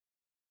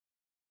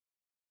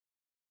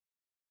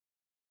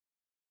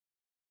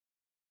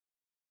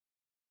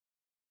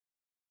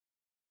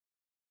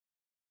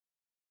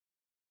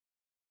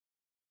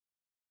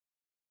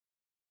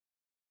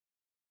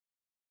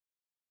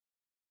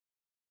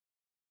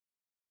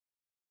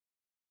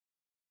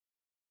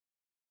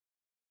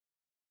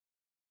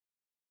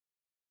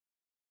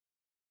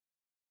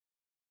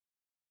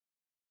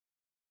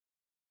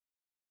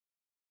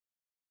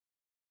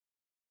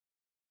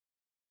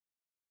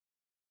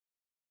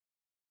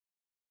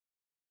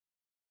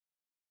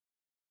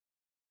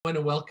I want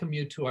to welcome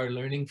you to our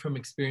Learning from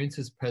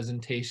Experiences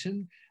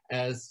presentation.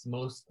 As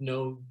most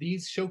know,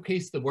 these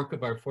showcase the work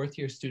of our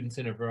fourth-year students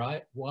in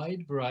a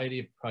wide variety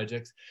of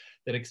projects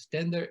that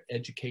extend their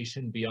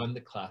education beyond the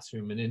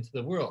classroom and into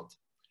the world.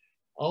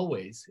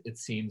 Always, it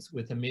seems,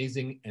 with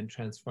amazing and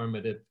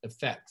transformative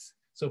effects.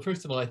 So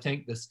first of all, I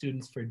thank the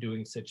students for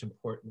doing such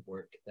important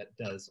work that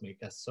does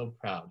make us so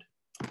proud.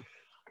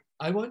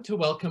 I want to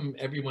welcome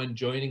everyone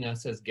joining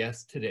us as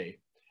guests today.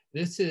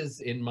 This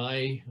is, in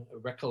my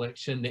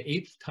recollection, the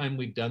 8th time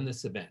we've done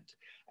this event,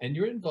 and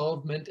your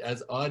involvement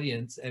as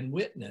audience and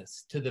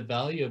witness to the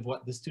value of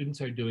what the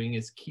students are doing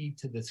is key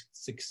to the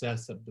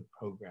success of the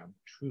program,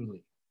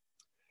 truly.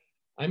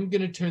 I'm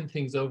going to turn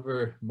things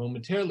over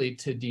momentarily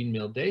to Dean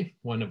Milday,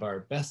 one of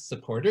our best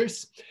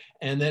supporters,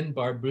 and then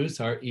Barb Bruce,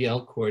 our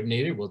EL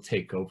coordinator, will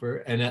take over.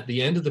 And at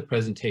the end of the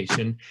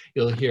presentation,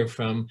 you'll hear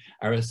from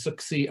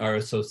Arasuksi, our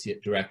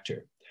associate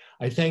director.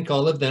 I thank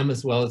all of them,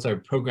 as well as our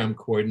program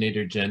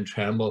coordinator, Jen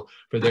Tramble,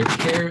 for their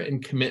care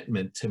and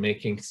commitment to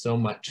making so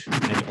much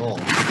and all.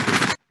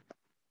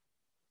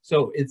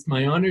 So it's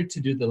my honor to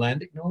do the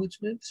land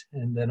acknowledgement,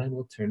 and then I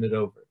will turn it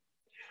over.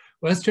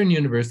 Western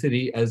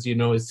University, as you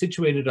know, is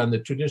situated on the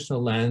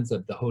traditional lands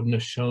of the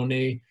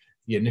Haudenosaunee,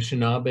 the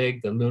Anishinaabe,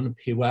 the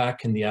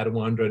Lunapiwak, and the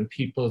Attawandaron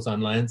peoples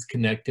on lands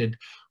connected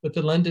with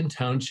the London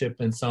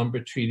Township and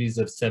Sombra Treaties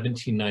of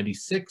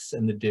 1796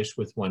 and the Dish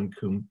with One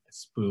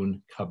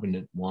Spoon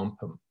Covenant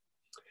Wampum.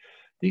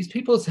 These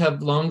peoples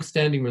have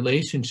long-standing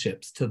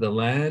relationships to the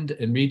land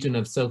and region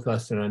of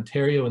southwestern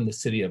Ontario and the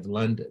City of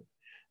London.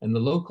 And the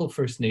local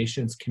First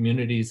Nations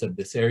communities of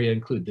this area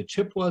include the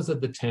Chippewas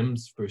of the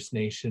Thames First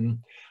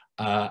Nation,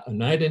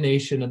 Oneida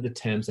Nation of the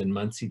Thames, and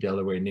Munsee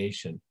Delaware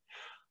Nation.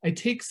 I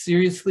take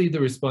seriously the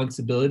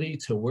responsibility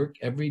to work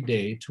every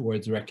day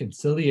towards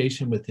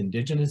reconciliation with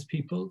Indigenous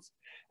peoples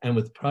and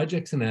with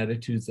projects and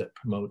attitudes that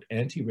promote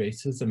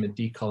anti-racism and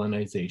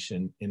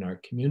decolonization in our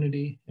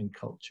community and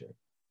culture.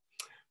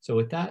 So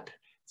with that,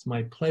 it's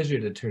my pleasure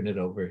to turn it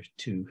over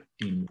to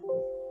Dean. Thank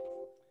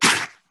you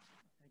for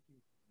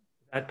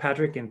that,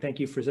 Patrick, and thank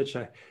you for such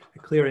a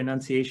clear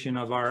enunciation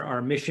of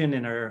our mission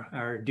and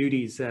our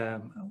duties.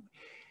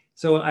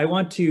 So I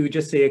want to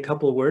just say a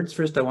couple of words.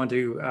 First, I want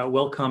to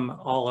welcome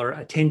all our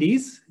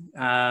attendees.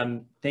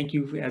 Thank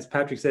you. As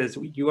Patrick says,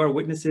 you are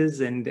witnesses,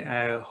 and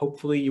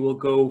hopefully you will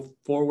go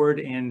forward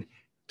and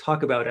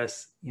talk about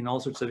us in all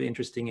sorts of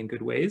interesting and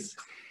good ways.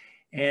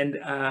 And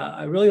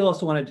I really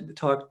also wanted to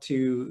talk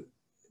to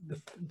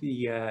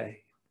the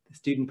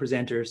student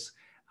presenters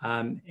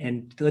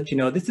and to let you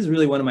know, this is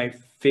really one of my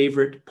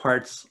favorite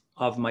parts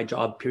of my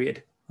job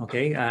period.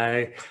 Okay,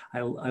 I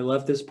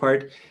love this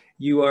part.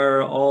 You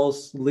are all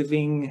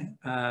living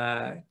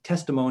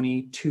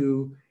testimony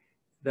to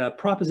the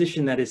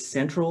proposition that is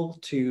central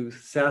to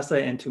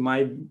SASAH and to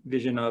my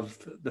vision of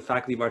the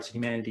Faculty of Arts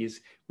and Humanities,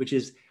 which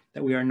is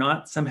that we are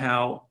not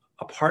somehow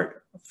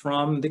apart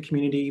from the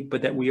community,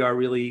 but that we are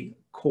really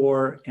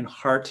core and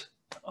heart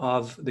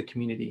of the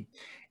community.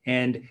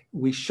 And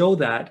we show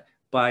that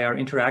by our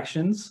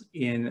interactions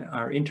in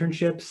our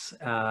internships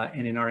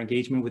and in our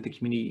engagement with the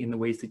community in the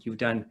ways that you've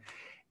done.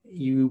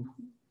 You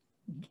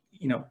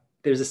know,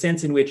 there's a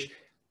sense in which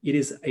it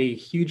is a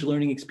huge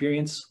learning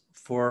experience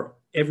for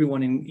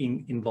everyone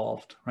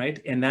involved,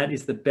 right? And that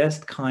is the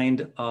best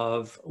kind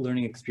of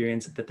learning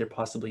experience that there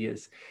possibly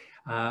is.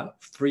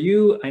 For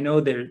you, I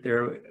know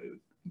there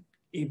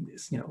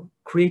is, you know,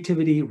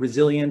 creativity,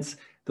 resilience,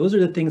 those are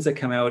the things that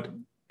come out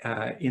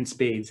in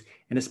spades.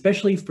 And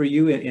especially for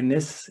you in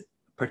this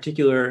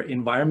particular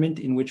environment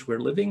in which we're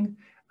living,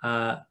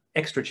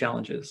 extra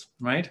challenges,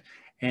 right?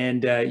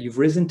 And you've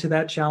risen to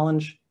that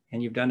challenge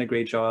and you've done a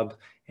great job.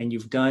 And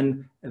you've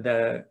done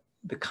the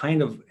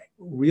kind of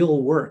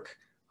real work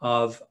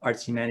of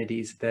arts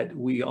humanities that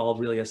we all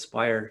really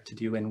aspire to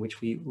do and which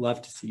we love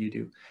to see you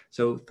do.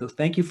 So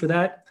thank you for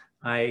that.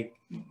 I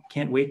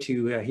can't wait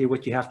to hear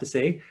what you have to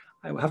say.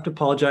 I have to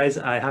apologize.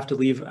 I have to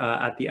leave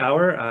at the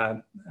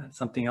hour.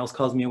 Something else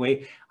calls me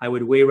away. I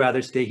would way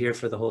rather stay here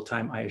for the whole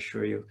time, I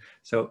assure you.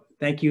 So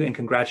thank you and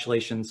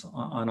congratulations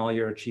on all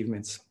your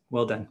achievements.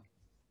 Well done.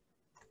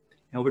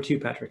 Over to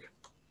you, Patrick.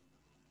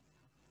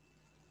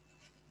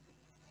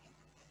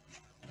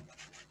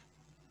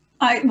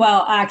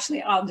 Well,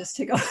 actually, I'll just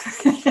take over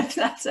if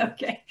that's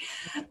okay.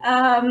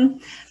 I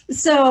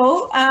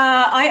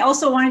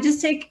also want to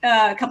just take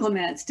a couple of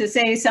minutes to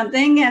say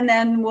something, and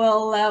then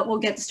we'll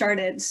get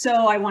started. So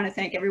I want to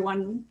thank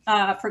everyone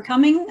for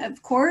coming,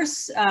 of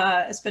course,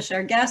 especially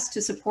our guests,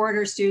 to support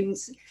our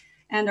students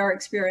and our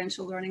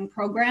experiential learning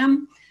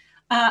program.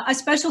 A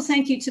special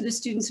thank you to the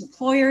students'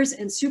 employers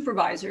and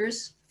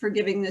supervisors for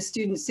giving the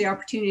students the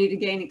opportunity to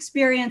gain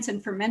experience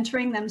and for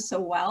mentoring them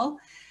so well.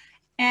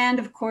 And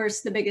of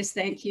course, the biggest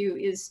thank you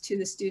is to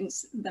the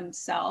students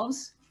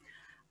themselves.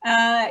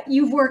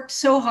 You've worked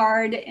so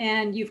hard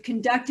and you've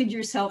conducted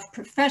yourself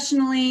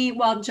professionally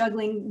while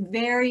juggling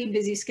very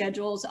busy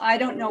schedules. I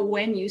don't know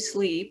when you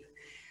sleep.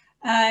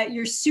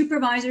 Your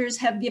supervisors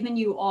have given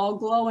you all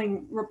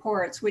glowing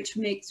reports, which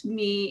makes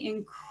me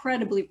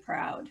incredibly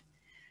proud.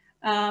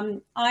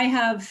 I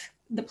have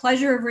the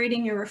pleasure of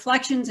reading your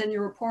reflections and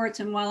your reports.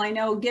 And while I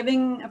know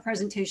giving a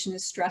presentation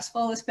is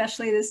stressful,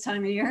 especially this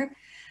time of year,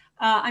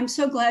 I'm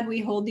so glad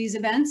we hold these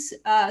events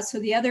so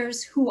the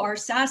others who are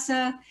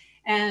SASAH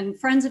and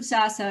friends of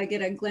SASAH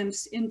get a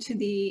glimpse into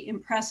the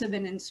impressive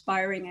and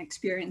inspiring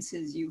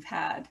experiences you've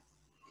had.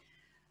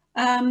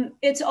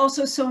 It's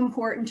also so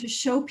important to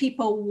show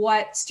people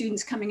what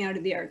students coming out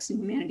of the arts and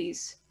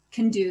humanities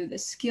can do, the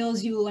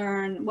skills you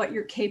learn, what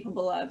you're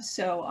capable of.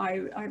 So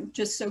I'm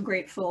just so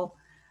grateful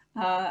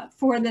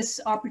for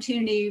this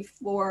opportunity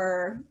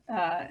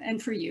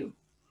and for you.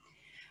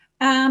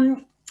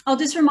 I'll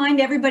just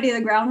remind everybody of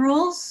the ground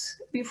rules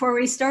before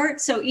we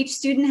start. So each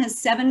student has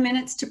 7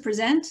 minutes to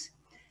present.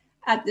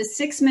 At the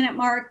 6-minute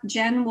mark,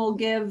 Jen will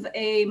give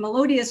a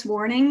melodious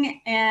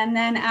warning. And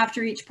then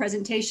after each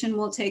presentation,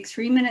 we'll take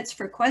 3 minutes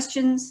for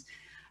questions.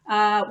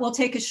 We'll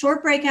take a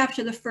short break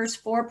after the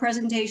first 4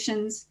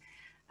 presentations.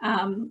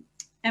 And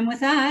with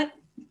that,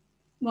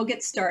 we'll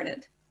get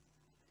started.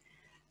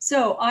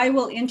 So I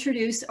will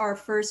introduce our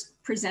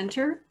first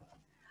presenter.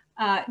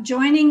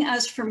 Joining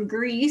us from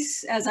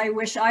Greece, as I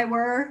wish I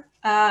were,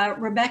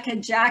 Rebecca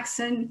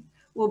Jackson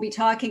will be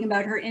talking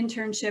about her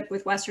internship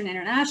with Western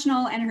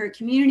International and her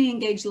community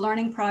engaged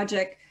learning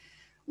project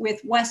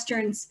with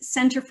Western's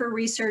Center for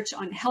Research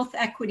on Health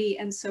Equity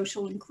and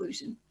Social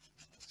Inclusion.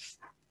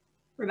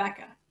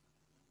 Rebecca.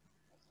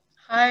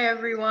 Hi,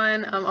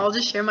 everyone. I'll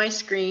just share my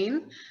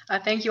screen.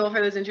 Thank you all for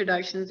those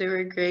introductions. They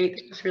were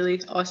great. It's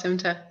really awesome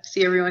to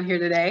see everyone here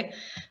today.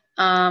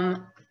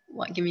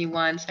 Give me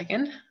 1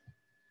 second.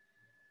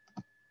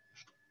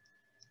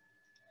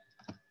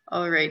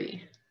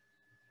 Alrighty.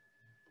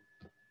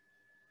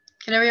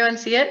 Can everyone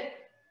see it?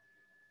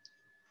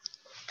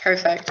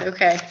 Perfect.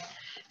 Okay.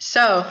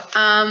 So,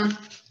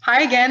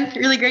 hi again.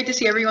 Really great to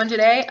see everyone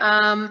today.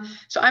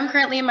 So I'm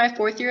currently in my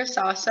 4th year of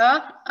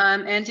SASAH,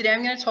 and today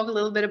I'm going to talk a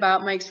little bit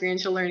about my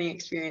experiential learning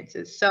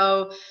experiences.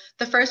 So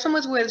the first one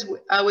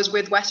was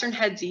with Western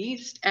Heads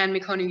East and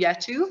Mikono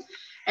Yetu,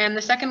 and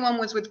the second one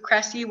was with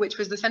CRESI, which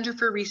was the Center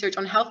for Research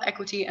on Health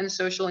Equity and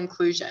Social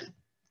Inclusion.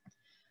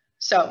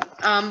 So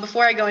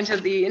before I go into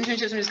the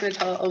internships, I'm just going to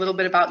tell a little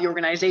bit about the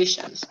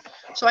organizations.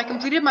 So I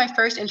completed my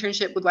first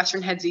internship with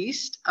Western Heads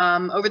East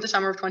over the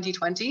summer of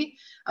 2020.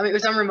 It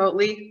was done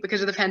remotely because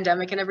of the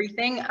pandemic and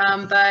everything.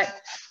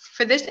 But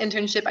for this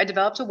internship, I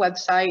developed a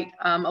website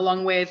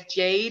along with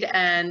Jade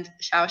and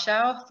Xiao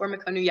Xiao for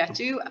Mikono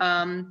Yetu.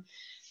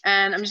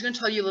 And I'm just going to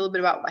tell you a little bit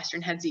about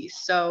Western Heads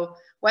East. So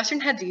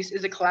Western Heads East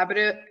is a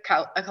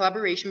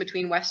collaboration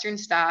between Western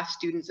staff,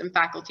 students, and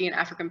faculty and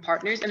African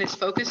partners, and it's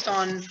focused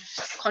on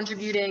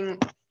contributing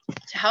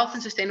to health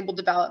and sustainable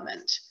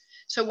development.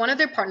 So one of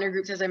their partner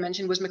groups, as I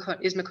mentioned, is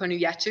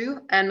Mikono Yetu,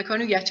 and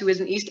Mikono Yetu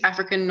is an East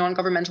African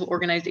non-governmental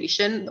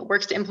organization that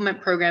works to implement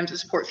programs that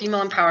support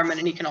female empowerment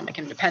and economic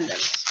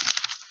independence.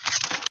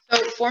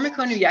 So for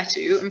Mikono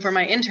Yetu and for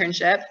my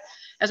internship,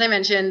 as I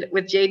mentioned,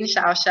 with Jade and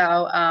Xiao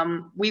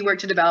Xiao, we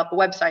worked to develop a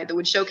website that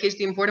would showcase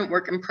the important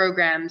work and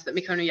programs that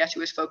Mikono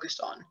Yetu is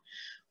focused on,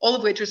 all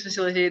of which was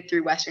facilitated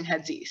through Western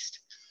Heads East.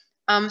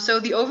 So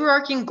the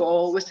overarching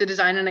goal was to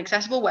design an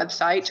accessible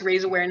website to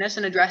raise awareness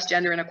and address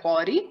gender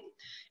inequality.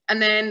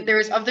 And then there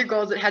was other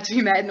goals that had to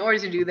be met in order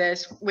to do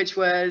this, which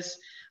was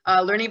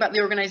learning about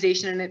the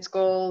organization and its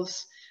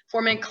goals,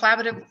 forming a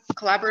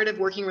collaborative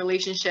working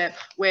relationship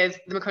with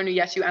the Mikono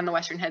Yetu and the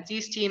Western Heads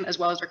East team, as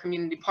well as our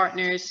community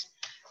partners.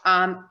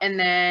 And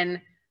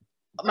then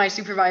my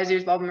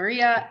supervisors, Bob and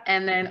Maria.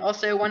 And then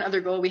also one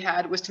other goal we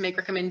had was to make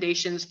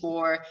recommendations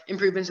for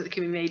improvements that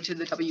can be made to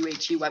the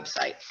WHE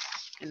website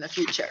in the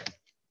future.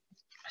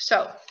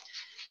 So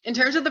in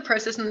terms of the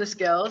process and the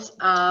skills,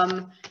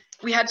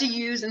 we had to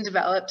use and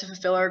develop to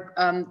fulfill our,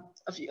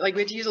 we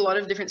had to use a lot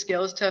of different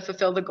skills to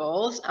fulfill the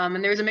goals.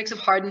 And there was a mix of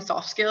hard and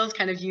soft skills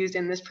kind of used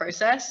in this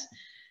process.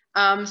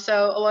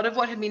 So a lot of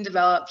what had been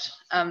developed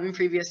in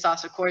previous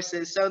SASAH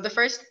courses. So the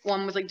first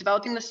one was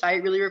developing the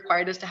site really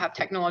required us to have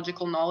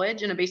technological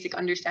knowledge and a basic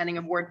understanding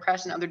of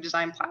WordPress and other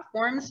design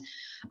platforms.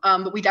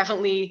 But we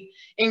definitely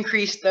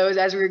increased those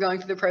as we were going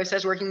through the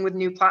process, working with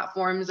new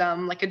platforms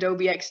like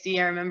Adobe XD.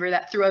 I remember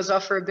that threw us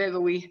off for a bit,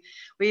 but we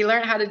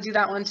learned how to do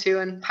that one too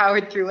and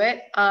powered through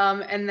it.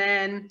 And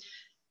then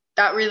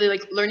that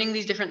really learning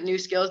these different new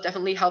skills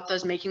definitely helped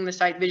us making the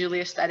site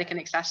visually aesthetic and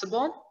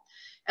accessible.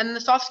 And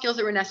the soft skills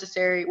that were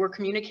necessary were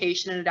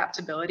communication and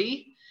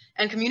adaptability.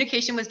 And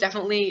communication was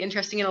definitely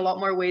interesting in a lot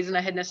more ways than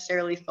I had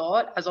necessarily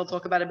thought, as I'll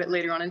talk about a bit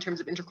later on in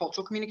terms of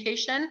intercultural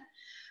communication.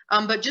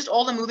 But just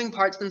all the moving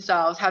parts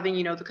themselves,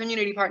 having, the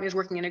community partners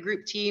working in a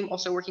group team,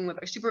 also working with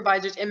our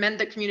supervisors, it meant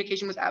that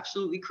communication was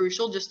absolutely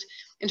crucial just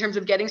in terms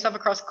of getting stuff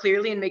across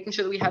clearly and making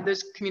sure that we had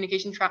those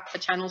communication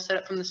channels set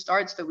up from the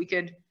start so that we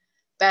could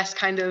best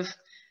kind of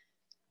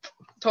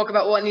talk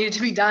about what needed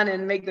to be done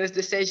and make those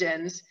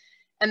decisions.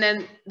 And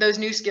then those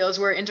new skills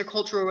were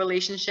intercultural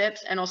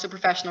relationships and also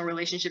professional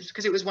relationships,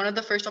 because it was one of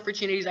the first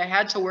opportunities I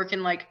had to work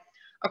in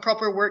a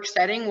proper work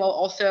setting while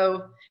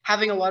also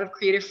having a lot of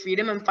creative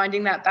freedom and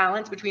finding that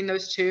balance between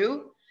those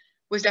two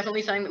was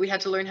definitely something that we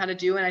had to learn how to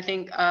do. And I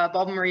think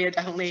Bob and Maria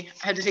definitely,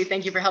 I had to say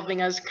thank you for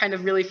helping us kind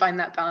of really find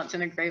that balance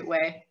in a great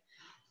way.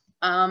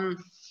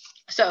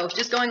 So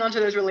just going on to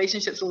those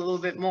relationships a little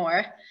bit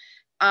more,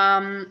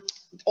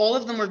 all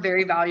of them were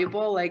very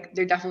valuable. Like,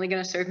 they're definitely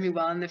going to serve me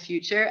well in the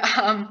future.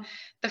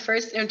 The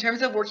first, in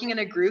terms of working in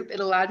a group, it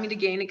allowed me to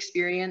gain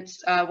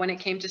experience when it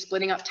came to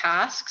splitting up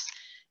tasks.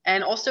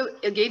 And also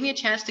it gave me a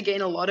chance to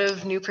gain a lot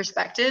of new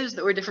perspectives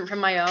that were different from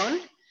my own.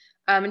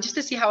 And just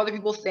to see how other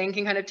people think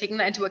and kind of taking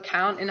that into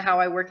account in how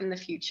I work in the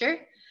future.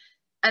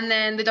 And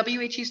then the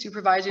WHE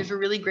supervisors were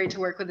really great to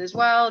work with as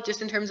well,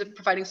 just in terms of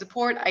providing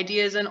support,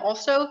 ideas, and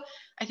also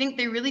I think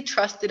they really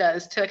trusted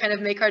us to kind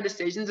of make our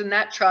decisions, and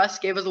that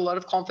trust gave us a lot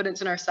of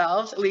confidence in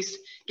ourselves, at least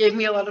gave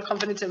me a lot of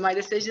confidence in my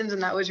decisions,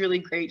 and that was really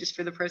great just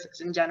for the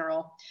process in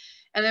general.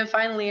 And then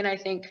finally, and I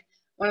think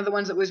one of the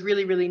ones that was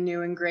really, really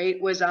new and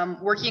great was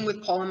working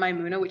with Paul and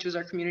Maimuna, which was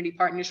our community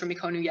partners from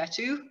Ikonu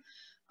Yetu.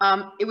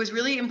 It was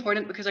really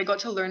important because I got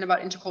to learn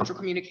about intercultural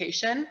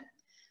communication,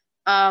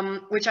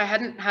 which I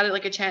hadn't had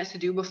like a chance to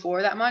do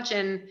before that much.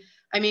 And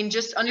I mean,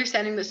 just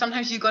understanding that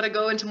sometimes you've got to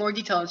go into more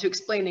detail into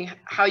explaining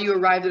how you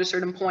arrived at a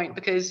certain point,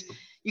 because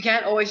you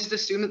can't always just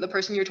assume that the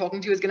person you're talking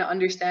to is going to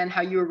understand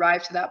how you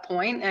arrived to that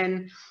point.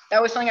 And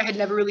that was something I had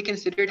never really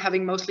considered,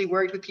 having mostly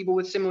worked with people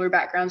with similar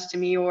backgrounds to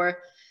me or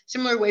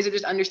similar ways of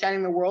just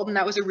understanding the world. And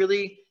that was a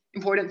really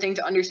important thing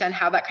to understand,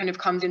 how that kind of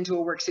comes into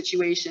a work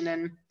situation.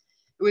 And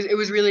it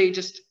was really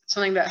just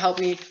something that helped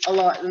me a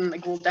lot and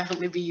like will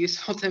definitely be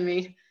useful to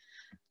me.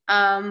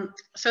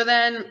 So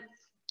then,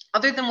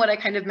 other than what I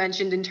kind of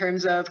mentioned in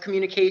terms of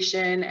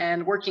communication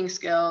and working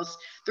skills,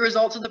 the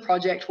results of the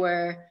project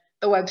were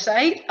the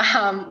website,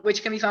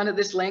 which can be found at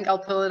this link. I'll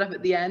pull it up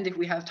at the end if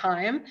we have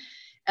time.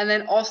 And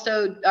then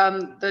also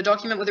the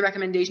document with the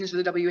recommendations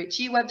for the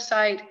WHE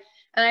website.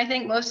 And I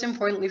think most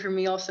importantly for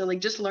me also,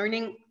 like just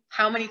learning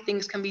how many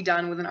things can be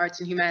done with an arts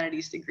and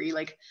humanities degree,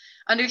 like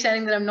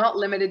understanding that I'm not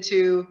limited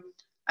to,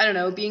 I don't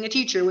know, being a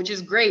teacher, which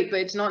is great,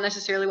 but it's not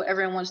necessarily what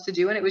everyone wants to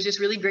do. And it was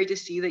just really great to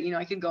see that, you know,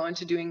 I could go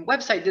into doing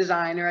website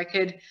design, or I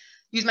could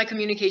use my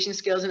communication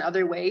skills in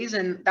other ways.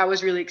 And that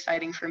was really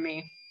exciting for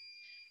me.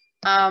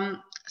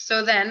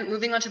 So then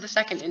moving on to the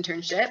second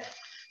internship.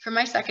 For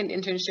my second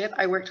internship,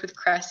 I worked with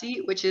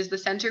CRESI, which is the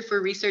Center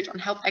for Research on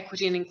Health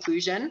Equity and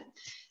Inclusion.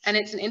 And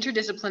it's an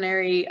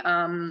interdisciplinary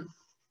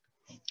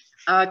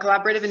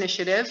collaborative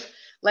initiative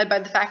led by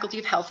the Faculty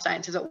of Health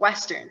Sciences at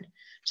Western.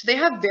 So they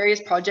have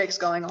various projects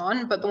going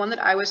on, but the one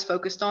that I was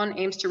focused on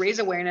aims to raise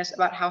awareness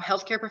about how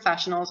healthcare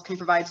professionals can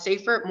provide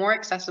safer, more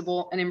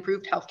accessible, and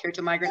improved healthcare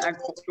to migrant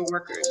agricultural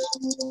workers,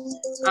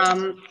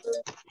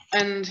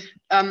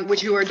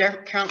 which who are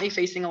currently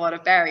facing a lot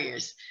of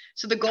barriers.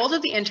 So the goals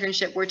of the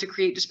internship were to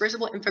create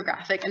dispersible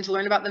infographic and to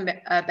learn about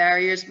the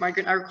barriers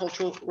migrant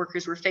agricultural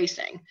workers were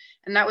facing.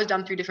 And that was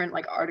done through different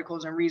like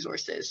articles and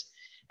resources.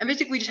 And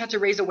basically we just had to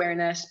raise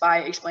awareness by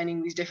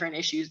explaining these different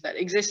issues that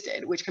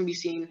existed, which can be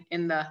seen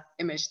in the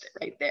image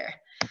right there.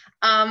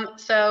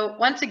 So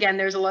once again,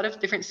 there's a lot of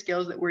different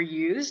skills that were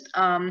used.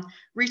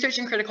 Research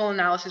and critical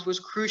analysis was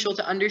crucial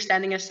to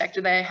understanding a sector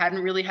that I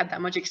hadn't really had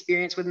that much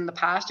experience with in the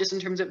past, just in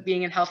terms of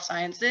being in health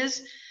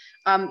sciences.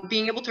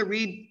 Being able to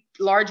read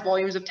large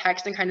volumes of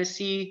text and kind of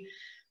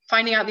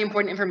finding out the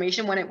important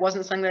information when it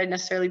wasn't something that I'd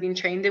necessarily been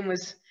trained in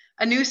was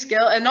a new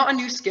skill, and not a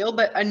new skill,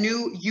 but a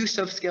new use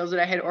of skills that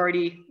I had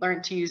already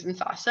learned to use in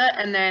SASAH.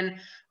 And then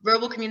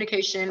verbal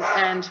communication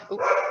and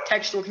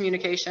textual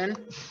communication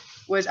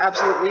was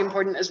absolutely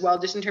important as well,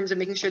 just in terms of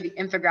making sure the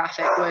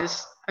infographic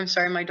was, I'm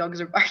sorry, my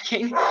dogs are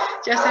barking,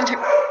 just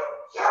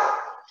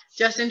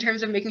in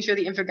terms of making sure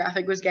the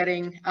infographic was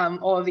getting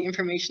all of the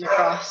information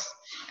across.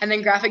 And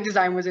then graphic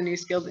design was a new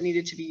skill that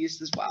needed to be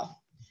used as well.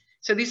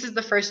 So this is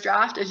the first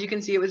draft. As you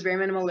can see, it was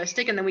very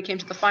minimalistic. And then we came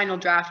to the final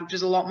draft, which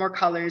was a lot more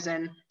colors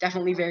and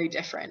definitely very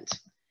different.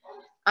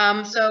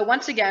 So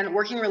once again,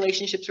 working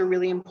relationships were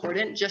really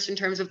important, just in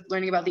terms of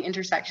learning about the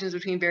intersections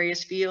between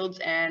various fields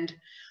and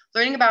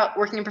learning about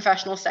working in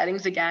professional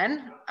settings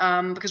again,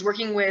 because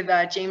working with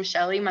James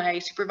Shelley, my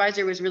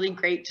supervisor, was really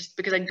great, just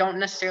because I don't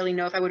necessarily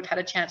know if I would have had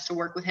a chance to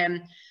work with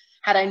him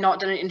had I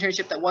not done an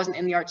internship that wasn't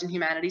in the arts and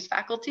humanities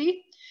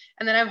faculty.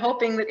 And then I'm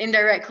hoping that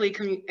indirectly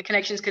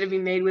connections could have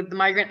been made with the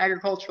migrant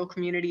agricultural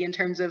community in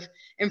terms of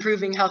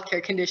improving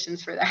healthcare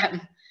conditions for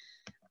them.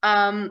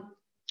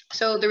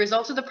 So the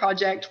results of the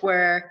project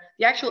were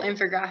the actual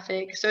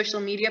infographic, social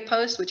media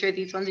posts, which are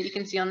these ones that you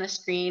can see on the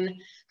screen,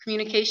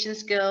 communication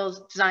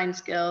skills, design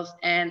skills,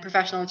 and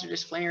professional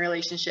interdisciplinary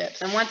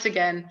relationships. And once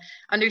again,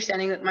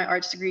 understanding that my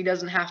arts degree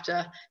doesn't have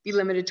to be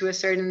limited to a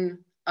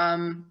certain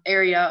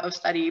area of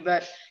study,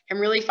 but can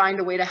really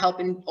find a way to help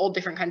in all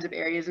different kinds of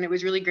areas. And it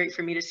was really great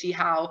for me to see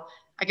how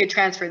I could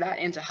transfer that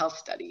into health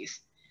studies.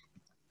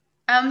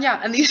 Yeah,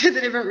 and these are the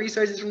different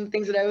resources from the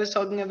things that I was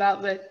talking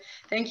about, but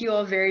thank you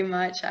all very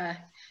much.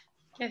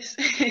 Yes.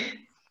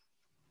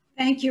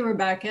 Thank you,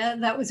 Rebecca.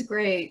 That was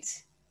great.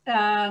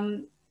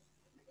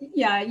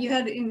 Yeah, you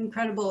had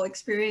incredible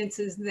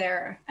experiences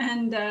there.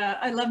 And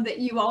I love that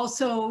you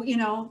also, you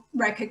know,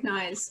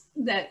 recognize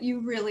that you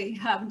really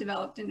have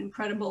developed an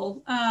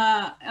incredible,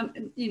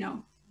 you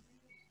know,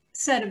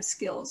 set of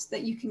skills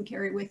that you can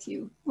carry with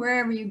you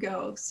wherever you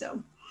go.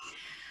 So,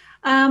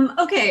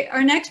 okay,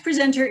 our next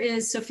presenter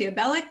is Sophia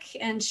Bellick,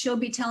 and she'll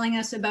be telling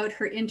us about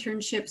her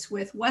internships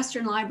with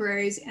Western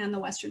Libraries and the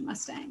Western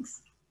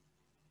Mustangs.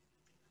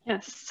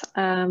 Yes,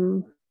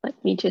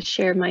 let me just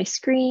share my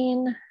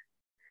screen.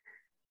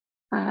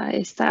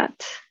 Is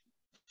that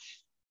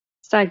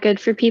good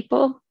for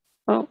people?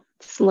 Oh,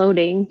 it's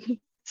loading.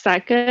 Is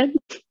that good?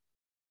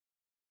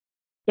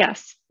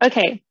 Yes,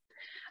 okay,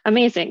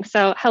 amazing.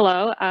 So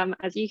hello,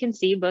 as you can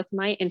see, both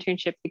my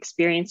internship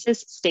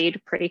experiences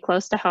stayed pretty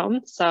close to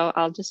home, so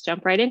I'll just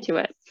jump right into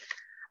it.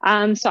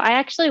 So I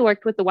actually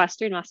worked with the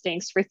Western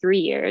Mustangs for 3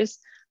 years.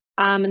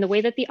 And the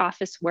way that the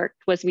office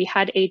worked was we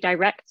had a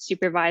direct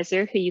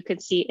supervisor who you can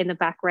see in the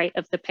back right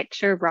of the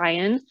picture,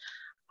 Ryan.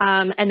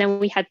 And then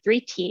we had 3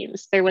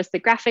 teams. There was the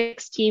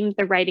graphics team,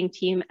 the writing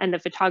team, and the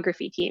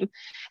photography team.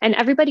 And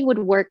everybody would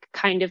work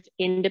kind of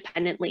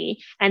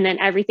independently. And then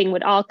everything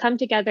would all come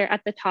together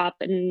at the top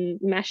and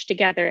mesh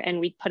together, and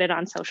we'd put it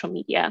on social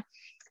media.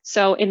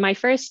 So in my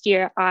first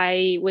year,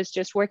 I was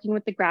just working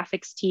with the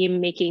graphics team,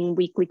 making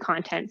weekly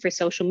content for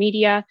social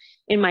media.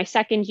 In my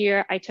second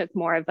year, I took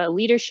more of a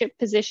leadership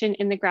position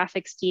in the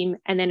graphics team.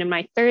 And then in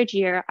my third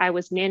year, I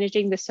was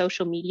managing the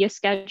social media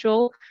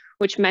schedule,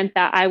 which meant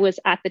that I was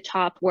at the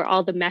top where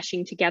all the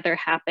meshing together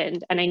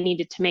happened. And I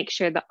needed to make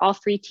sure that all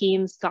 3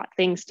 teams got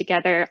things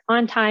together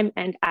on time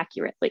and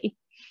accurately.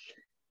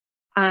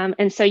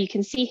 And so you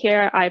can see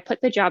here, I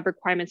put the job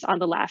requirements on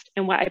the left,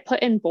 and what I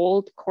put in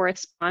bold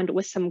correspond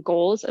with some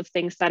goals of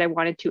things that I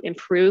wanted to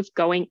improve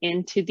going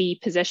into the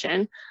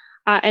position.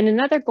 And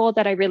another goal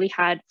that I really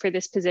had for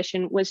this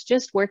position was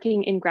just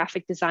working in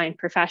graphic design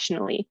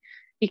professionally,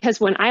 because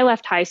when I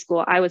left high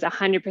school, I was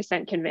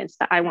 100% convinced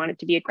that I wanted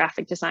to be a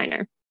graphic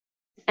designer.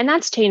 And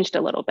that's changed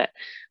a little bit,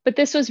 but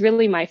this was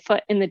really my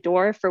foot in the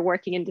door for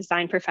working in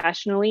design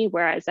professionally,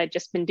 whereas I'd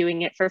just been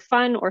doing it for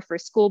fun or for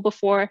school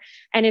before.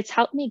 And it's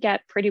helped me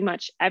get pretty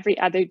much every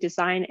other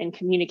design and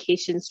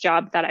communications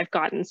job that I've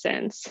gotten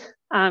since.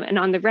 And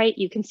on the right,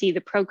 you can see the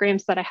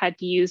programs that I had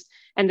to use,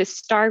 and the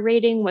star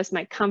rating was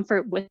my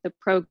comfort with the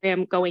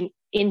program going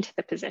into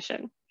the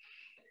position.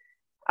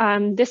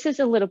 This is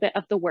a little bit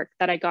of the work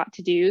that I got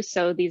to do.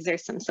 So these are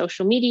some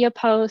social media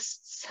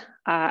posts.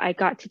 I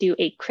got to do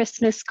a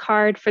Christmas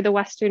card for the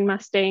Western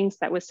Mustangs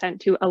that was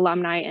sent to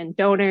alumni and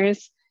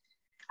donors.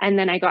 And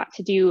then I got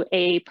to do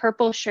a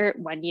purple shirt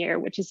one year,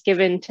 which is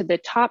given to the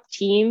top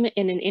team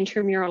in an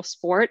intramural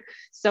sport.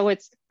 So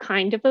it's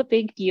kind of a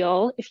big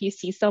deal if you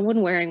see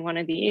someone wearing one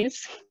of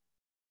these.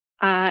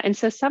 And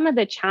so some of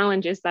the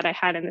challenges that I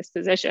had in this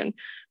position,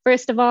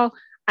 first of all,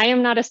 I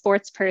am not a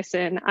sports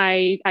person.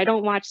 I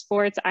don't watch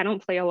sports. I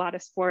don't play a lot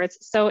of sports.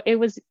 So it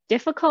was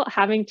difficult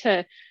having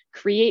to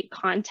create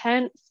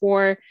content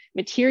for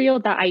material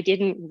that I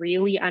didn't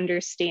really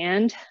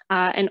understand.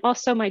 And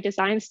also my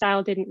design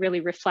style didn't really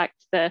reflect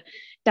the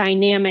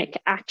dynamic,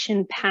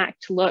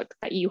 action-packed look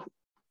that you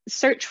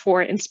search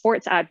for in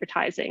sports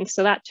advertising.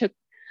 So that took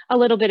a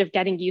little bit of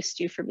getting used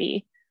to for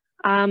me.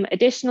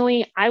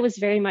 Additionally, I was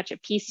very much a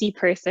PC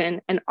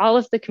person, and all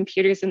of the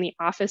computers in the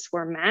office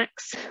were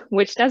Macs,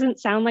 which doesn't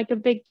sound like a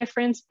big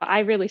difference, but I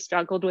really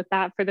struggled with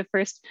that for the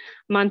first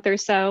month or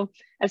so,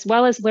 as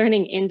well as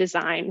learning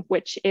InDesign,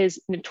 which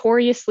is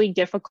notoriously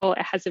difficult.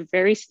 It has a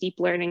very steep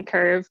learning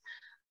curve.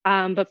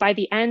 But by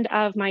the end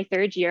of my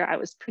third year, I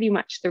was pretty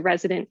much the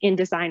resident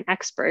InDesign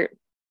expert.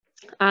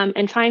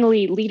 And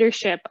finally,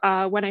 leadership.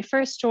 When I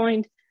first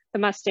joined the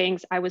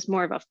Mustangs, I was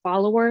more of a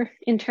follower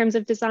in terms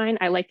of design.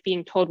 I liked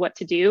being told what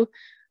to do,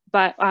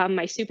 but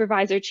my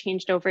supervisor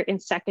changed over in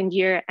second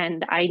year,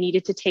 and I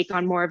needed to take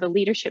on more of a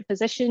leadership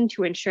position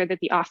to ensure that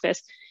the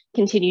office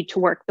continued to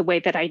work the way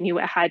that I knew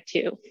it had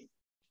to.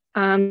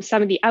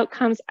 Some of the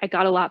outcomes, I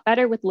got a lot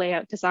better with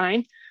layout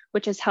design,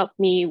 which has helped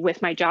me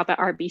with my job at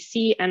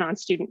RBC and on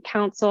student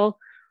council.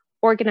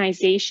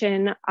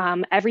 Organization,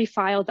 every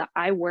file that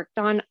I worked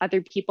on,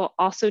 other people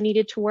also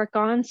needed to work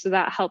on. So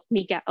that helped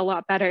me get a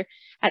lot better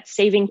at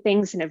saving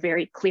things in a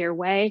very clear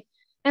way.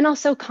 And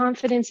also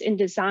confidence in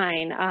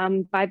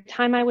design. By the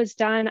time I was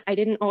done, I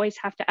didn't always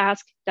have to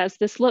ask, does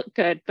this look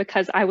good?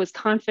 Because I was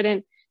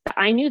confident that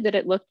I knew that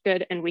it looked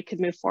good and we could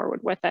move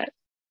forward with it.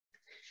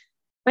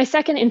 My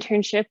second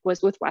internship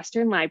was with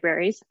Western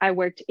Libraries. I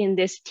worked in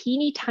this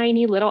teeny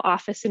tiny little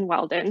office in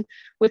Weldon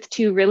with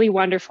 2 really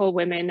wonderful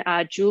women,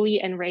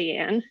 Julie and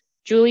Rayanne.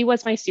 Julie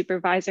was my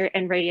supervisor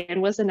and Rayanne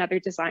was another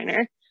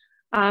designer.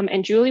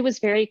 And Julie was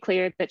very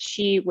clear that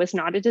she was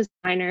not a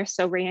designer,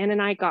 so Rayanne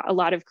and I got a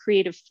lot of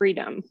creative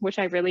freedom, which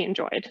I really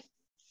enjoyed.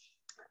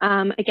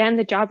 Again,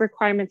 the job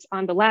requirements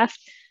on the left,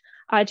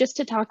 just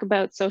to talk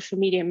about social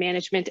media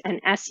management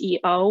and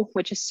SEO,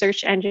 which is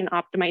search engine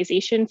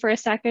optimization for a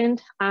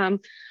second.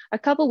 A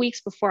couple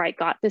weeks before I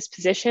got this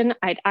position,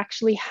 I'd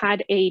actually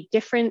had a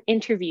different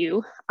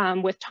interview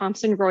with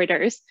Thomson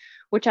Reuters,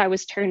 which I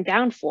was turned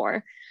down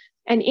for.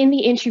 And in the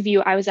interview,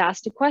 I was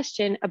asked a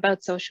question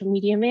about social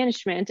media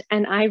management,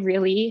 and I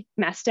really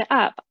messed it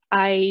up.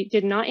 I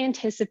did not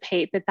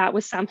anticipate that that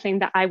was something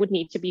that I would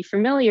need to be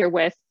familiar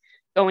with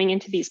going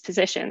into these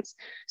positions.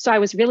 So I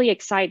was really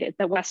excited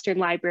that Western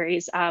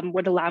Libraries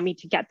would allow me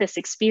to get this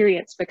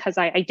experience because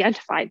I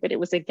identified that it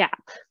was a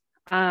gap.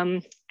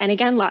 And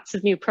again, lots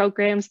of new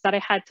programs that I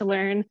had to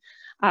learn,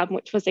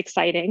 which was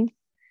exciting.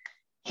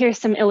 Here's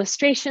some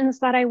illustrations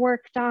that I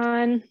worked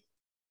on.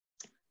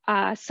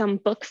 Some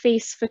book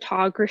face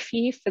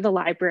photography for the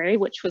library,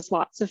 which was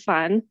lots of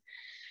fun.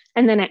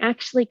 And then I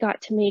actually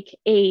got to make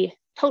a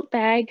tote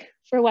bag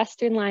for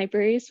Western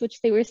Libraries,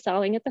 which they were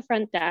selling at the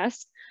front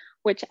desk,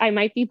 which I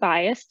might be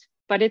biased,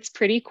 but it's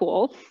pretty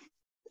cool.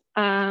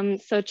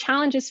 So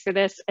challenges for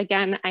this,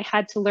 again, I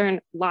had to learn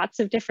lots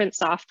of different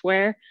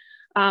software,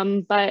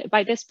 but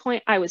by this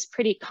point I was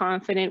pretty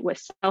confident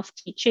with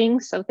self-teaching.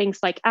 So things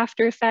like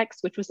After Effects,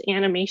 which was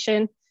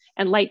animation,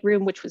 and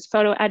Lightroom, which was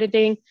photo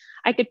editing,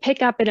 I could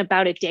pick up in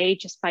about a day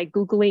just by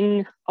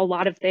Googling a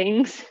lot of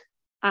things.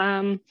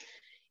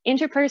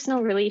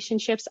 Interpersonal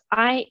relationships,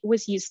 I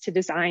was used to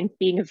design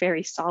being a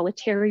very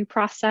solitary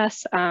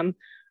process,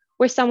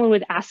 where someone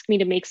would ask me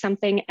to make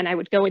something and I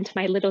would go into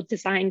my little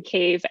design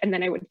cave and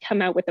then I would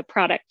come out with a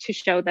product to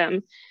show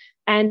them.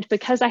 And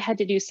because I had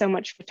to do so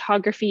much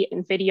photography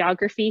and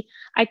videography,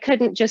 I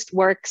couldn't just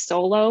work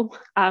solo.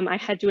 I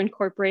had to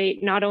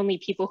incorporate not only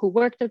people who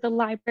worked at the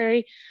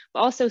library,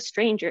 but also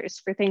strangers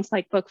for things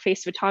like book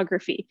face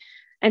photography.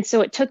 And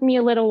so it took me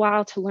a little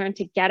while to learn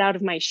to get out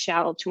of my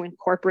shell to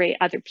incorporate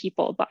other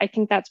people, but I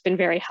think that's been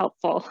very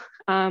helpful.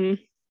 And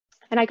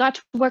I got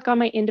to work on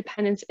my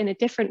independence in a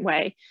different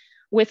way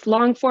with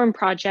long form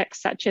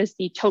projects such as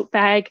the tote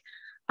bag.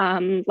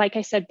 Like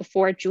I said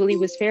before, Julie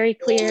was very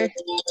clear.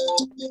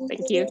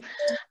 Thank you.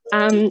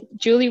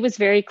 Julie was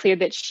very clear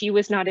that she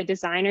was not a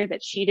designer,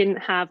 that she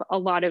didn't have a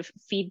lot of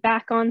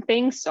feedback on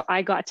things. So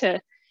I got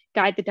to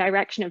guide the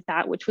direction of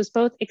that, which was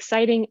both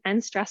exciting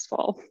and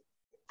stressful.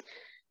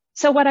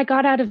 So what I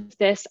got out of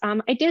this,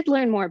 I did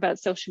learn more about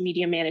social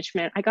media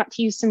management. I got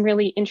to use some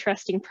really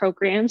interesting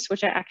programs,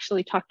 which I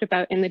actually talked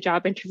about in the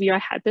job interview I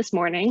had this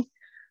morning.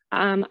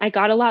 I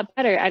got a lot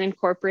better at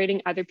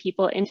incorporating other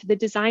people into the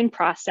design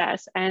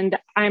process, and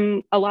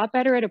I'm a lot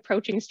better at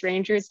approaching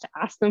strangers to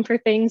ask them for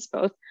things,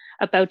 both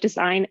about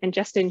design and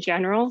just in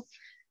general.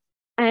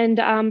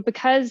 And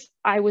because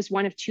I was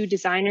one of 2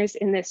 designers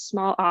in this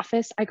small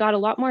office, I got a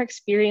lot more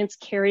experience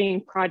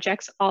carrying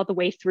projects all the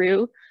way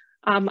through.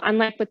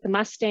 Unlike with the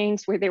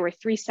Mustangs, where there were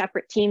 3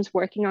 separate teams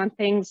working on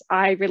things,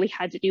 I really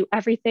had to do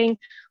everything,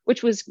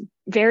 which was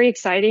very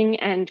exciting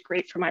and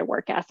great for my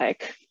work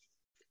ethic.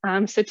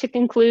 So to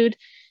conclude,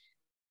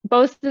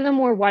 both of them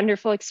were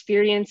wonderful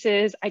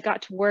experiences. I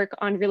got to work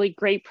on really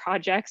great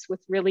projects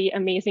with really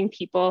amazing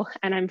people,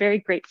 and I'm very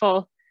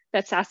grateful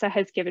that SASAH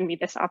has given me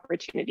this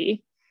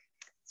opportunity.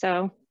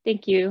 So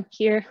thank you.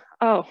 Here,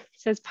 oh, it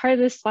says part of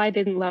this slide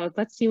didn't load.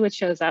 Let's see what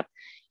shows up.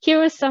 Here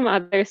was some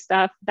other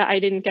stuff that I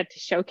didn't get to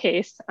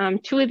showcase.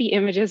 2 of the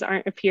images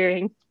aren't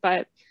appearing,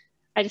 but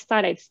I just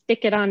thought I'd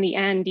stick it on the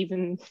end,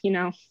 even, you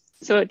know,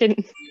 so it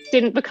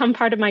didn't become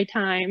part of my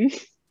time.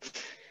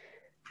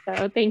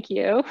 So thank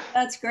you.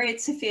 That's great,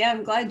 Sophia.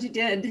 I'm glad you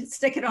did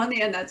stick it on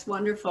the end. That's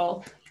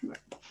wonderful.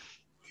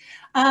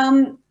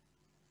 Of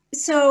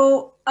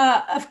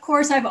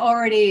course, I've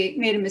already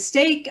made a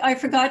mistake. I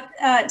forgot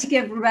to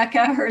give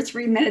Rebecca her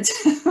 3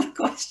 minutes of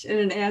question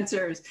and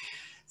answers.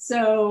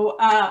 So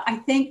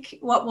I think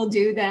what we'll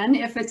do then,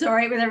 if it's all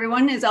right with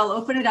everyone, is I'll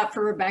open it up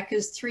for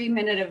Rebecca's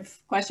 3-minute of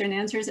question and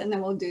answers, and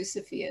then we'll do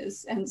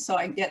Sophia's, and so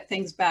I get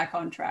things back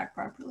on track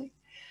properly.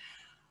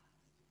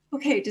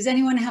 Okay, does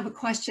anyone have a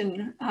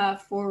question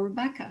for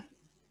Rebecca?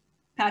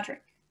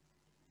 Patrick.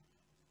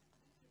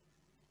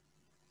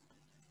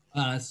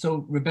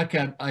 So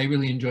Rebecca, I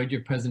really enjoyed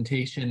your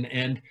presentation,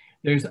 and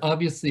there's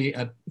obviously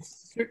a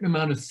certain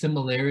amount of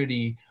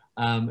similarity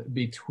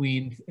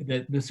between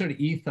the sort of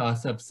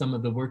ethos of some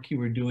of the work you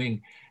were doing.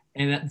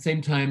 And at the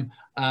same time,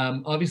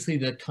 obviously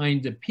the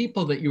kind of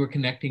people that you were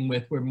connecting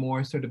with were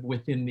more sort of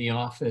within the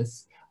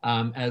office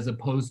as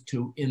opposed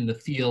to in the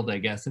field, I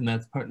guess, and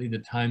that's partly the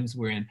times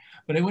we're in.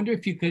 But I wonder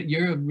if you could,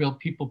 you're a real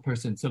people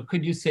person, so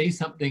could you say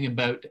something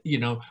about, you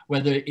know,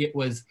 whether it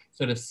was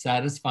sort of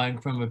satisfying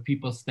from a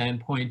people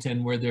standpoint,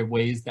 and were there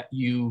ways that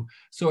you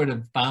sort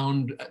of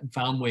found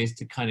ways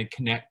to kind of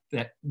connect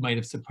that might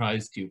have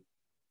surprised you?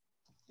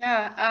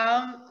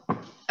 Yeah,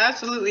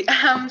 absolutely.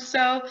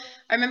 So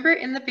I remember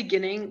in the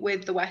beginning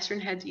with the Western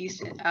Heads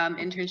East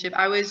internship,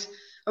 I was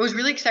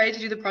really excited to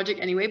do the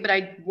project anyway, but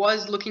I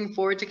was looking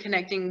forward to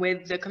connecting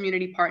with the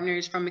community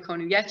partners from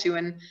Mikono Yetsu,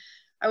 and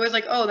I was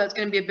like, oh, that's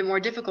going to be a bit more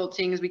difficult,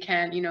 seeing as we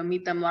can't, you know,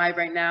 meet them live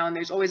right now, and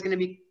there's always going to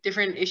be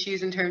different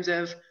issues in terms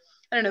of,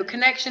 I don't know,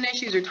 connection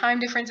issues or time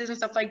differences and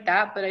stuff like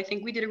that. But I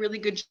think we did a really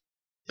good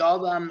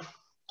job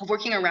of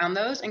working around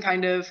those and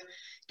kind of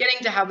getting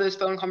to have those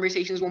phone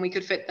conversations when we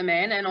could fit them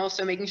in, and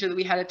also making sure that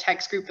we had a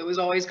text group that was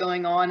always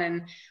going on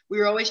and we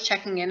were always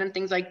checking in and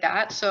things like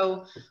that.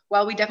 So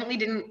while we definitely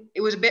didn't,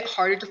 it was a bit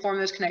harder to form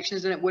those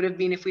connections than it would have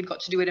been if we'd got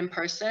to do it in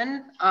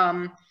person.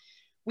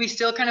 we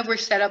still kind of were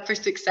set up for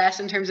success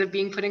in terms of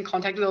being put in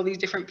contact with all these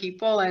different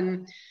people,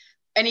 and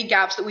any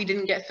gaps that we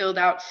didn't get filled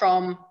out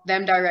from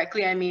them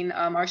directly. I mean,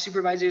 our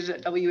supervisors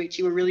at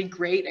WHE were really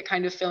great at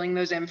kind of filling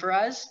those in for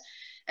us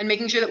and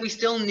making sure that we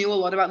still knew a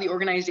lot about the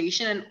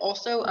organization. And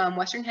also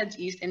Western Heads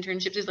East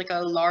internships is like a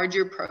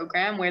larger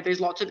program where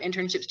there's lots of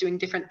internships doing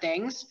different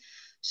things.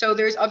 So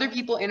there's other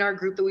people in our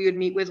group that we would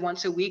meet with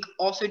once a week,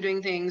 also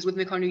doing things with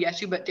Mikono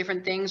Yesu, but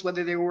different things,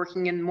 whether they're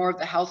working in more of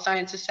the health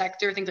sciences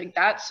sector, things like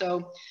that.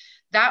 So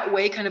that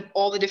way, kind of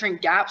all the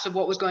different gaps of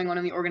what was going on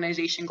in the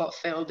organization got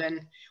filled,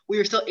 and we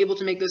were still able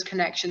to make those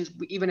connections,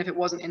 even if it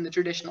wasn't in the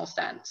traditional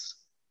sense.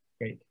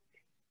 Great.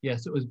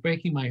 Yes, it was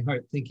breaking my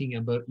heart thinking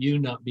about you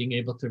not being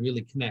able to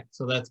really connect.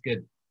 So that's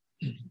good.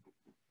 Do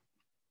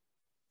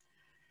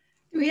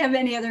we have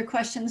any other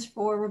questions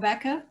for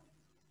Rebecca?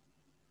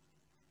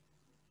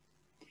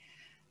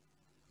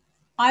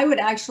 I would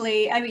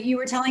actually, I mean, you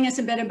were telling us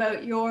a bit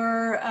about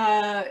your,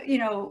 you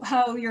know,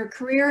 how your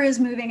career is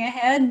moving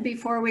ahead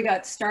before we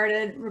got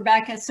started,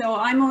 Rebecca. So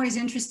I'm always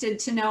interested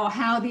to know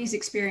how these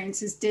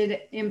experiences did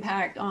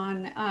impact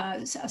on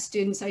a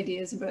student's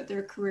ideas about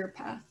their career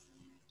path.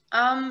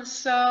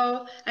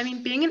 So, I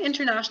mean, being an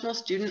international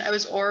student, I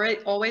was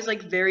always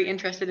like very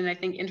interested in, I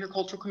think,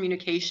 intercultural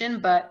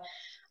communication, but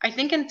I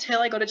think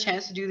until I got a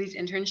chance to do these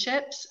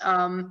internships,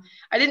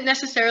 I didn't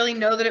necessarily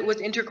know that it was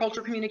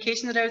intercultural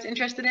communication that I was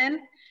interested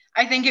in.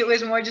 I think it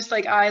was more just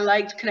like I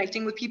liked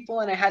connecting with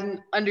people, and I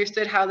hadn't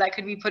understood how that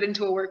could be put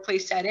into a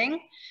workplace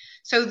setting.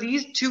 So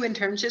these two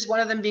internships, one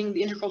of them being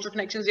the intercultural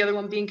connections, the other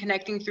one being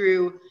connecting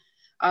through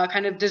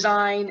kind of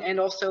design and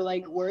also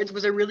like words,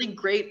 was a really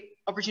great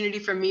opportunity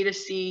for me to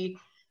see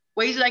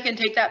ways that I can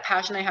take that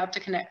passion I have to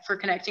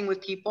connecting with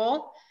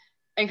people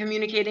and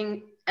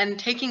communicating, and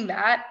taking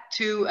that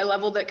to a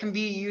level that can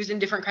be used in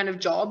different kind of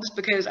jobs,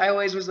 because I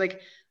always was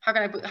like, how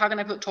can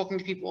I put talking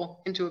to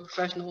people into a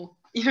professional,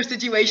 you know,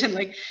 situation,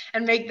 like,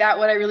 and make that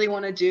what I really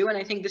want to do. And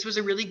I think this was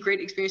a really great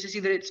experience to see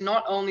that it's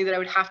not only that I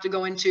would have to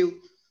go into,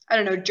 I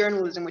don't know,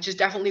 journalism, which is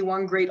definitely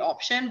one great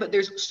option, but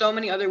there's so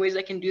many other ways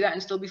I can do that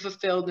and still be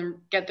fulfilled and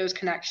get those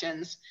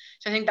connections.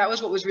 So I think that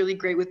was what was really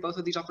great with both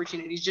of these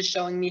opportunities, just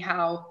showing me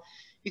how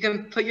you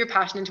can put your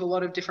passion into a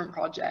lot of different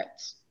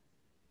projects.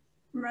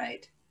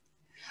 Right.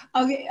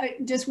 Okay,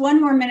 just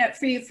one more minute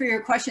for you for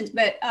your questions,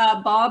 but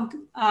Bob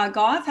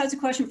Goff has a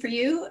question for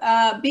you.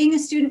 Being a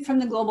student from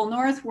the Global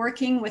North,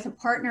 working with a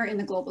partner in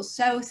the Global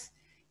South,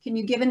 can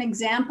you give an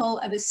example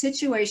of a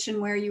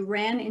situation where you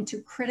ran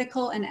into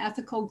critical and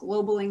ethical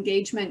global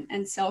engagement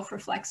and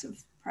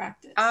self-reflexive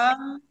practice?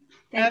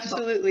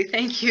 Absolutely,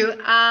 thank you.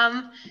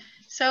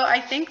 So I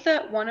think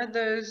that one of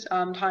those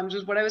times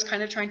was what I was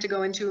kind of trying to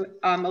go into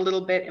a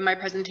little bit in my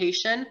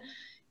presentation.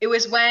 It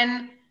was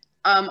when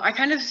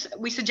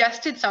we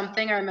suggested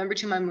something, I remember,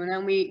 to Maimuna,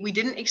 and we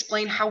didn't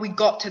explain how we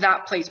got to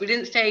that place. We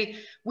didn't say,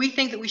 we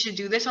think that we should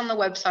do this on the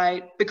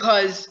website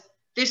because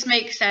this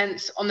makes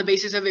sense on the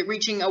basis of it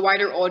reaching a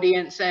wider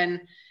audience, and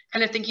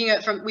kind of thinking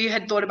it from, we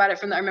had thought about it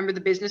from, I remember,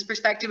 the business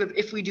perspective of,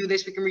 if we do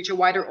this, we can reach a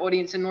wider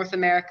audience in North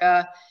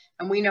America,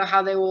 and we know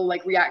how they will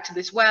like react to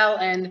this well.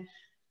 And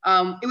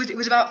it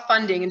was about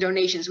funding and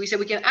donations. We said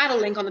we can add a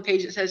link on the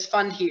page that says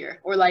fund here,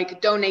 or like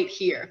donate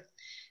here.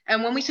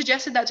 And when we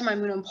suggested that to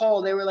Maimuna and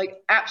Paul, they were like,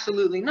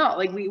 absolutely not.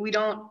 Like,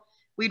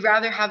 we'd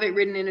rather have it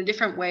written in a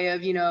different way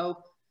of, you know,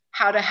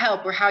 how to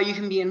help or how you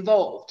can be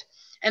involved.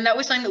 And that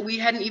was something that we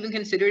hadn't even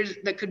considered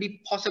that could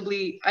be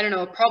possibly, I don't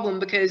know, a problem,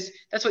 because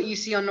that's what you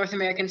see on North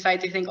American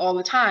sites, I think, all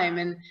the time,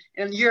 and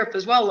in Europe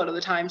as well a lot of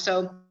the time.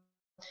 So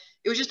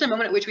it was just a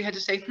moment at which we had to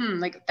say,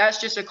 like,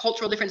 that's just a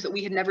cultural difference that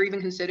we had never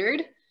even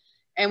considered.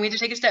 And we had to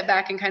take a step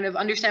back and kind of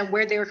understand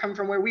where they were coming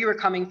from, where we were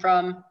coming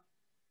from,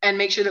 and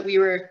make sure that we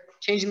were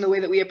changing the way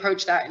that we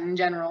approach that in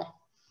general.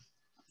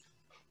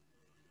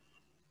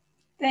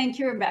 Thank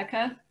you,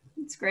 Rebecca.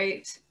 It's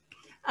great.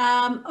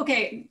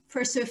 Okay,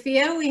 for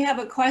Sophia, we have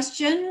a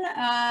question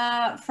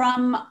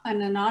from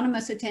an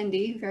anonymous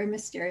attendee, very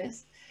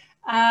mysterious.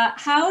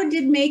 How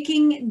did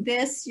making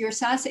this your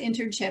SASAH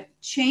internship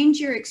change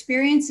your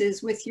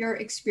experiences with your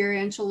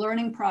experiential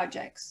learning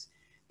projects,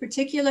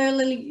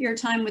 particularly your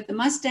time with the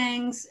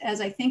Mustangs, as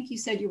I think you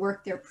said you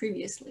worked there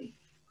previously?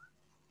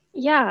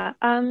 Yeah,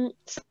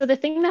 so the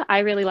thing that I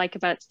really like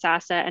about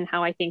SASAH, and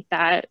how I think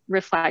that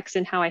reflects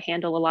in how I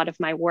handle a lot of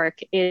my work,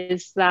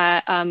 is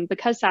that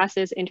because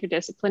SASAH is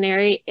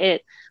interdisciplinary,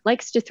 it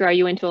likes to throw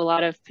you into a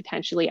lot of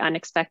potentially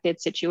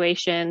unexpected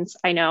situations.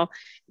 I know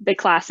the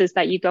classes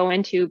that you go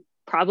into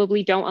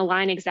probably don't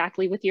align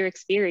exactly with your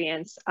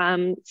experience.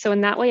 So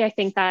in that way, I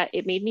think that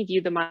it made me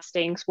view the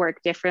Mustangs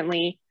work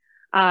differently.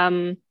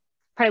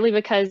 Partly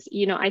because,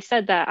 you know, I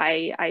said that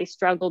I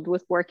struggled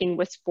with working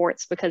with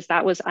sports because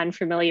that was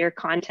unfamiliar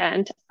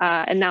content.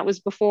 And that was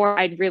before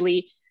I'd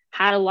really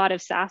had a lot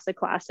of SASAH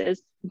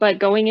classes. But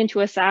going into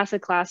a SASAH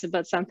class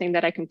about something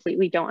that I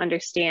completely don't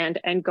understand,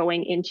 and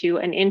going into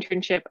an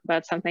internship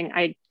about something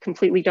I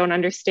completely don't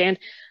understand,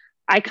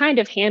 I kind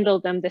of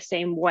handled them the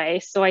same way.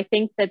 So I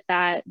think that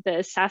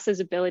the SASAH's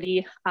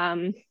ability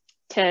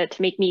to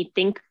make me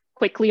think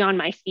quickly on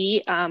my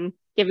feet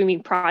giving me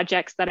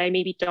projects that I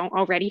maybe don't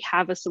already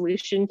have a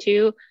solution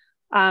to,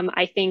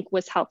 I think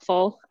was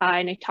helpful.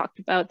 And I talked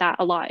about that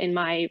a lot in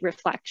my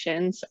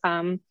reflections,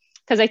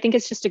 because I think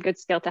it's just a good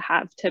skill to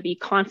have, to be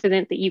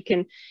confident that you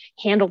can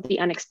handle the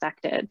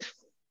unexpected.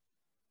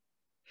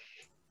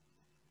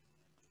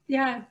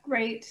 Yeah,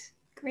 great,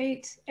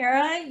 great.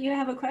 Era, you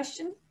have a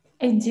question?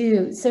 I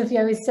do. Sophie,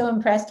 I was so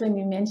impressed when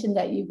you mentioned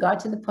that you got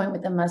to the point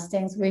with the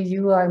Mustangs where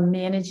you are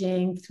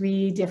managing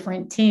 3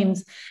 different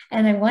teams.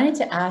 And I wanted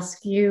to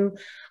ask you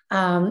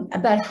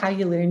about how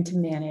you learned to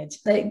manage.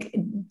 Like,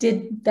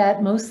 did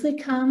that mostly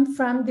come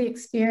from the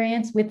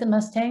experience with the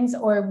Mustangs,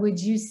 or would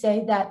you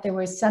say that there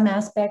were some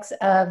aspects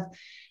of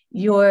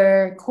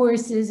your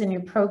courses and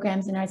your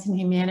programs in arts and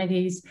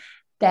humanities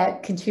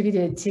that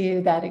contributed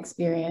to that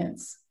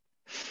experience?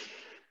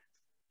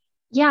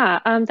 Yeah,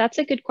 that's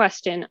a good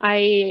question.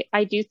 I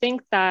do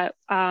think that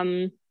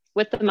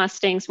with the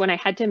Mustangs, when I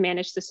had to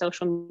manage the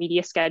social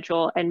media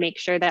schedule and make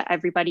sure that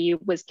everybody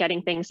was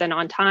getting things in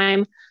on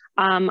time,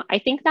 I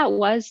think that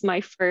was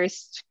my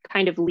first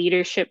kind of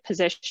leadership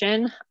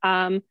position.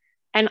 And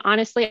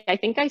honestly, I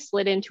think I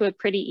slid into it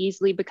pretty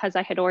easily because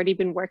I had already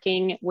been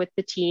working with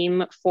the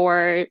team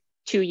for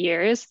 2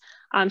 years.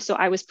 So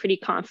I was pretty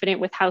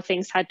confident with how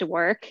things had to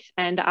work.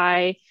 And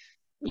I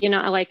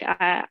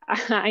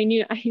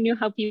knew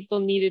how people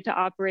needed to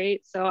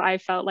operate. So I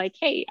felt like,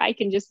 hey, I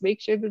can just make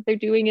sure that they're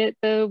doing it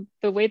the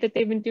way that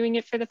they've been doing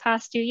it for the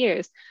past 2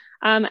 years.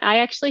 I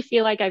actually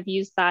feel like I've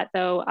used that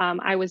though.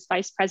 I was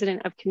vice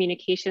president of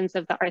communications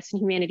of the Arts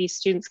and Humanities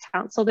Students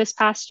Council this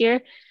past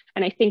year.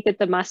 And I think that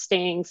the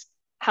Mustangs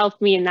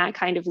helped me in that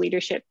kind of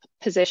leadership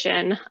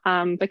position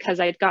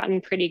because I'd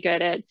gotten pretty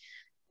good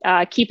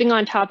at keeping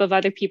on top of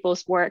other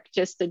people's work,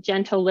 just the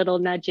gentle little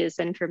nudges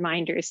and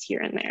reminders here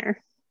and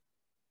there.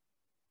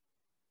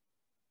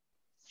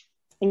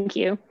 Thank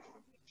you.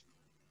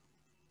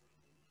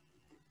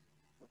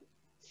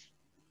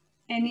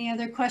 Any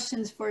other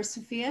questions for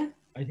Sophia?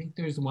 I think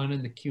there's one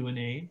in the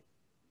Q&A.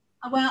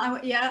 Well,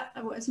 yeah,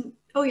 I wasn't.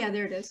 Oh yeah,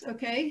 there it is.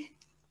 Okay.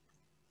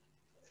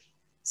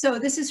 So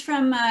this is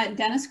from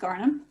Dennis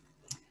Garnham.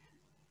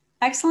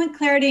 Excellent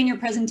clarity in your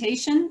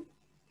presentation.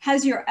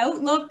 Has your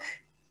outlook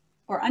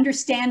or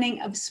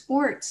understanding of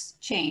sports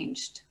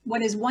changed?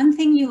 What is one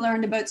thing you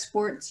learned about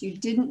sports you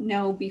didn't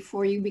know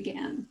before you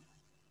began?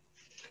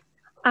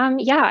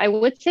 Yeah, I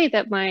would say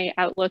that my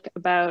outlook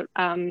about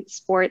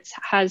sports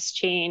has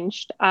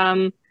changed.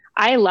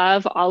 I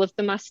love all of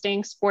the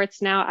Mustang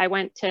sports now. I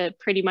went to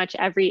pretty much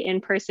every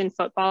in-person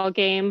football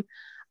game.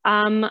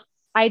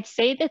 I'd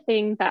say the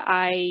thing that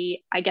I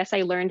guess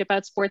I learned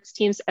about sports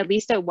teams, at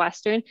least at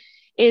Western,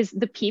 is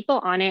the people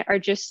on it are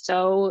just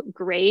so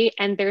great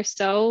and they're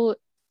so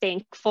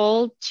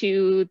thankful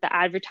to the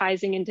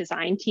advertising and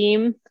design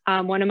team.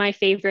 One of my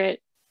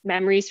favorite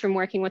memories from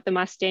working with the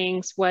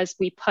Mustangs was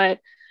we put,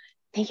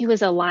 I think he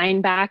was a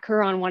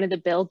linebacker on one of the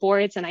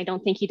billboards, and I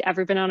don't think he'd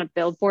ever been on a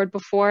billboard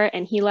before.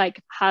 And he like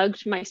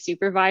hugged my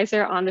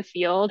supervisor on the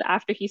field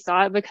after he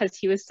saw it because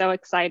he was so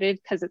excited,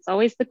 because it's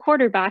always the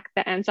quarterback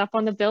that ends up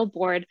on the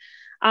billboard.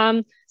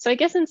 So I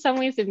guess in some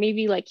ways it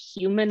maybe like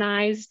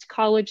humanized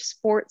college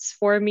sports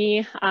for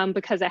me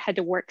because I had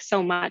to work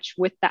so much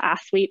with the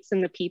athletes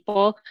and the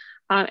people.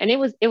 And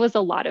it was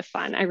a lot of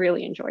fun. I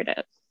really enjoyed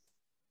it.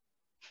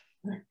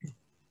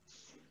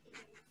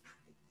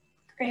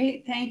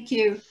 Great, thank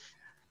you.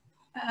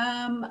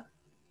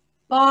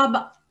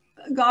 Bob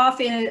Goff,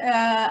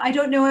 I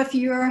don't know if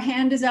your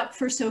hand is up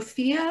for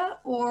Sophia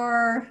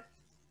or...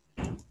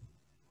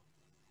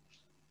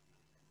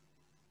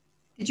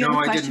 Did you have a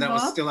question, I didn't. That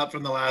Bob? was still up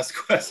from the last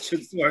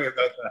question. Sorry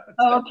about that.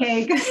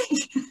 Okay, good.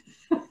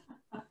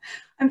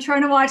 I'm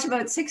trying to watch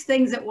about 6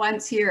 things at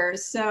once here.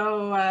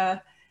 So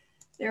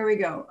there we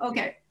go.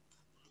 Okay.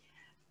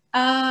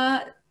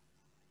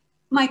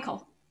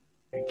 Michael.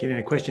 Getting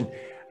a question.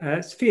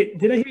 Sophia,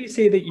 did I hear you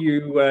say that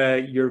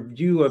your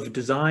view of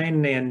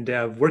design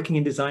and working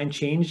in design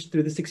changed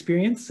through this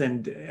experience?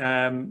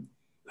 And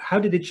how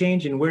did it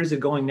change and where is it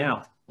going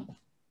now?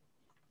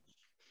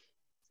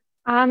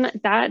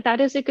 That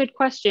is a good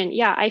question.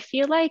 Yeah, I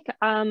feel like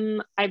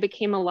I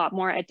became a lot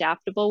more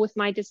adaptable with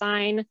my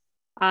design.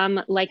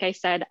 Like I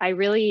said, I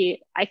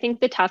think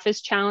the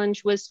toughest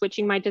challenge was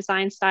switching my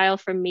design style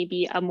from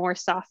maybe a more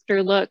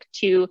softer look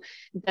to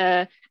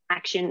the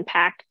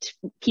action-packed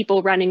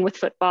people running with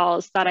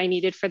footballs that I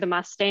needed for the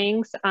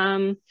Mustangs.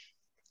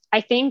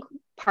 I think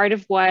part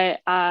of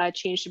what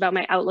changed about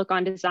my outlook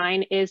on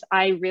design is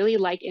I really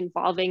like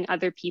involving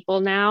other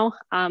people now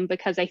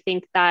because I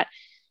think that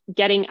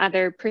getting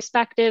other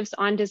perspectives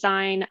on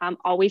design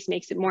always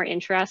makes it more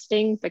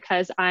interesting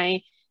because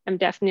I am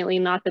definitely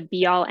not the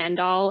be-all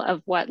end-all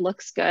of what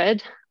looks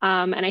good.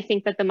 And I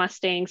think that the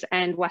Mustangs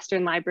and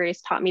Western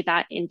Libraries taught me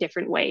that in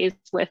different ways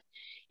with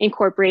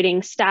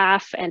incorporating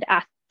staff and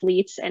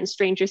athletes and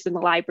strangers in the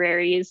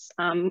libraries,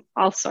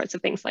 all sorts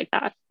of things like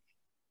that.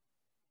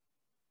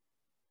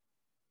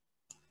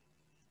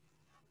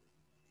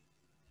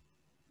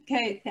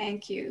 Okay,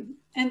 thank you.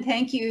 And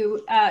thank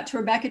you to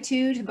Rebecca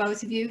too, to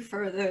both of you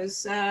for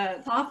those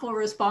thoughtful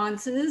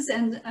responses.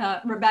 And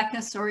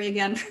Rebecca, sorry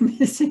again for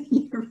missing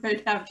you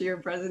right after your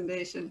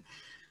presentation.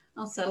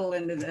 I'll settle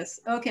into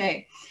this.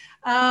 Okay,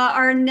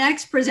 our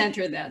next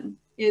presenter then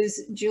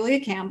is Julia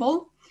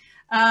Campbell.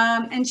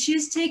 And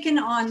she's taken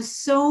on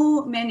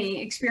so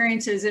many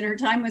experiences in her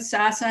time with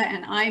SASAH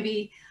and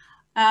IB.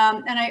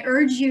 And I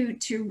urge you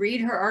to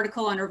read her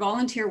article on her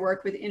volunteer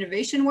work with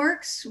Innovation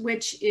Works,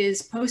 which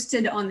is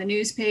posted on the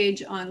news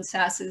page on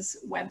SASAH's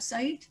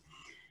website.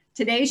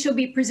 Today, she'll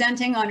be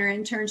presenting on her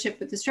internship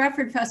with the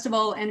Stratford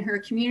Festival and her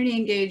community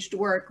engaged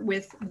work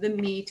with the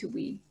Me to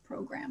We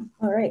program.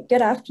 All right,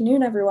 good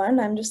afternoon, everyone.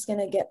 I'm just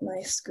gonna get my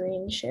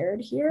screen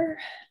shared here.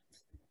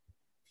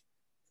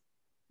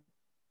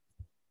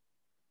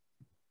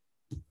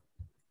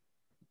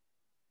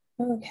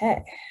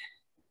 Okay.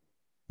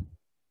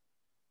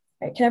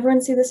 All right, can everyone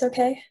see this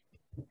okay?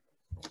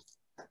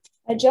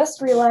 I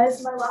just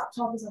realized my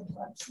laptop is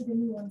unplugged, so give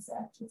me one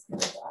sec, it's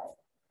gonna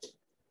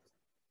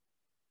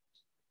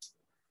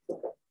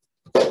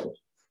die.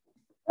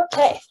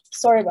 Okay,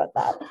 sorry about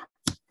that.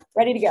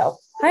 Ready to go.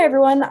 Hi,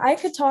 everyone. I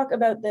could talk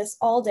about this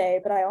all day,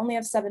 but I only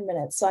have 7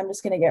 minutes, so I'm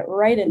just gonna get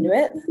right into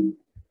it.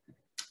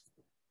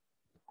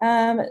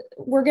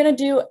 We're gonna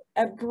do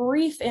a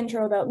brief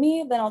intro about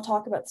me, then I'll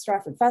talk about the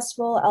Stratford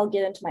Festival. I'll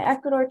get into my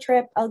Ecuador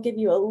trip. I'll give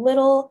you a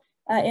little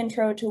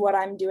intro to what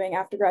I'm doing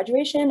after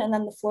graduation, and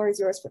then the floor is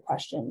yours for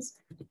questions.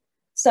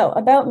 So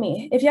about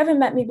me, if you haven't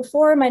met me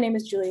before, my name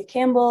is Julia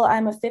Campbell.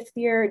 I'm a 5th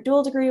year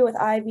dual degree with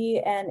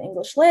IB and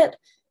English Lit,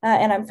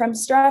 and I'm from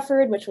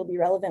Stratford, which will be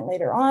relevant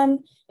later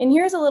on. And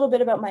here's a little bit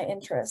about my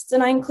interests.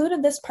 And I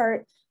included this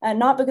part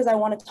not because I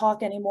want to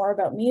talk any more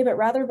about me, but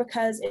rather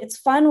because it's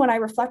fun when I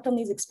reflect on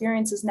these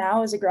experiences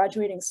now as a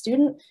graduating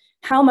student,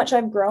 how much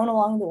I've grown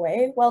along the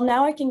way. Well,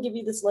 now I can give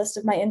you this list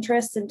of my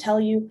interests and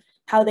tell you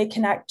how they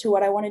connect to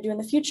what I want to do in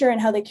the future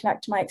and how they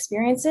connect to my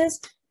experiences.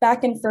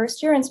 Back in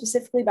 1st year, and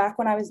specifically back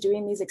when I was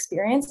doing these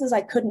experiences,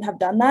 I couldn't have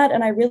done that.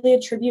 And I really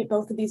attribute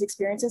both of these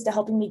experiences to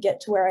helping me get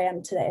to where I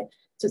am today.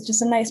 So it's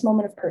just a nice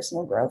moment of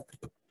personal growth.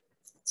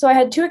 So I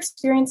had 2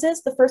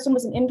 experiences. The first one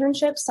was an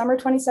internship, summer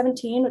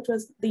 2017, which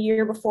was the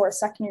year before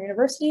 2nd year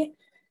university,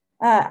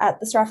 at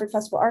the Stratford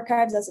Festival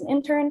Archives as an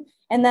intern.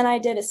 And then I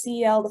did a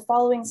CEL the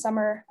following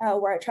summer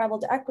where I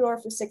traveled to Ecuador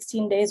for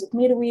 16 days with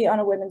Me to We on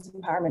a women's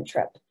empowerment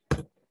trip.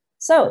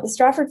 So the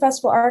Stratford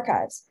Festival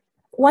Archives.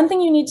 One thing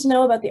you need to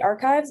know about the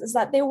archives is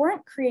that they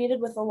weren't created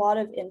with a lot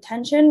of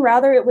intention.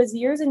 Rather, it was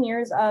years and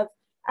years of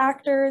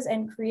actors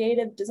and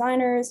creative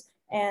designers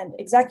and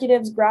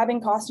executives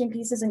grabbing costume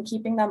pieces and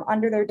keeping them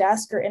under their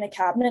desk or in a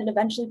cabinet. And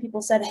eventually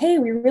people said, hey,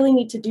 we really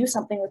need to do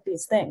something with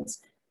these things.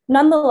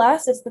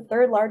 Nonetheless, it's the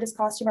 3rd largest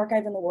costume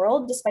archive in the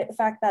world, despite the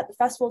fact that the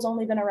festival's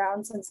only been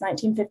around since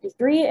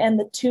 1953, and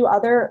the 2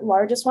 other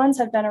largest ones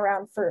have been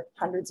around for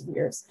hundreds of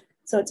years.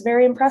 So it's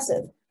very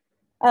impressive.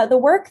 The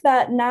work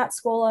that Nat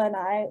Scola and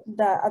I,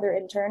 the other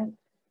intern,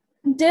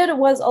 did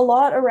was a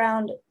lot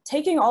around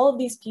taking all of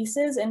these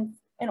pieces and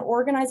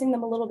organizing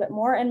them a little bit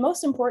more, and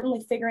most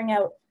importantly, figuring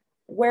out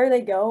where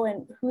they go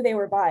and who they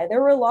were by.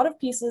 There were a lot of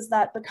pieces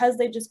that, because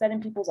they'd just been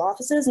in people's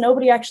offices,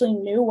 nobody actually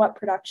knew what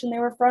production they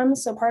were from.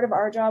 So part of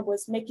our job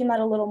was making that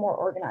a little more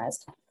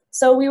organized.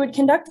 So we would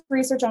conduct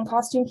research on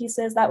costume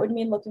pieces. That would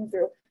mean looking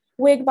through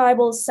wig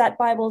Bibles, set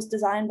Bibles,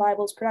 design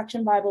Bibles,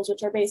 production Bibles,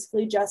 which are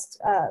basically just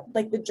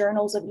like the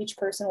journals of each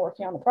person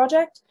working on the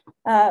project.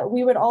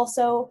 We would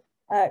also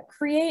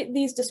create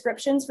these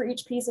descriptions for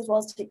each piece, as well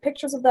as take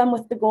pictures of them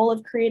with the goal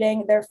of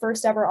creating their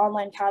first ever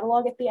online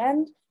catalog at the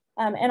end.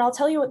 And I'll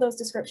tell you what those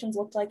descriptions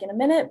looked like in a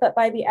minute, but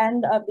by the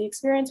end of the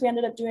experience, we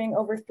ended up doing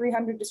over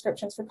 300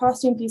 descriptions for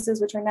costume pieces,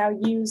 which are now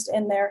used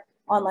in their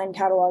online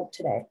catalog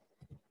today.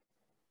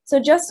 So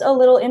just a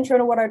little intro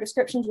to what our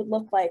descriptions would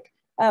look like.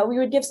 We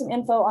would give some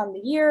info on the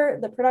year,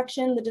 the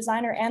production, the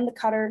designer, and the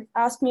cutter.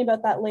 Ask me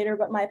about that later,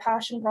 but my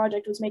passion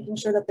project was making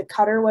sure that the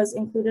cutter was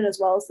included as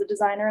well as the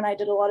designer, and I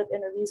did a lot of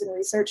interviews and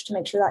research to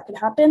make sure that could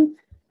happen.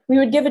 We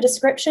would give a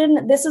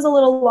description. This is a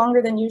little longer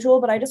than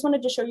usual, but I just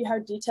wanted to show you how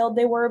detailed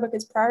they were,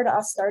 because prior to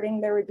us starting,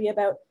 there would be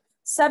about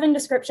 7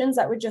 descriptions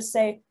that would just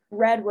say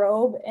red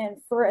robe. And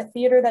for a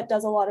theater that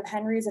does a lot of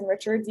Henrys and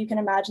Richards, you can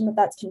imagine that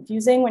that's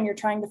confusing when you're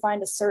trying to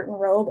find a certain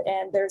robe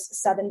and there's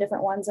 7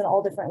 different ones in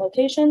all different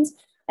locations.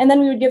 And then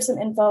we would give some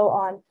info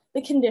on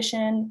the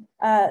condition,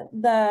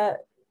 the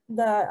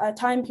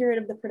time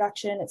period of the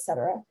production,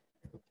 etc.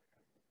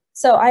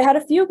 So I had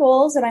a few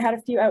goals and I had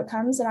a few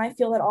outcomes, and I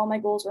feel that all my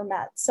goals were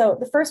met. So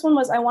the first one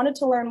was I wanted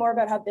to learn more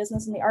about how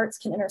business and the arts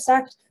can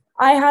intersect.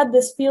 I had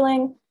this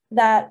feeling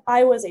that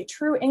I was a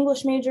true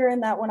English major,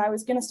 and that when I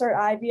was going to start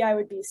IB, I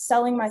would be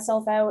selling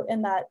myself out,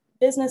 and that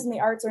business and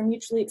the arts are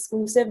mutually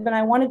exclusive. And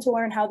I wanted to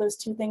learn how those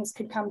 2 things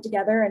could come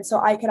together, and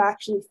so I could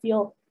actually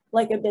feel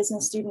like a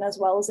business student as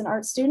well as an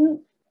art student.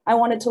 I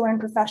wanted to learn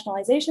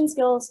professionalization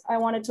skills. I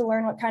wanted to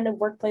learn what kind of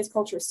workplace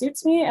culture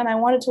suits me, and I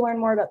wanted to learn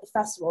more about the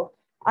festival.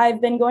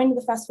 I've been going to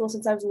the festival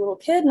since I was a little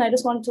kid, and I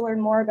just wanted to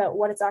learn more about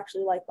what it's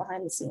actually like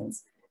behind the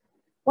scenes.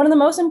 One of the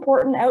most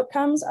important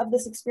outcomes of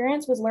this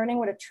experience was learning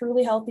what a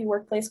truly healthy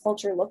workplace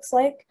culture looks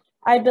like.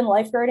 I'd been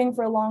lifeguarding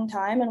for a long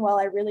time, and while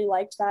I really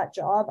liked that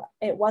job,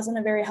 it wasn't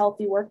a very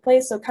healthy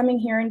workplace. So coming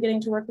here and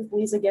getting to work with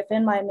Lisa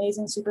Giffen, my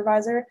amazing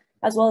supervisor,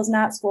 as well as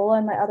Nat Scola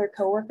and my other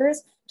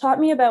coworkers, taught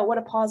me about what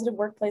a positive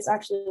workplace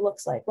actually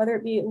looks like, whether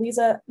it be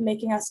Lisa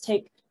making us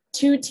take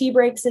 2 tea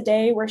breaks a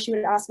day where she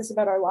would ask us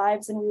about our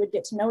lives and we would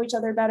get to know each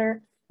other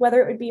better,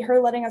 whether it would be her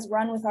letting us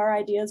run with our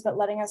ideas, but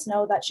letting us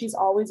know that she's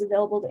always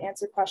available to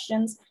answer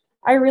questions.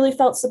 I really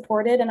felt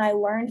supported, and I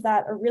learned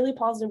that a really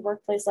positive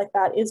workplace like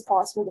that is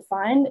possible to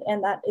find,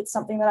 and that it's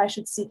something that I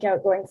should seek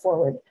out going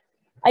forward.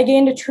 I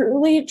gained a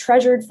truly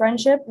treasured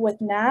friendship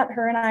with Nat.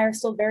 Her and I are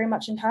still very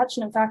much in touch,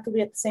 and in fact, we'll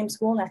be at the same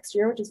school next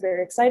year, which is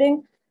very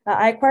exciting.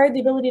 I acquired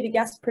the ability to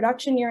guest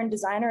production year and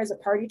designer as a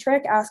party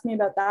trick. Ask me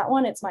about that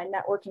one. It's my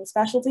networking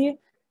specialty.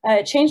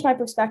 It changed my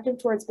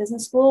perspective towards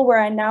business school, where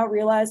I now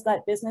realize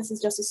that business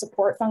is just a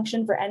support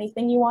function for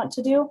anything you want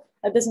to do.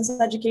 A business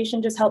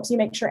education just helps you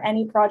make sure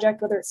any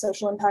project, whether it's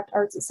social impact,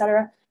 arts,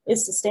 etc.,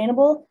 is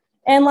sustainable.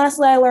 And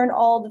lastly, I learned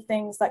all the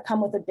things that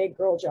come with a big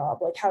girl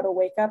job, like how to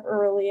wake up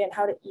early and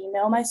how to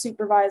email my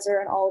supervisor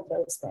and all of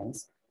those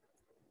things.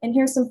 And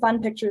here's some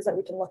fun pictures that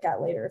we can look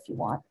at later if you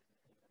want.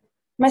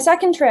 My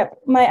second trip,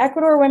 my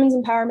Ecuador Women's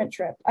Empowerment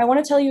trip. I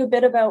want to tell you a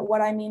bit about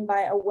what I mean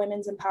by a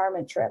women's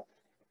empowerment trip.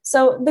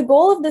 So the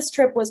goal of this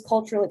trip was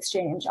cultural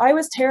exchange. I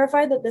was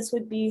terrified that this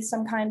would be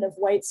some kind of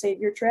white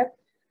savior trip.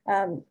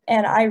 And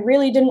I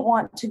really didn't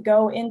want to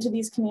go into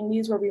these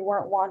communities where we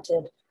weren't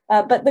wanted.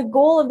 But the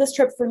goal of this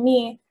trip for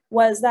me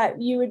was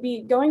that you would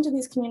be going to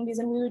these communities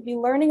and we would be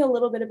learning a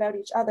little bit about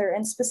each other.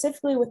 And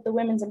specifically with the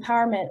women's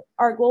empowerment,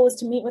 our goal was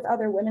to meet with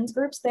other women's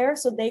groups there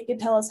so they could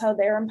tell us how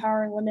they're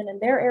empowering women in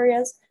their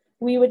areas.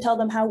 We would tell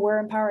them how we're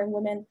empowering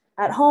women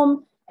at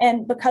home.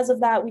 And because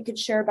of that, we could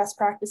share best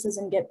practices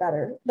and get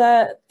better.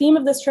 The theme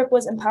of this trip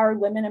was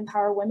empowered women,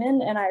 empower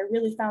women. And I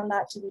really found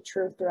that to be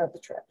true throughout the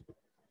trip.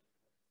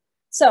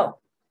 So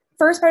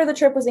first part of the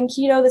trip was in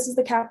Quito. This is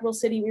the capital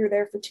city. We were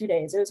there for 2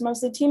 days. It was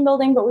mostly team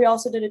building, but we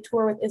also did a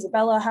tour with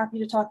Isabella. Happy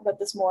to talk about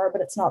this more,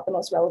 but it's not the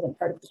most relevant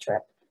part of the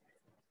trip.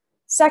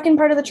 Second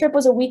part of the trip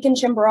was a week in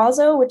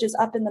Chimborazo, which is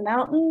up in the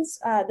mountains.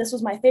 This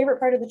was my favorite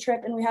part of the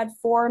trip, and we had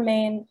 4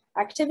 main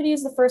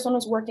activities. The first one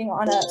was working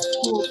on a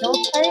school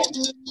build site.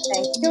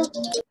 Thank you.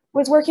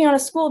 Was working on a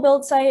school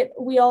build site.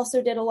 We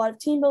also did a lot of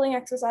team building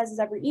exercises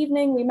every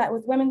evening. We met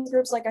with women's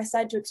groups, like I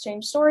said, to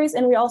exchange stories,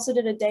 and we also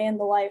did a day in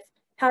the life.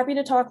 Happy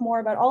to talk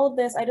more about all of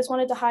this. I just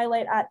wanted to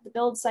highlight at the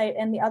build site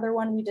and the other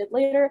one we did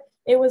later,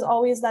 it was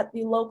always that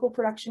the local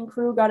production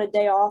crew got a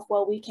day off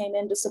while we came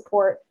in to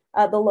support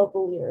the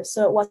local leaders.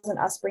 So it wasn't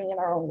us bringing in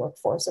our own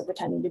workforce or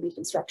pretending to be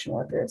construction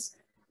workers.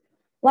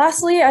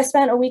 Lastly, I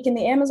spent a week in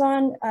the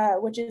Amazon,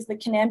 which is the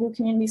Kinambu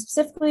community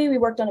specifically. We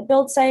worked on a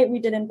build site. We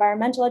did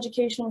environmental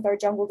education with our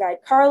jungle guide,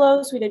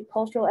 Carlos. We did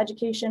cultural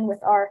education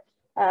with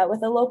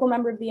with a local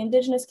member of the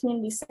indigenous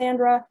community,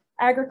 Sandra,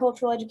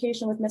 agricultural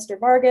education with Mr.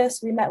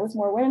 Vargas. We met with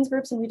more women's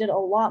groups and we did a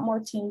lot more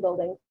team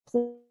building.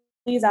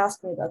 Please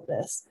ask me about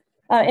this.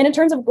 And in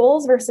terms of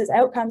goals versus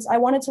outcomes, I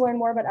wanted to learn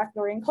more about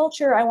Ecuadorian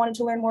culture. I wanted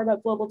to learn more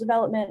about global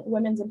development,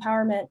 women's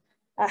empowerment,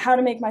 how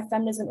to make my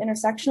feminism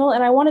intersectional,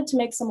 and I wanted to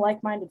make some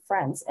like-minded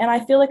friends. And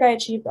I feel like I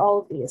achieved all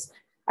of these.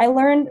 I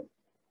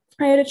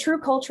had a true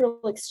cultural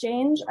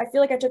exchange. I feel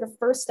like I took a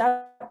first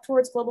step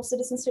towards global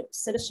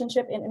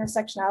citizenship and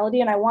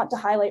intersectionality. And I want to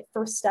highlight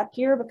first step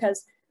here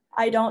because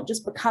I don't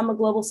just become a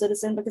global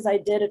citizen because I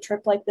did a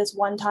trip like this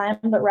one time,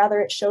 but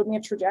rather it showed me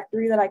a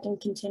trajectory that I can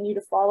continue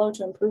to follow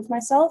to improve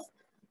myself.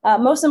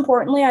 Most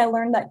importantly, I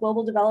learned that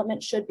global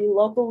development should be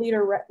local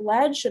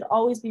leader-led, should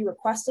always be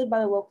requested by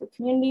the local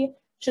community,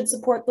 should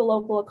support the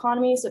local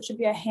economy. So it should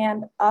be a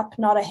hand up,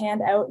 not a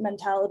hand out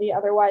mentality.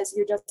 Otherwise,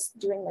 you're just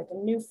doing like a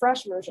new,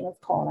 fresh version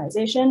of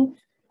colonization.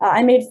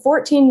 I made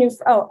 14 new,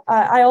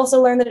 I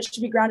also learned that it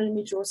should be grounded in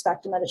mutual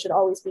respect and that it should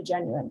always be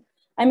genuine.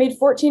 I made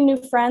 14 new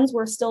friends.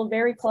 We're still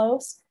very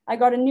close. I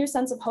got a new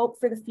sense of hope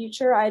for the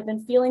future. I had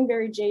been feeling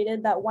very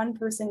jaded that one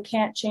person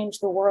can't change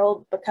the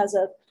world because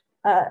of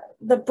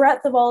the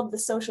breadth of all of the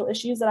social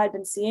issues that I'd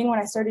been seeing when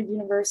I started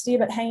university,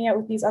 but hanging out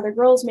with these other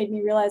girls made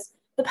me realize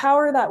the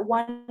power that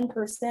one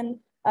person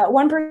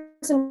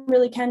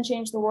really can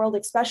change the world,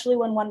 especially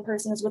when one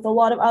person is with a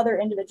lot of other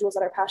individuals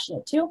that are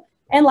passionate too.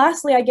 And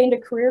lastly, I gained a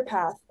career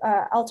path.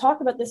 I'll talk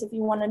about this if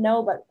you want to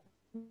know, but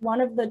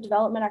one of the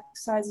development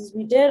exercises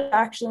we did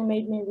actually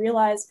made me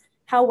realize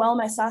how well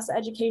my SASAH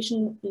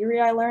education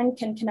theory I learned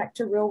can connect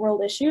to real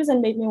world issues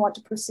and made me want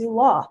to pursue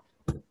law.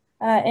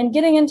 And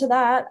getting into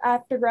that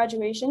after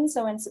graduation,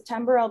 so in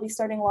September, I'll be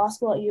starting law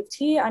school at U of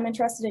T. I'm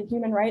interested in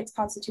human rights,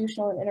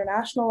 constitutional and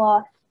international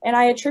law, and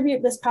I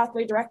attribute this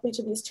pathway directly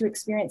to these 2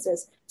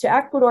 experiences, to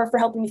Ecuador for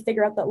helping me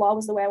figure out that law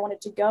was the way I wanted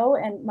to go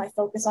and my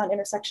focus on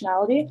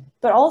intersectionality,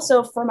 but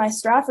also for my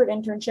Stratford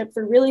internship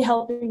for really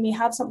helping me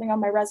have something on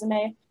my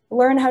resume,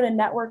 learn how to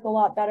network a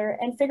lot better,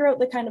 and figure out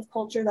the kind of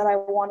culture that I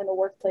want in a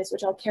workplace,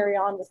 which I'll carry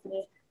on with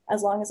me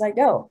as long as I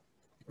go.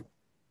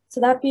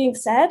 So that being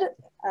said,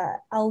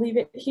 I'll leave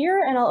it here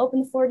and I'll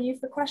open the floor to you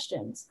for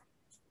questions.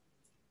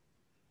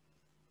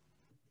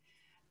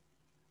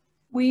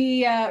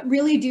 We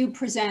really do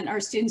present our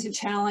students a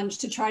challenge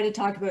to try to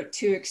talk about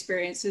 2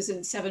 experiences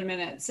in 7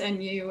 minutes,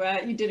 and you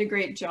did a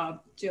great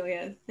job,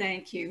 Julia.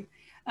 Thank you.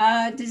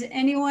 Does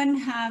anyone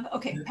have,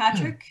 okay,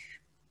 Patrick?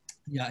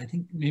 Yeah, I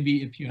think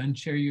maybe if you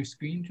unshare your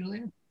screen,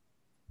 Julia.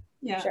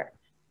 Yeah. Sure.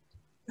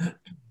 I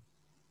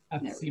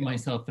have to see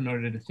myself in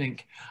order to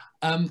think.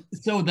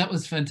 So that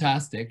was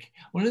fantastic.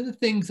 One of the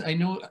things I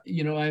know,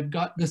 I've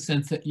got the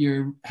sense that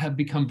you have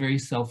become very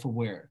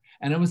self-aware.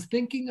 And I was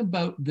thinking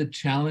about the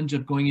challenge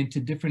of going into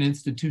different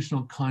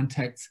institutional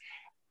contexts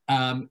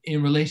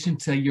in relation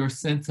to your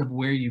sense of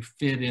where you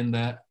fit in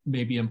the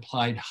maybe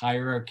implied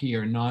hierarchy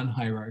or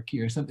non-hierarchy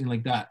or something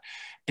like that.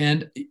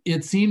 And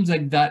it seems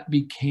like that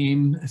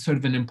became sort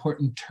of an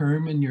important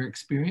term in your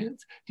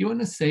experience. Do you want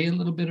to say a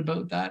little bit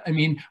about that? I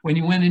mean, when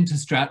you went into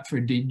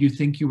Stratford, did you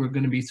think you were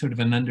going to be sort of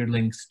an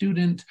underling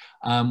student?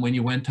 When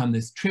you went on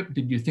this trip,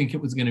 did you think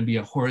it was going to be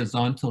a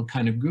horizontal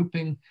kind of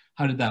grouping?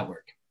 How did that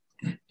work?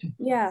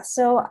 Yeah,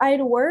 so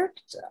I'd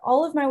worked,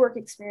 all of my work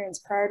experience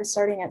prior to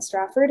starting at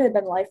Stratford had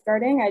been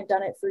lifeguarding. I'd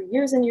done it for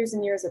years and years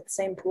and years at the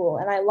same pool,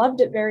 and I loved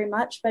it very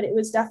much, but it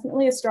was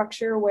definitely a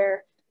structure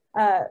where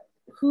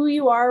who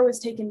you are was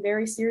taken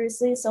very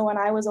seriously. So when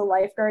I was a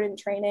lifeguard in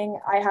training,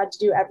 I had to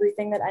do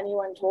everything that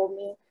anyone told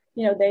me.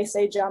 They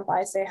say jump,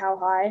 I say how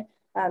high.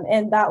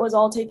 And that was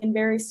all taken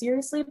very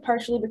seriously,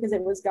 partially because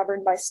it was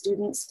governed by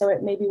students, so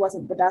it maybe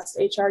wasn't the best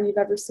HR you've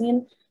ever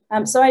seen.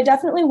 So I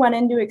definitely went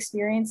into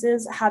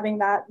experiences having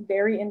that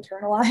very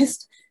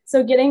internalized.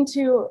 So getting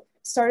to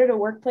start at a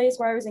workplace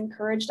where I was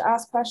encouraged to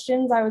ask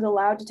questions, I was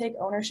allowed to take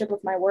ownership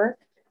of my work,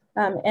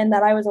 and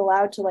that I was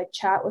allowed to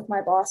chat with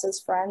my boss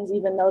as friends,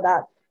 even though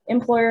that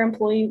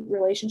employer-employee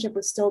relationship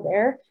was still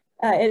there.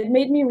 It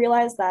made me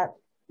realize that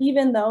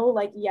even though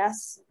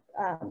yes,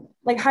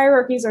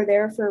 hierarchies are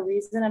there for a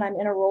reason, and I'm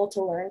in a role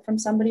to learn from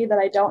somebody, that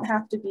I don't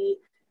have to be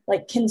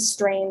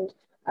constrained,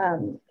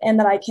 and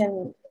that I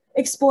can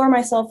explore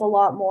myself a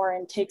lot more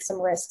and take some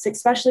risks,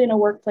 especially in a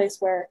workplace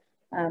where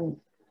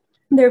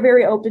they're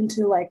very open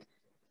to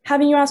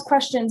having you ask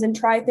questions and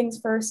try things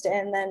first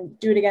and then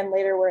do it again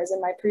later. Whereas in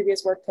my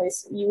previous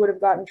workplace, you would have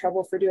gotten in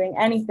trouble for doing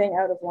anything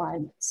out of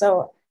line.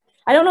 So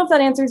I don't know if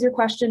that answers your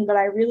question, but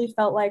I really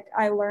felt like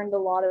I learned a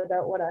lot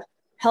about what a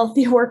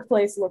healthy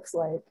workplace looks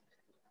like.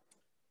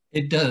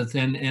 It does.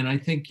 And I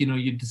think,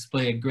 you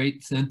display a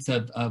great sense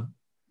of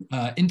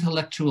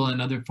intellectual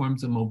and other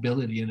forms of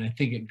mobility. And I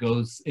think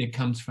it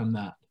comes from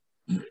that.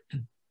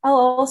 I'll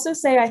also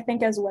say, I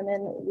think as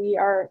women, we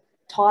are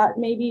taught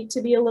maybe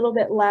to be a little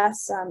bit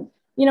less,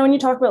 when you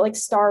talk about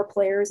star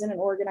players in an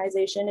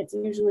organization, it's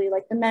usually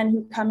the men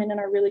who come in and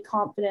are really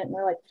confident and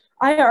they're like,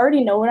 I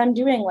already know what I'm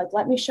doing.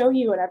 Let me show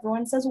you. And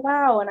everyone says,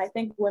 wow. And I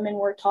think women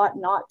were taught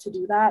not to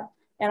do that.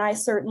 And I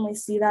certainly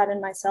see that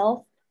in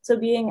myself. So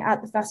being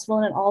at the festival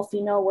in an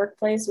all-female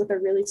workplace with a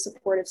really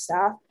supportive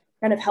staff,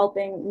 kind of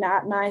helping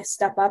Nat and I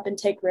step up and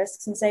take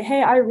risks and say,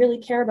 hey, I really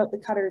care about the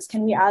cutters.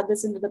 Can we add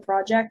this into the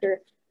project?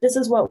 Or this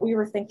is what we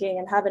were thinking,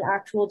 and have an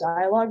actual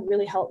dialogue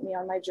really helped me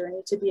on my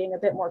journey to being a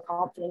bit more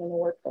confident in the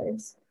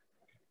workplace.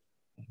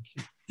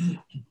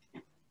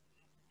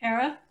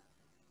 Era?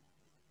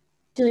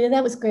 Julia,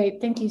 that was great.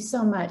 Thank you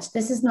so much.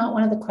 This is not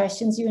one of the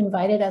questions you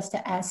invited us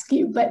to ask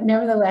you, but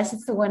nevertheless,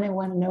 it's the one I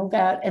want to know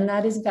about, and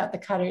that is about the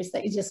cutters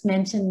that you just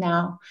mentioned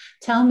now.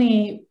 Tell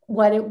me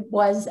what it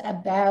was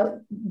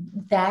about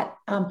that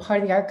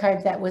part of the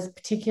archive that was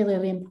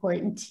particularly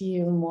important to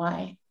you and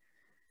why.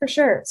 For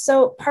sure.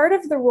 So part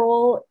of the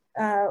role,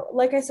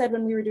 like I said,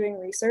 when we were doing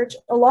research,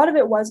 a lot of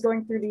it was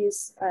going through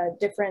these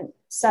different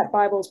set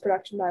Bibles,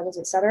 production Bibles,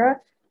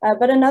 etc.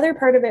 But another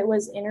part of it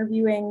was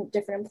interviewing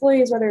different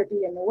employees, whether it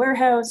be in the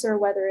warehouse or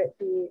whether it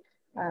be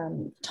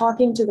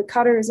talking to the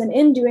cutters. And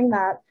in doing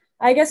that,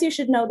 I guess you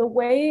should know the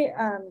way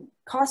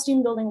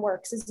costume building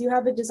works is you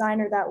have a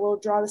designer that will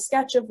draw the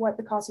sketch of what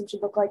the costume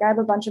should look like. I have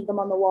a bunch of them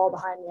on the wall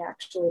behind me,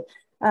 actually.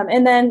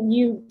 And then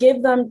you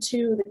give them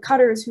to the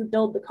cutters who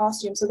build the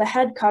costume. So the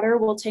head cutter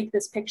will take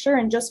this picture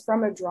and just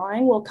from a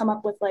drawing will come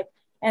up with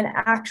an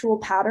actual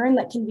pattern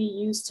that can be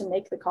used to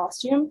make the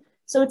costume.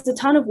 So it's a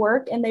ton of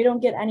work and they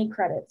don't get any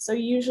credit. So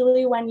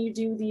usually when you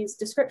do these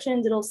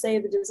descriptions, it'll say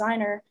the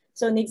designer.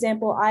 So in the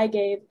example I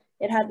gave,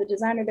 it had the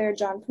designer there,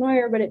 John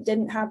Pnoyer, but it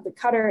didn't have the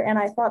cutter. And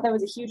I thought that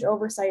was a huge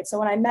oversight. So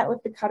when I met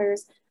with the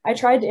cutters, I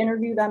tried to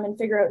interview them and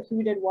figure out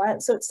who did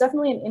what. So it's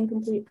definitely an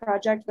incomplete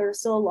project. There's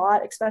still a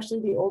lot, especially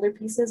the older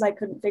pieces. I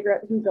couldn't figure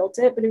out who built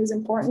it, but it was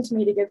important to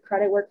me to give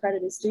credit where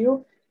credit is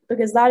due,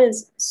 because that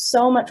is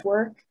so much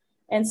work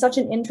and such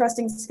an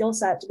interesting skill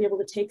set to be able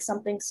to take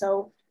something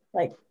so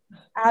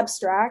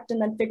abstract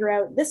and then figure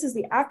out this is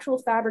the actual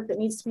fabric that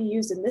needs to be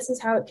used and this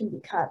is how it can be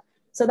cut.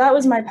 So that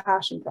was my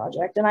passion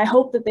project, and I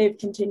hope that they've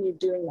continued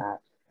doing that.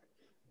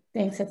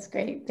 Thanks, that's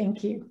great.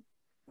 Thank you.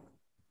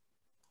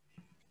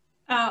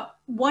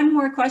 One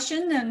more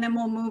question and then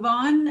we'll move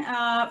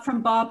on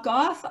from Bob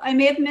Goff. I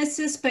may have missed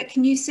this, but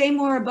can you say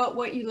more about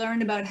what you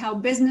learned about how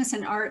business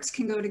and arts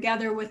can go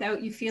together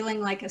without you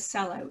feeling like a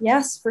sellout?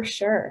 Yes, for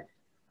sure.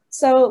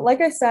 So like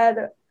I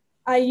said,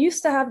 I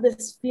used to have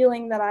this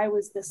feeling that I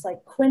was this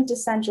like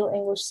quintessential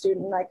English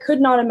student. I could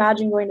not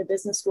imagine going to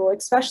business school,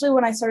 especially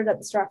when I started at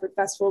the Stratford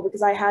Festival,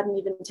 because I hadn't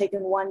even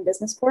taken one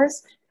business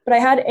course, but I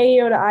had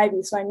AEO to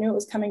IB, so I knew it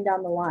was coming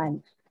down the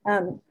line.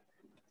 And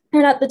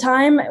at the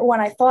time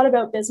when I thought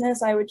about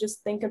business, I would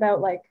just think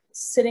about like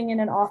sitting in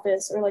an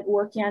office or like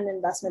working at an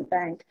investment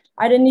bank.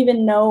 I didn't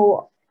even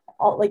know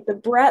like the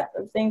breadth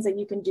of things that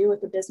you can do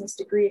with a business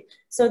degree.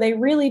 So they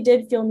really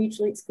did feel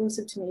mutually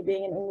exclusive to me,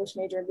 being an English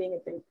major and being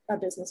a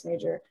business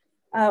major.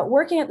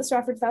 Working at the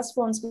Stratford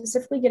Festival and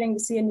specifically getting to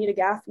see Anita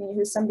Gaffney,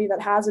 who's somebody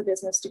that has a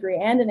business degree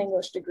and an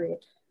English degree,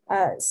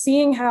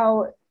 seeing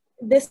how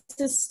this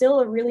is still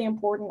a really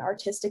important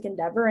artistic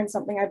endeavor and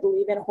something I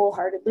believe in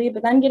wholeheartedly,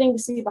 but then getting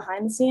to see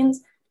behind the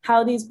scenes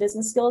how these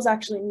business skills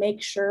actually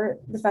make sure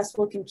the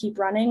festival can keep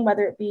running,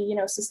 whether it be, you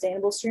know,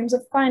 sustainable streams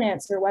of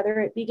finance or whether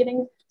it be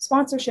getting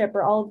sponsorship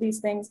or all of these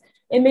things.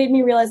 It made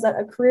me realize that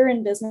a career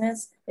in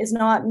business is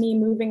not me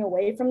moving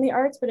away from the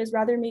arts, but is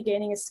rather me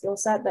gaining a skill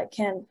set that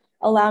can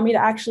allow me to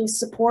actually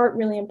support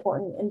really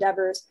important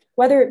endeavors,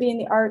 whether it be in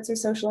the arts or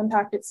social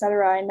impact, et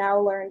cetera. I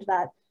now learned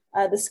that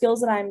the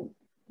skills that I'm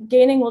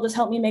gaining will just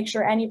help me make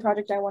sure any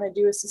project I want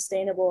to do is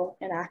sustainable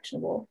and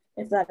actionable,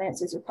 if that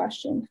answers your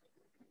question.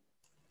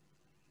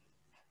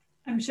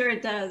 I'm sure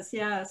it does.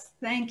 Yes.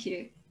 Thank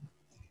you.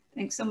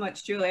 Thanks so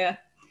much, Julia.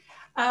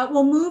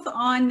 We'll move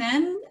on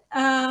then.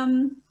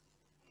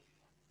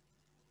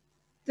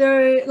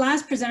 The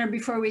last presenter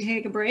before we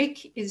take a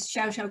break is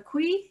Xiao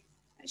Kui.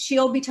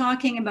 She'll be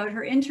talking about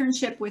her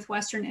internship with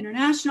Western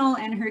International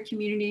and her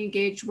community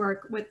engaged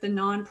work with the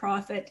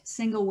nonprofit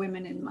Single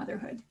Women in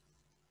Motherhood.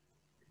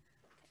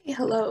 Hey,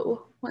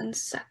 hello, 1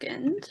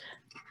 second.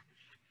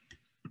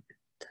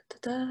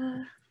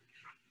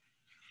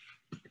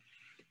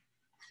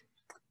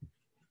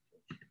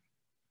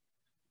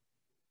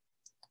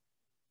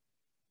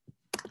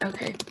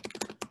 Okay,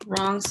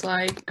 wrong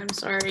slide, I'm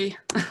sorry.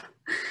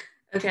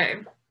 Okay,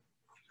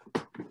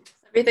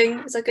 everything,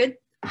 is that good?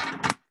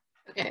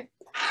 Okay,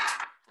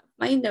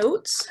 my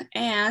notes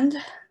and,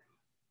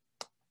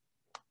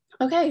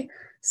 okay,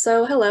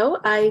 so hello,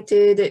 I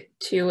did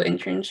 2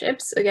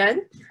 internships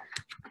again.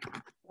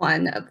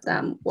 One of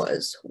them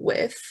was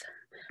with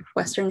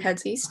Western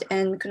Heads East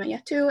and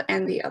Mikono-Yetu,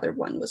 and the other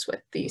one was with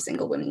the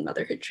Single Women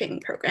Motherhood Training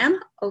Program.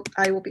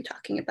 I will be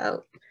talking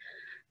about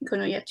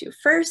Mikono-Yetu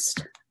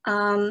first,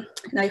 and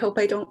I hope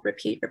I don't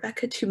repeat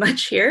Rebecca too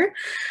much here,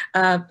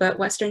 but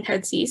Western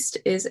Heads East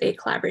is a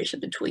collaboration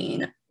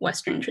between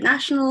Western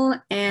International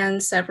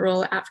and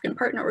several African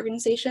partner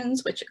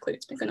organizations, which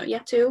includes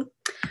Mikono-Yetu,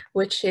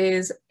 which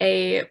is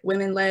a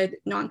women-led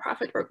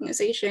nonprofit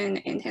organization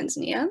in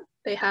Tanzania.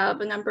 They have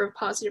a number of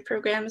positive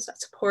programs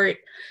that support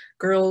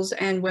girls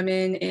and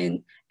women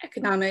in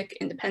economic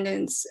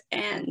independence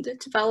and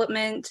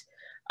development.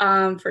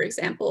 For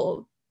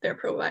example, their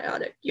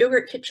probiotic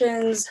yogurt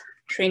kitchens,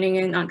 training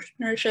in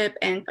entrepreneurship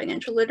and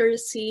financial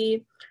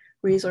literacy,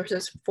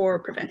 resources for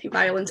preventing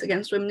violence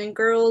against women and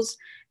girls,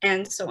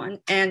 and so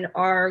on. And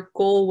our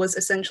goal was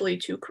essentially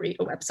to create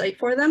a website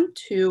for them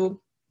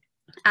to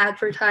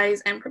advertise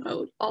and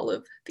promote all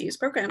of these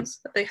programs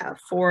that they have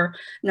for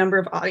a number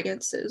of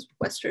audiences,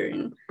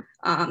 Western,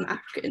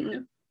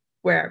 African,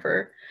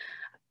 wherever.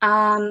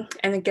 And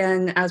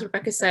again, as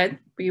Rebecca said,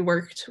 we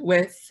worked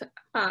with,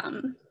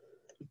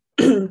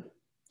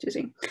 excuse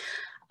me,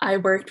 I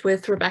worked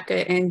with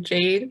Rebecca and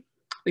Jade.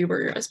 We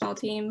were a small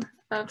team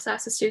of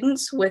SASAH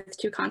students with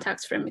 2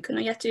 contacts from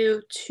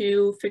Mikono-Yetu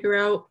to figure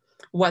out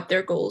what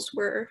their goals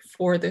were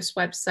for this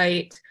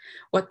website,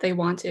 what they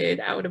wanted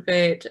out of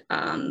it,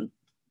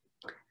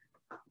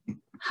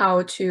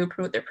 how to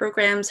promote their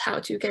programs, how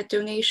to get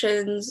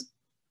donations,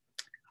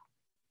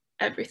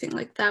 everything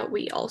like that.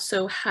 We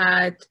also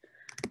had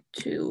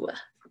to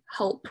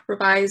help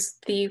revise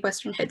the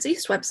Western Heads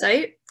East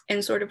website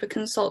in sort of a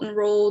consultant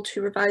role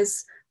to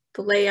revise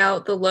the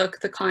layout, the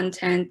look, the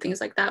content, things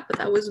like that, but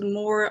that was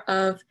more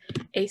of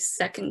a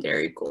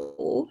secondary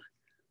goal.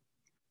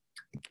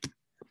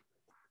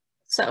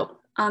 So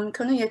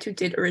Mikono-Yetu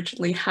did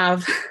originally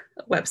have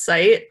a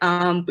website.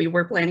 We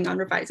were planning on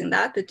revising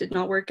that. That did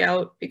not work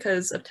out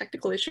because of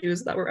technical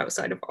issues that were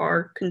outside of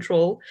our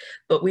control,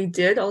 but we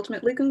did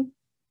ultimately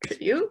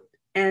contribute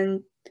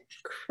and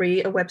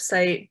create a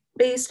website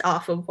based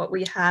off of what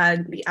we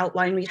had, the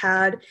outline we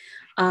had,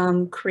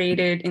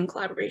 created in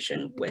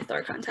collaboration with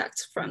our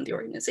contacts from the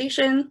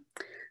organization.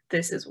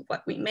 This is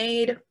what we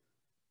made.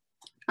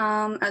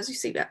 As you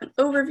see, we have an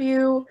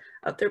overview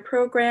of their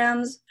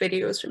programs,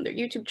 videos from their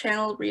YouTube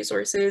channel,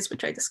 resources,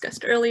 which I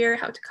discussed earlier,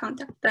 how to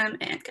contact them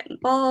and get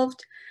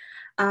involved.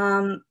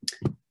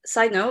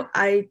 Side note,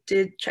 I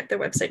did check their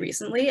website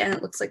recently and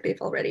it looks like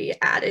they've already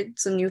added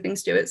some new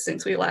things to it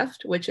since we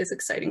left, which is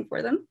exciting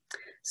for them.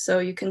 So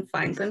you can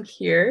find them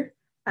here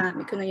at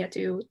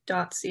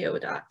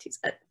mikonoyetu.co.tz.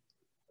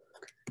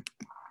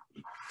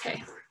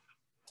 Okay,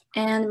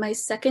 and my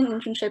second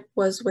internship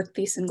was with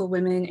the Single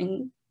Women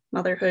in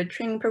Motherhood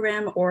Training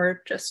Program,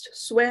 or just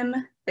SWIM.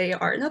 They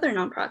are another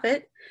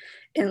nonprofit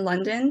in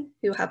London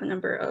who have a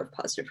number of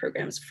positive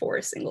programs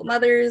for single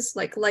mothers,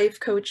 like life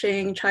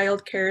coaching,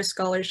 childcare,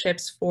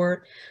 scholarships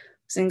for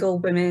single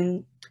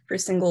women, for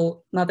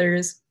single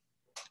mothers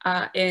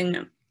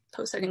in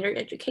post-secondary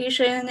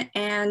education.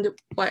 And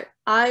what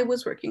I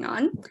was working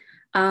on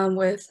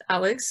with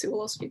Alex, who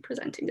will also be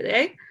presenting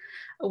today,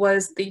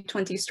 was the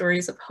 20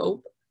 Stories of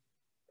Hope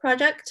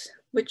project,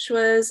 which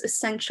was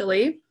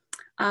essentially,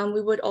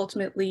 we would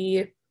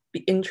ultimately be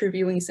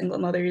interviewing single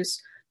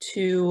mothers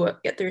to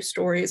get their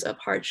stories of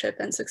hardship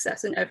and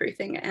success and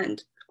everything,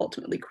 and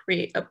ultimately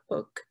create a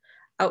book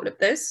out of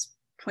this,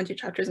 20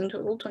 chapters in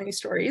total, 20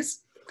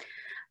 stories.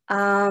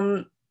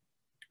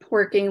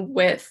 Working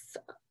with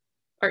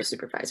our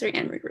supervisor,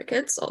 Anne-Marie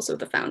Ricketts, also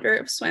the founder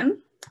of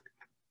SWIM.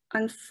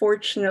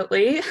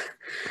 Unfortunately,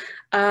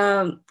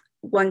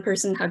 one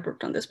person had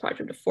worked on this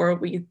project before.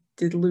 We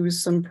did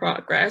lose some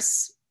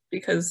progress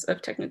because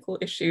of technical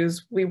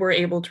issues. We were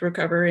able to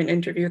recover an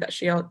interview that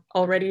she had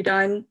already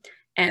done,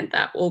 and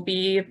that will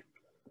be,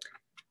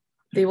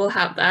 they will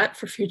have that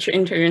for future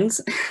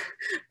interns.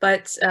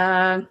 But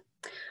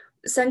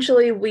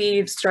essentially,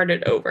 we've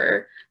started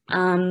over.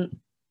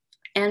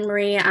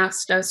 Anne-Marie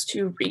asked us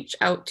to reach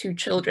out to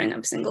children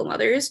of single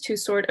mothers to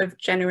sort of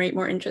generate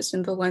more interest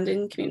in the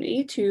London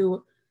community,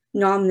 to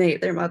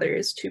nominate their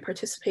mothers to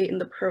participate in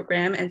the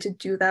program. And to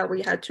do that,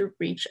 we had to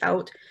reach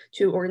out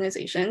to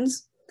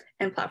organizations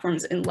and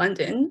platforms in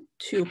London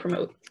to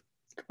promote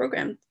the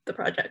program, the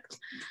project.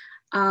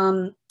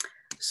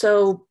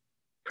 So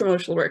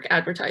promotional work,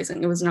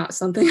 advertising, it was not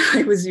something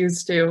I was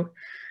used to.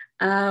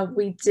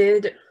 We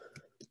did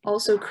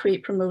also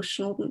create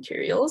promotional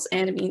materials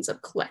and a means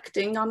of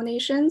collecting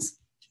nominations.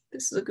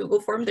 This is a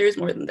Google form. There is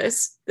more than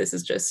this. This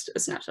is just a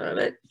snapshot of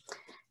it.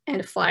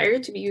 And a flyer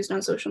to be used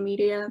on social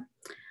media.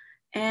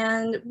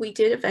 And we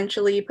did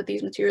eventually put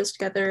these materials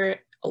together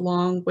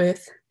along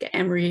with get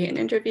Emery an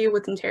interview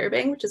with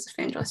Interrobang, which is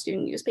a Fanjoss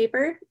student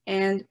newspaper,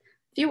 and a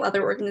few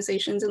other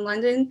organizations in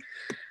London,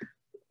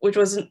 which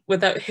wasn't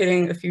without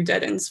hitting a few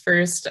dead ends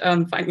first,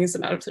 finding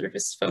some out of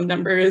service phone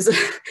numbers.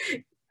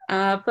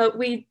 But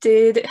we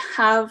did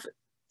have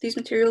these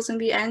materials in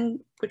the end,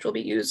 which will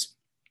be used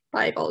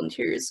by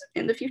volunteers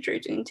in the future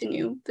to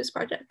continue this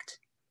project.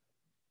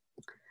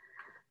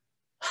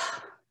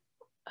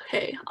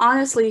 Okay,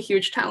 honestly, a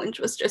huge challenge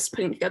was just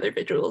putting together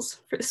visuals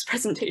for this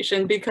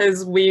presentation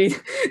because we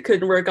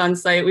couldn't work on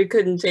site. We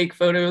couldn't take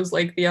photos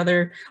like the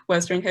other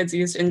Western Heads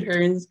East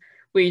interns.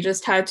 We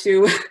just had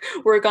to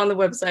work on the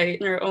website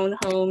in our own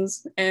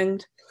homes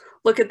and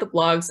look at the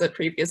blogs that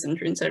previous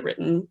interns had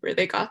written where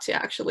they got to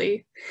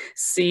actually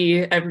see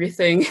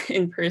everything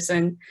in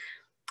person.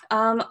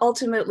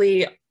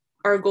 Ultimately,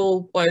 our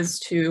goal was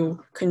to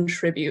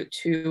contribute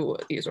to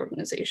these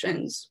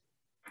organizations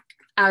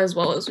as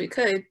well as we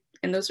could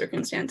in those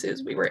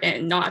circumstances we were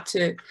in, not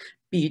to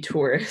be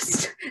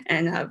tourists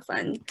and have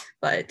fun.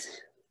 But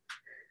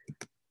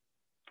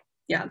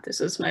yeah, this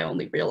was my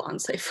only real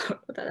on-site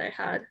photo that I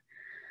had.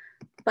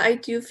 But I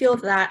do feel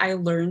that I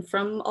learned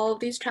from all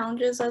of these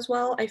challenges as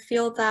well. I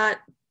feel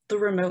that the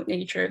remote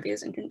nature of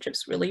these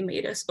internships really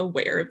made us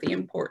aware of the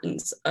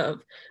importance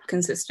of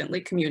consistently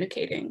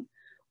communicating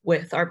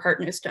with our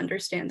partners to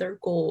understand their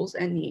goals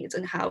and needs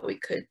and how we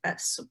could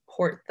best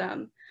support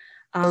them.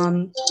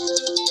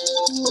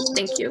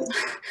 Thank you.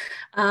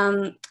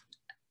 And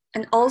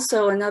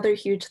also another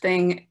huge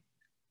thing,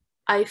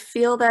 I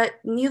feel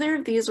that neither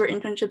of these were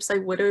internships I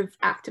would have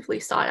actively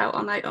sought out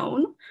on my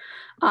own.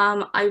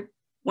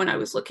 When I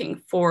was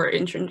looking for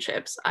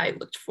internships, I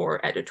looked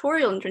for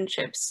editorial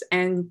internships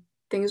and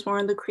things more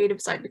on the creative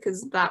side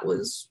because that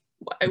was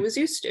what I was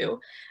used to.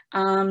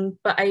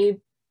 But I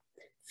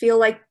feel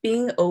like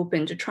being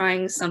open to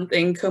trying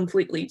something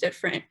completely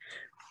different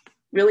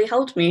really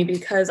helped me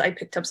because I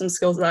picked up some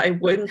skills that I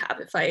wouldn't have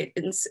if I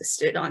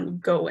insisted on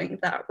going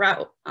that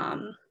route.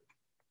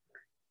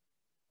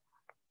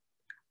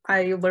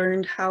 I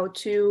learned how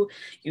to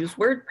use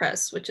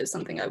WordPress, which is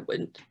something I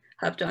wouldn't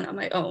have done on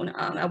my own.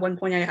 At one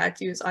point I had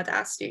to use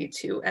Audacity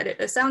to edit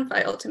a sound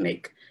file to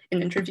make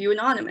an interview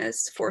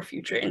anonymous for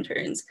future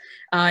interns.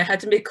 I had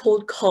to make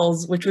cold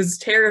calls, which was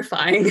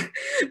terrifying,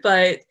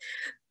 but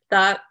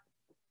that,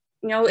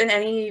 you know, in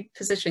any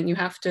position, you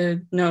have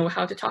to know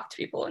how to talk to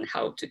people and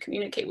how to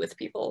communicate with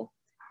people.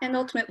 And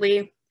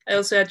ultimately, I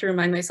also had to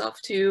remind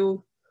myself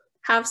to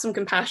have some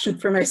compassion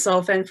for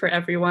myself and for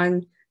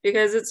everyone,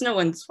 because it's no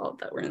one's fault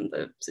that we're in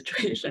the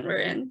situation we're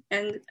in.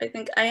 And I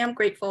think I am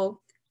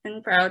grateful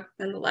and proud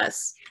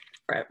nonetheless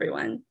for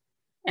everyone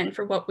and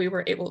for what we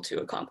were able to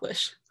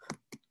accomplish.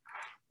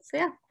 So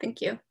yeah,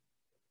 thank you.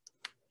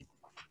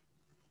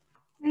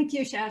 Thank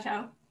you,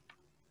 SASAH.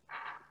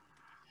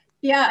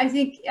 Yeah, I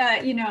think,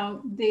 you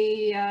know,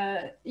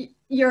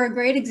 you're a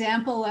great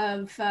example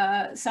of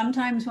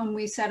sometimes when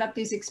we set up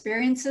these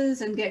experiences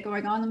and get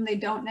going on them, they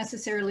don't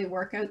necessarily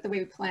work out the way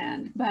we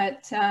planned.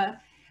 But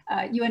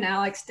you and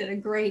Alex did a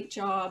great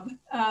job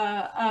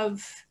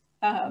of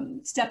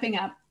stepping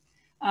up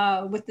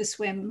with the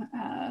SWIM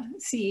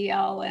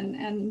CEL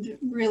and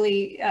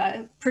really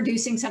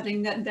producing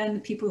something that then the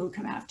people who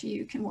come after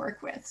you can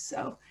work with.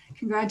 So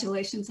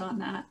Congratulations on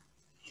that.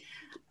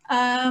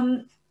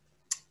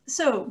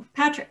 So,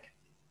 Patrick.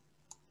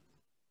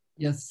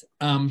 Yes,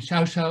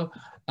 Xiao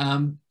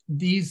Xiao,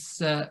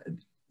 these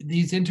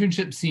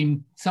internships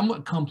seem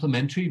somewhat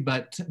complementary,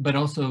 but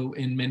also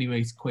in many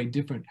ways quite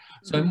different.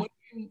 So I'm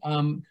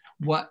wondering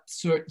what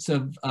sorts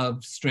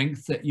of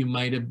strengths that you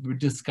might have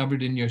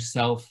discovered in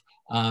yourself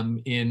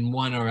in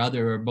one or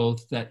other or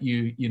both that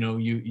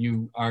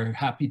you are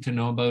happy to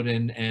know about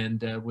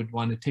and would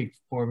want to take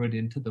forward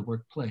into the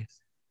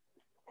workplace.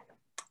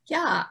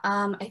 Yeah,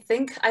 I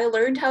think I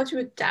learned how to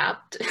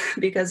adapt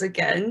because,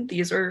 again,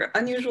 these are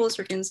unusual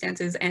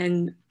circumstances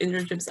and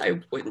internships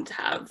I wouldn't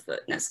have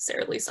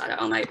necessarily sought out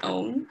on my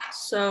own.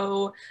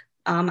 So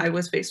I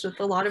was faced with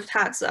a lot of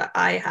tasks that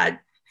I had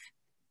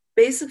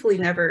basically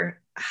never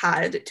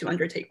had to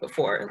undertake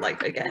before,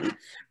 like, again,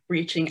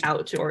 reaching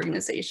out to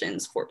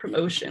organizations for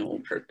promotional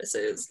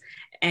purposes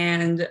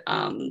and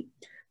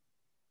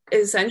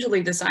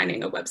essentially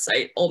designing a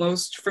website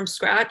almost from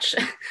scratch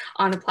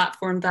on a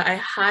platform that I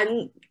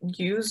hadn't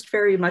used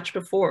very much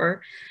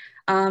before.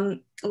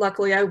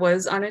 Luckily, I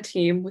was on a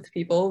team with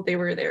people. They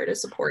were there to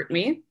support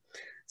me.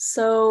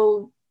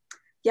 So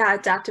yeah,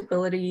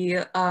 adaptability,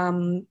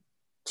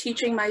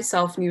 teaching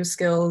myself new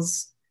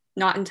skills,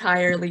 not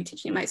entirely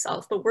teaching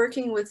myself, but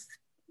working with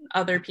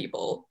other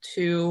people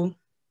to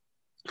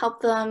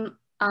help them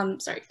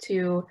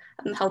to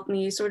help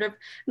me sort of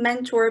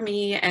mentor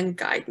me and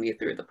guide me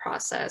through the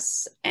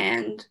process.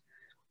 And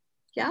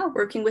yeah,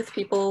 working with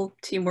people,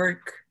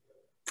 teamwork,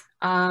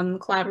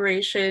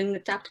 collaboration,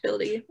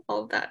 adaptability,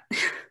 all of that.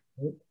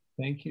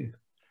 Thank you.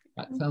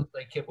 That sounds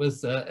like it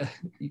was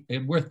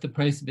worth the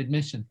price of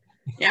admission.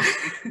 Yeah.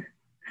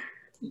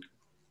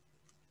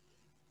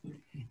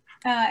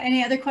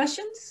 Any other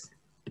questions?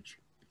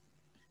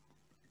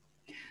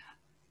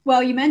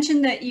 Well, you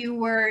mentioned that you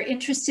were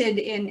interested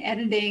in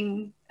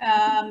editing.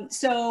 I'll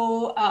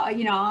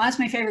ask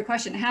my favorite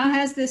question. How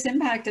has this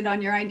impacted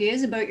on your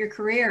ideas about your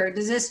career?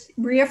 Did it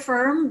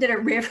reaffirm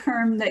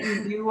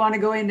that you want to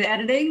go into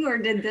editing, or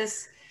did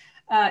this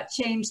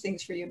change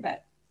things for you a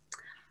bit?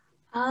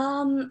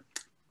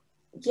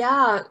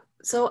 Yeah,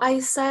 so I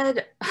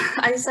said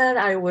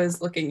I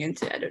was looking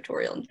into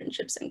editorial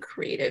internships and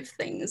creative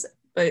things,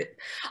 but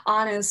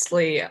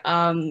honestly,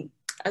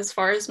 as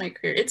far as my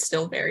career, it's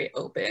still very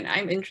open.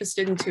 I'm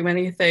interested in too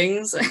many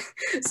things.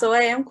 So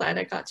I am glad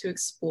I got to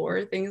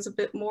explore things a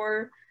bit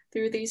more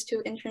through these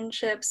two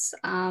internships.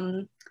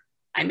 I'm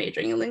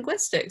majoring in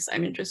linguistics.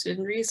 I'm interested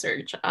in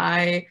research.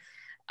 I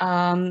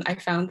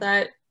found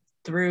that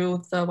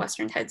through the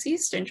Western Heads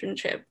East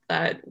internship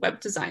that web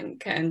design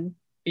can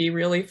be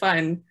really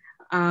fun,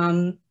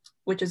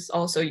 which is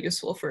also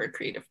useful for a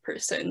creative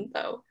person,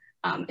 though,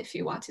 if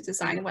you want to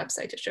design a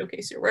website to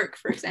showcase your work,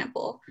 for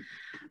example.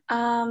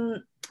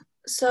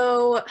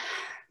 So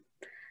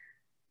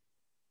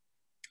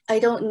I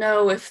don't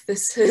know if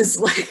this has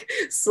like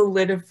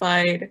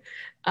solidified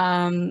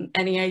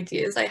any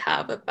ideas I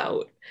have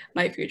about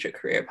my future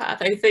career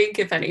path. I think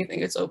if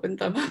anything, it's opened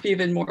them up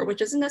even more,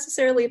 which isn't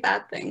necessarily a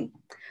bad thing.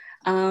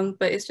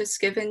 But it's just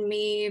given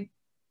me,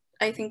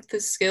 I think, the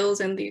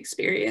skills and the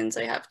experience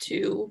I have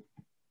to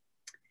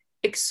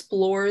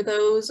explore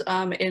those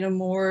in a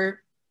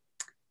more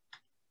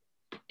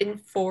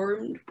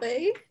informed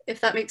way,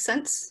 if that makes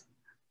sense.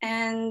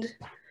 And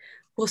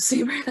we'll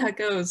see where that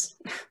goes.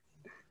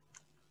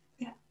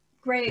 Yeah,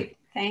 great,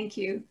 thank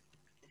you.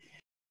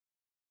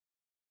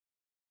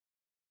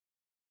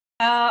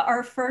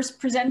 Our first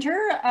presenter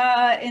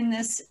in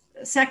this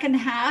second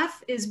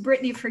half is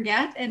Brittany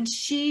Forget, and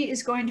she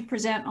is going to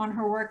present on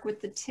her work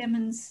with the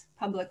Timmins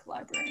Public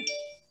Library.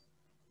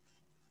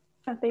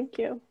 Thank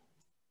you.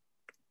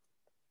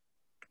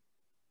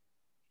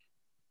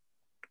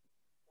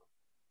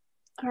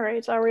 All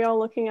right, are we all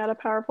looking at a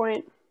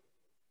PowerPoint?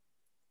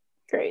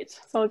 Great,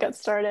 so I'll get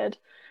started.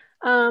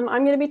 I'm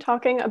going to be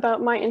talking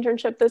about my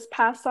internship this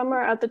past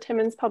summer at the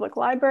Timmins Public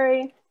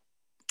Library.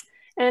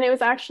 And it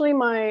was actually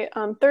my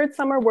third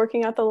summer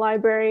working at the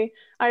library.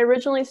 I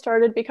originally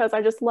started because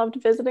I just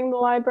loved visiting the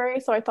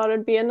library, so I thought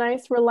it'd be a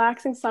nice,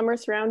 relaxing summer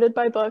surrounded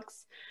by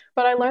books.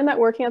 But I learned that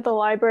working at the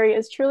library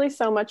is truly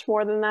so much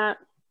more than that.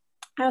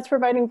 As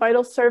providing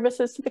vital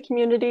services to the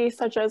community,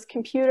 such as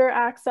computer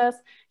access,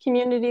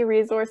 community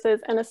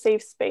resources, and a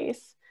safe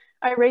space.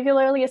 I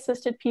regularly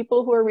assisted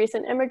people who were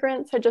recent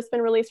immigrants, had just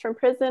been released from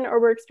prison, or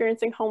were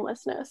experiencing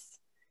homelessness.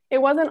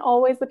 It wasn't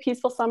always the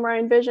peaceful summer I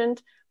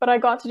envisioned, but I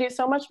got to do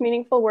so much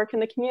meaningful work in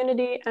the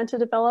community and to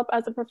develop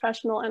as a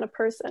professional and a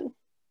person.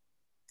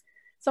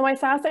 So my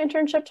SASAH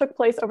internship took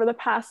place over the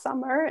past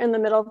summer in the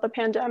middle of the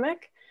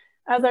pandemic.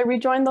 As I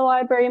rejoined the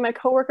library, my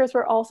coworkers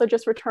were also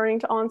just returning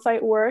to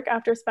on-site work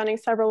after spending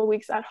several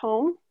weeks at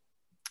home.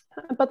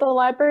 But the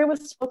library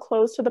was still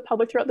closed to the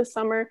public throughout the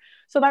summer,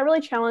 so that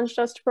really challenged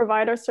us to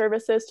provide our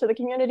services to the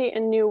community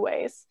in new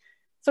ways.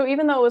 So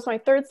even though it was my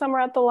third summer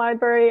at the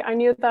library, I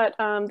knew that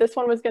this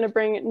one was going to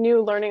bring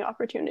new learning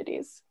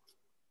opportunities.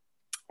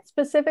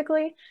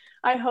 Specifically,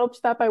 I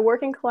hoped that by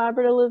working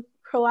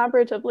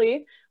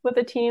collaboratively with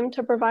a team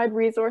to provide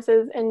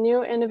resources in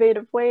new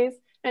innovative ways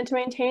and to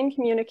maintain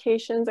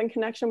communications and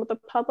connection with the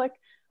public,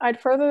 I'd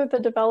further the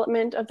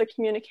development of the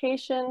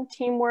communication,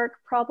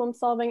 teamwork, problem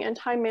solving, and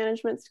time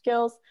management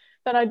skills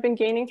that I'd been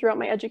gaining throughout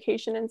my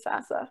education in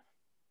SASAH.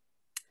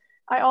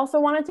 I also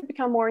wanted to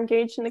become more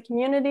engaged in the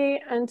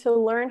community and to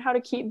learn how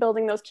to keep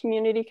building those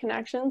community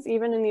connections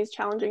even in these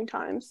challenging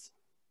times.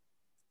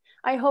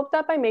 I hope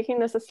that by making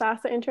this a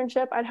SASAH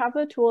internship, I'd have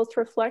the tools to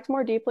reflect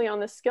more deeply on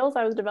the skills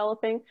I was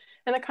developing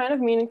and the kind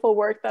of meaningful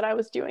work that I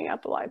was doing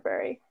at the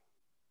library.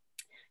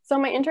 So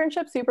my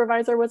internship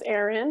supervisor was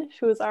Erin,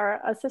 who was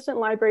our assistant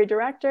library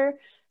director.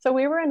 So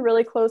we were in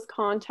really close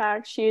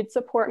contact. She'd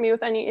support me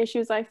with any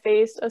issues I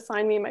faced,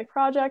 assign me my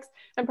projects,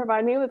 and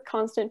provide me with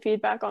constant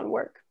feedback on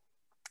work.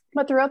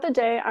 But throughout the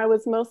day, I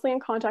was mostly in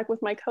contact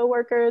with my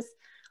coworkers,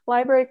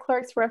 library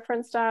clerks,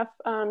 reference staff,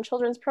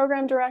 children's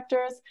program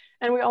directors,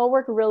 and we all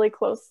work really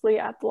closely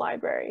at the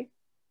library.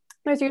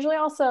 There's usually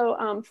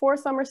also 4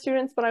 summer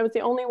students, but I was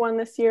the only one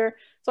this year,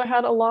 so I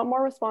had a lot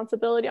more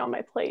responsibility on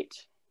my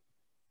plate.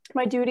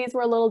 My duties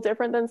were a little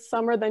different than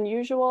summer than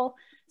usual,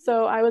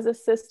 so I was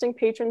assisting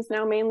patrons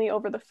now mainly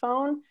over the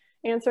phone,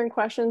 answering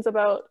questions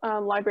about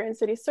library and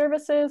city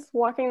services,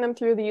 walking them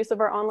through the use of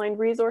our online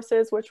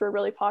resources, which were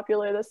really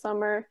popular this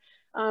summer,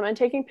 and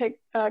taking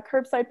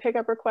curbside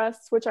pickup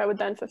requests, which I would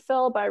then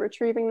fulfill by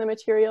retrieving the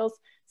materials,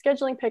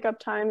 scheduling pickup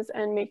times,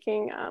 and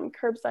making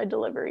curbside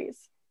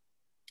deliveries.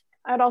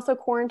 I'd also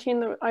quarantine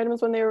the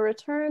items when they were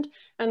returned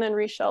and then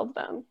reshelve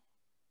them.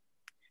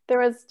 There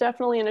was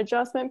definitely an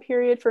adjustment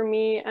period for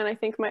me and I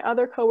think my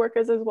other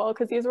coworkers as well,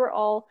 because these were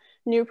all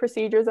new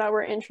procedures that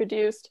were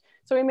introduced.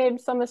 So we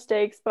made some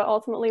mistakes, but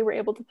ultimately were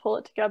able to pull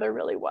it together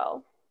really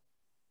well.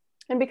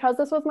 And because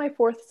this was my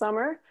 4th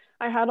summer,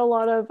 I had a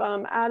lot of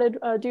added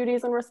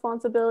duties and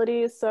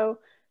responsibilities. So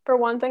for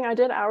one thing, I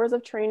did hours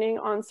of training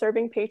on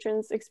serving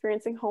patrons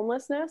experiencing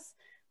homelessness,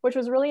 which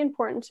was really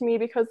important to me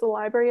because the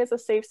library is a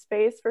safe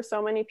space for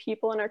so many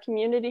people in our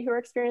community who are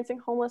experiencing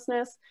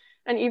homelessness.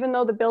 And even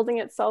though the building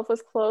itself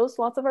was closed,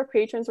 lots of our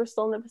patrons were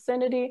still in the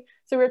vicinity.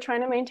 So we were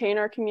trying to maintain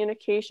our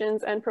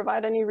communications and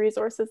provide any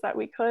resources that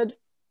we could.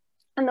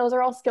 And those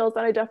are all skills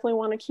that I definitely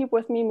want to keep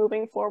with me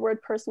moving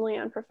forward personally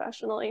and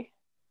professionally.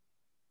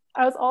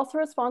 I was also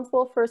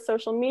responsible for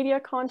social media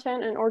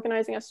content and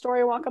organizing a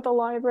story walk at the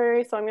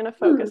library. So I'm going to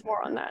focus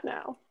more on that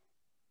now.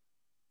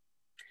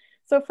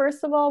 So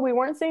first of all, we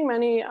weren't seeing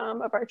many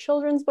of our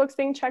children's books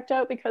being checked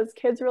out because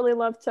kids really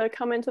love to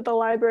come into the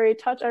library,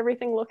 touch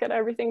everything, look at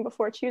everything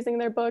before choosing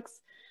their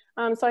books.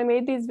 So I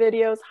made these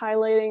videos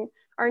highlighting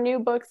our new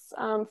books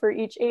for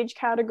each age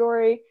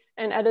category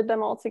and edited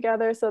them all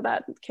together so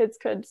that kids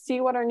could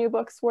see what our new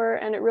books were,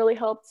 and it really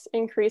helped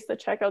increase the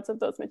checkouts of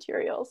those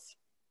materials.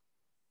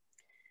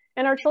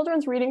 And our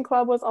children's reading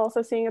club was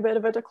also seeing a bit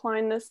of a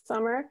decline this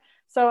summer.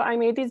 So I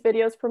made these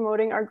videos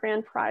promoting our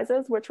grand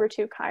prizes, which were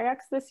 2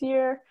 kayaks this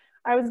year.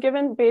 I was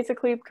given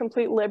basically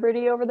complete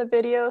liberty over the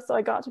video, so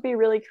I got to be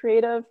really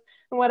creative.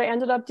 And what I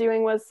ended up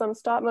doing was some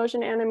stop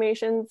motion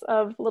animations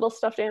of little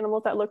stuffed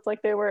animals that looked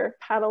like they were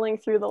paddling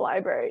through the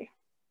library.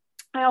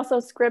 I also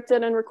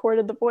scripted and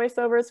recorded the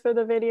voiceovers for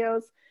the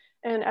videos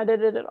and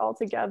edited it all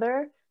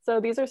together. So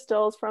these are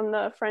stills from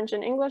the French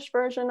and English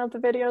version of the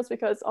videos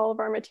because all of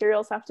our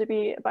materials have to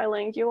be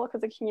bilingual because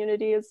the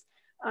community is,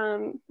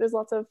 there's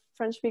lots of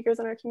French speakers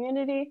in our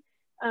community.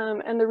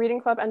 And the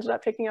reading club ended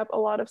up picking up a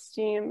lot of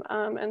steam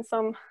and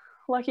some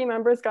lucky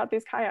members got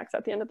these kayaks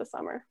at the end of the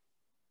summer.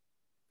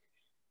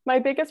 My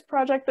biggest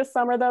project this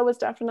summer though was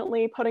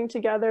definitely putting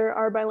together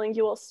our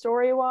bilingual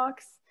story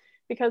walks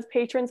because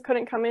patrons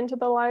couldn't come into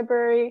the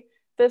library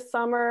this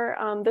summer.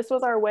 This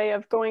was our way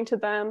of going to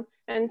them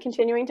and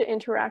continuing to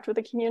interact with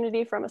the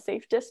community from a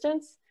safe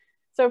distance.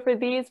 So for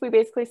these, we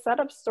basically set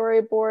up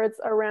storyboards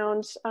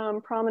around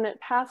prominent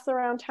paths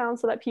around town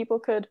so that people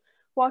could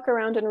walk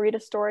around and read a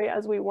story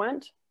as we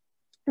went.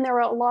 And there were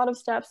a lot of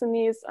steps in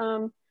these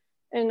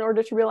in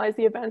order to realize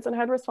the events, and I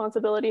had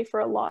responsibility for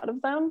a lot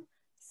of them.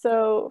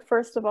 So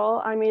first of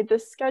all, I made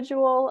this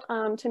schedule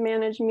to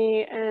manage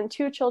me and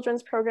 2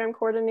 children's program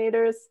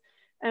coordinators,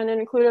 and it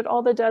included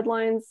all the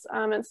deadlines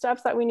and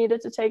steps that we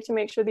needed to take to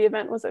make sure the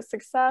event was a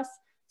success.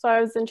 So I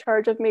was in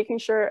charge of making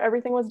sure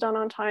everything was done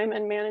on time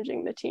and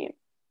managing the team.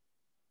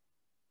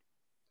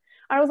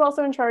 I was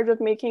also in charge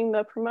of making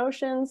the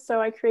promotions. So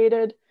I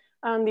created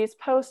these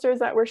posters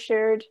that were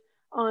shared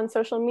on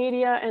social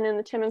media and in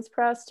the Timmins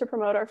Press to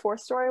promote our 4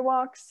 story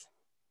walks.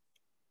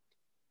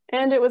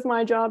 And it was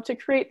my job to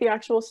create the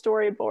actual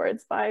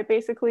storyboards by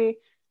basically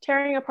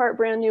tearing apart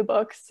brand new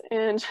books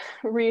and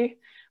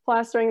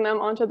re-plastering them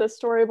onto the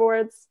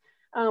storyboards,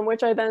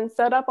 which I then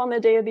set up on the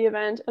day of the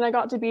event. And I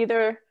got to be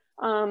there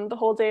the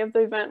whole day of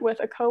the event with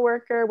a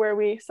coworker where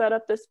we set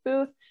up this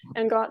booth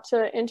and got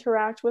to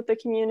interact with the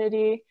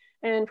community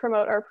and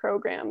promote our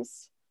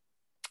programs.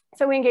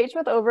 So we engaged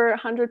with over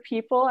 100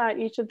 people at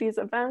each of these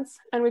events,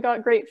 and we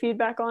got great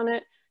feedback on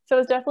it. So it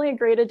was definitely a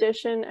great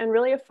addition and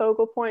really a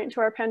focal point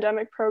to our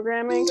pandemic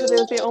programming because it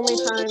was the only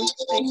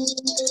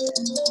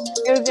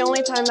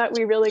time, that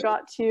we really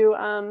got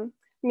to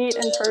meet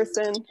in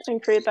person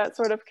and create that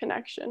sort of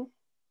connection.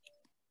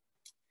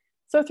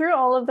 So through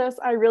all of this,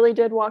 I really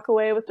did walk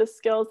away with the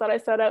skills that I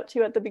set out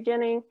to at the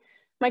beginning.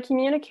 My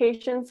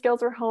communication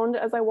skills were honed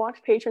as I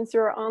walked patrons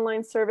through our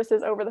online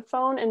services over the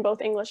phone in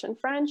both English and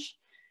French.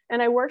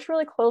 And I worked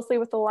really closely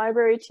with the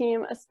library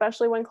team,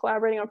 especially when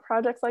collaborating on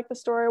projects like the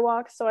story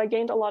walk, so I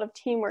gained a lot of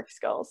teamwork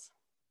skills.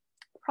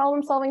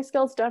 Problem-solving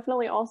skills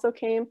definitely also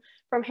came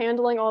from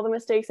handling all the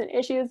mistakes and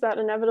issues that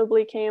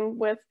inevitably came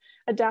with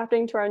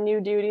adapting to our new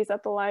duties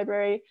at the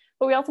library,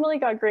 but we ultimately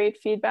got great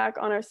feedback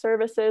on our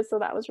services, so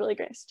that was really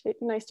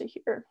nice to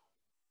hear.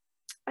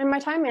 And my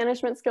time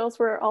management skills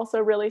were also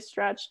really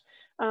stretched.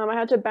 I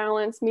had to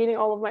balance meeting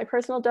all of my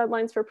personal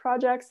deadlines for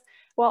projects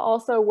while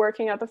also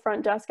working at the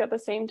front desk at the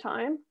same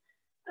time.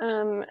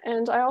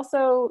 And I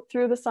also,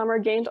 through the summer,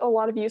 gained a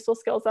lot of useful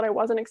skills that I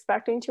wasn't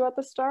expecting to at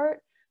the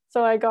start.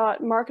 So I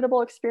got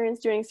marketable experience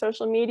doing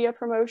social media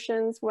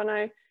promotions when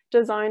I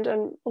designed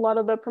a lot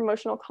of the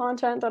promotional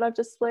content that I've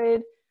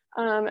displayed.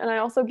 And I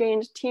also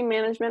gained team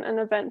management and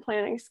event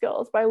planning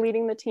skills by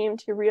leading the team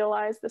to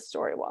realize the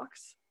story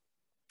walks.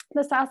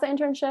 The SASAH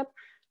internship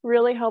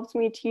really helped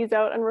me tease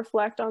out and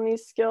reflect on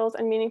these skills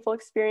and meaningful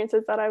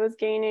experiences that I was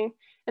gaining.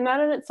 And that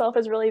in itself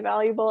is really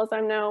valuable as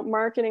I'm now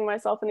marketing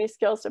myself and these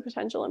skills to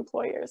potential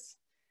employers.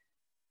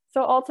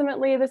 So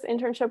ultimately, this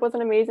internship was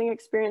an amazing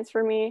experience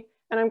for me,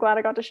 and I'm glad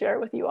I got to share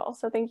it with you all.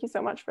 So thank you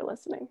so much for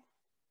listening.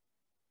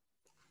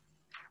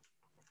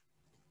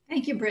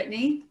 Thank you,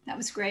 Brittany. That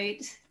was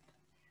great.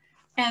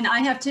 And I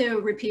have to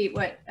repeat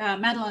what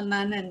Madeline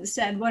Lennon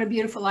said, what a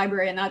beautiful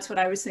library. And that's what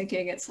I was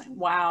thinking. It's like,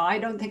 wow, I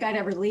don't think I'd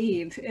ever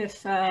leave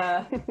if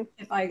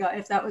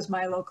that was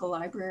my local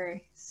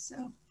library.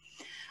 So,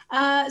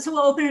 so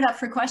we'll open it up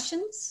for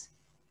questions.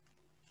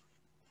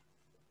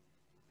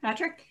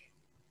 Patrick?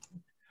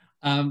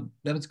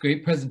 That was a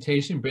great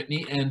presentation,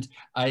 Brittany. And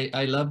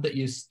I love that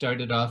you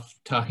started off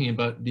talking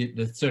about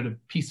the sort of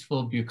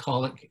peaceful,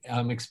 bucolic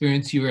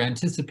experience you were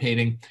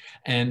anticipating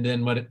and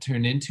then what it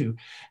turned into.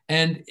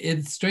 And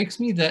it strikes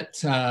me that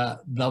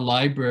the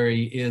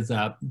library is,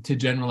 to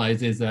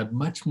generalize, is a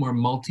much more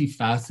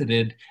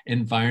multifaceted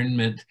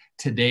environment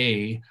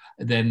today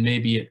than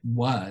maybe it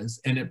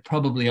was. And it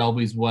probably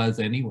always was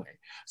anyway.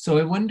 So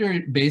I wonder,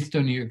 based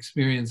on your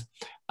experience,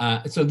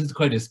 so this is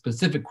quite a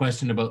specific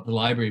question about the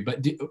library,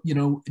 but do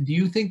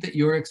you think that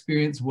your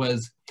experience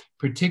was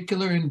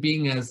particular in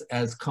being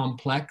as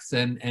complex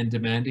and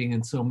demanding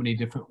in so many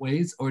different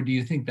ways? Or do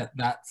you think that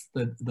that's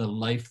the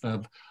life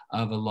of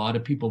a lot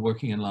of people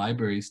working in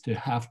libraries, to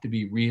have to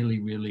be really,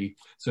 really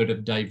sort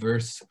of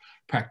diverse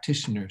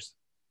practitioners?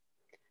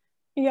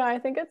 Yeah, I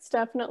think it's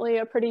definitely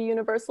a pretty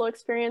universal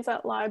experience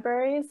at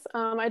libraries.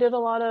 I did a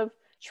lot of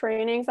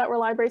trainings that were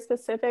library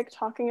specific,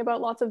 talking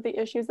about lots of the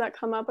issues that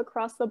come up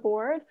across the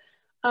board.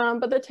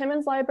 But the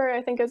Timmins Library,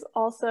 I think, is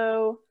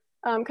also,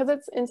 because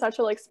it's in such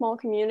a small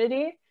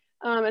community,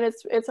 and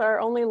it's our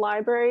only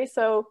library,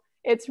 so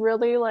it's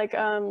really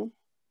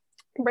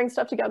brings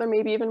stuff together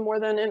maybe even more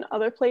than in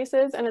other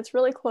places, and it's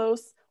really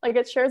close.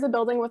 It shares a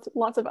building with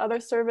lots of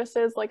other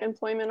services like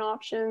employment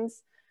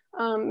options,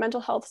 mental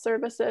health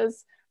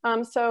services.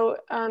 So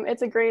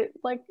it's a great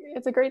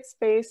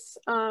space.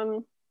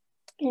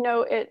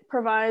 It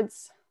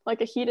provides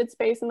a heated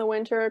space in the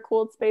winter, a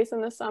cooled space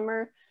in the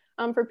summer.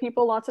 For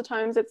people, lots of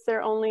times it's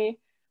their only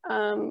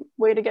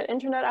way to get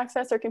internet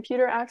access or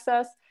computer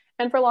access.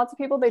 And for lots of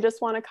people, they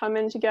just want to come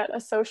in to get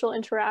a social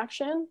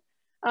interaction.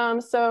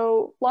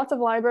 So lots of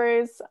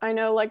libraries, I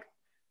know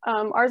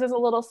ours is a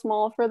little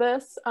small for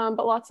this,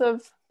 but lots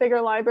of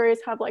bigger libraries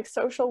have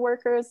social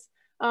workers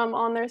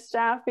on their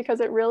staff,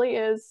 because it really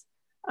is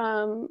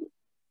it's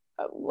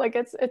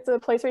a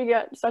place where you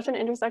get such an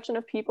intersection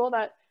of people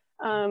that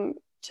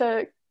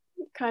to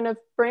kind of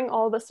bring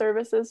all the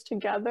services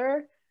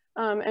together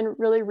and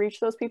really reach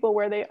those people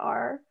where they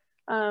are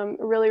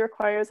really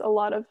requires a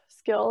lot of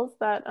skills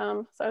that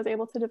so I was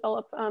able to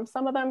develop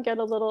some of them, get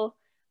a little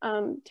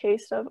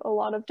taste of a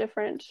lot of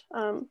different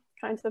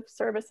kinds of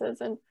services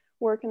and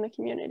work in the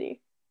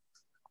community.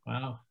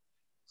 Wow.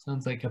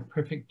 Sounds like a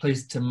perfect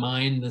place to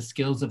mine the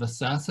skills of a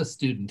SASAH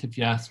student, if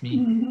you ask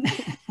me.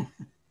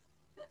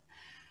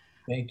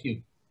 Thank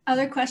you.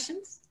 Other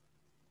questions?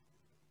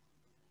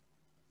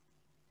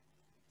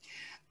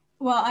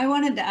 Well, I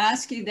wanted to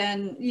ask you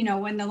then,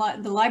 when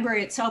the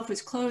library itself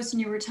was closed,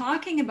 and you were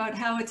talking about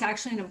how it's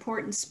actually an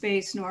important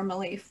space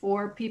normally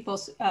for people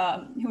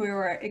who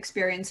are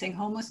experiencing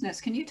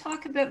homelessness. Can you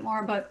talk a bit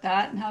more about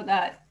that and how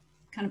that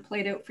kind of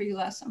played out for you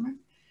last summer?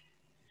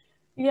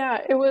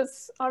 Yeah, it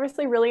was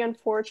obviously really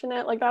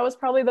unfortunate. That was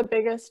probably the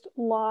biggest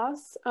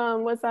loss,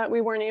 was that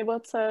we weren't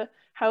able to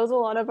house a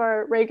lot of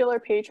our regular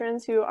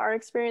patrons who are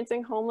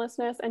experiencing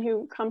homelessness and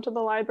who come to the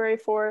library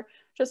for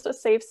just a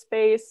safe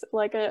space,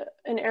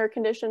 an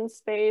air-conditioned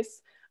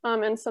space,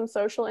 and some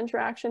social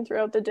interaction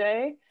throughout the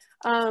day.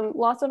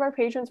 Lots of our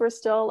patrons were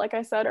still, like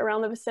I said,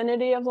 around the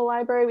vicinity of the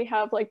library. We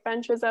have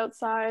benches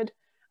outside,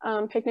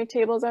 picnic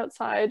tables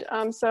outside.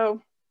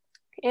 So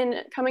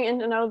coming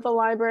in and out of the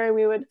library,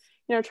 we would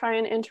try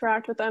and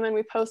interact with them, and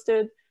we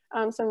posted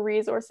some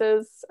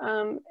resources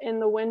in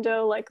the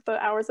window, like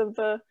the hours of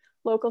the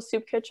local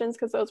soup kitchens,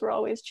 because those were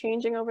always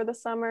changing over the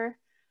summer.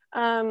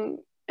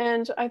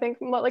 And I think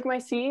like my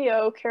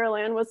CEO, Carol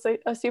Ann, was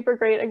a super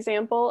great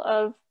example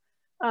of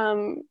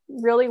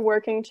really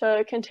working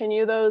to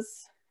continue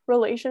those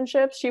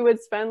relationships. She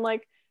would spend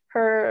like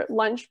her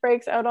lunch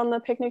breaks out on the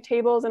picnic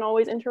tables and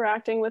always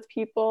interacting with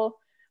people,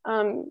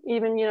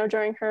 even, you know,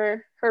 during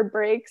her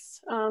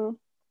breaks.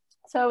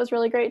 So it was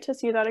really great to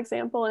see that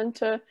example and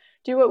to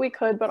do what we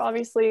could, but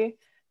obviously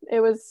it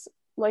was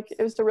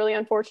a really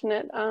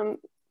unfortunate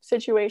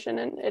situation,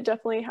 and it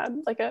definitely had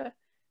like a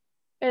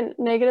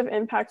negative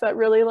impact that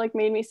really like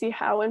made me see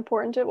how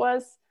important it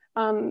was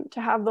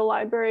to have the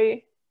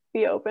library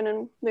be open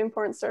and the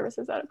important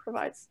services that it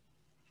provides.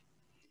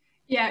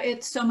 Yeah,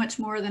 it's so much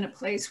more than a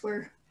place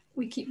where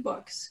we keep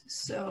books.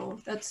 So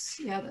that's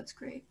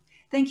great.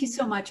 Thank you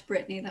so much,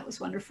 Brittany. That was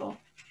wonderful.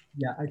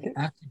 Yeah, I can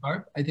actually,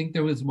 Barb, I think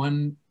there was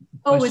one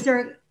question. Oh, is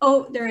there?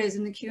 Oh, there is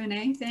in the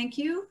Q&A. Thank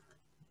you.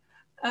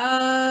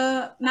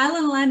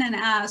 Madeline Lennon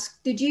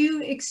asked, did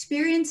you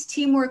experience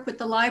teamwork with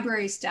the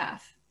library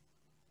staff?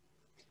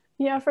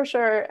 Yeah, for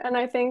sure. And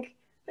I think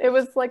it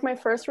was like my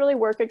first really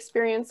work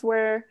experience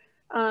where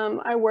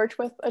I worked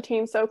with a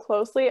team so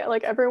closely.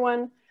 Like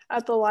everyone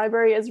at the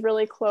library is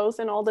really close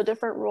in all the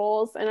different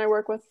roles, and I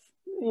work with,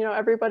 you know,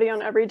 everybody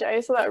on every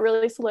day. So that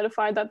really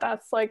solidified that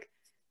that's like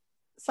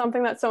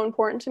something that's so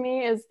important to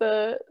me, is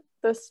the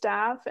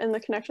staff and the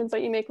connections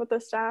that you make with the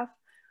staff.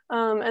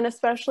 And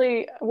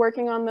especially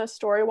working on the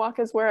story walk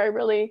is where I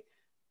really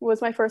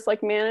was my first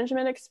like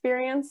management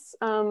experience.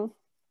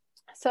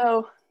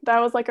 So that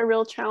was like a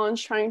real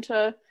challenge, trying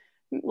to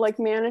like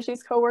manage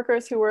these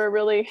coworkers who were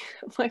really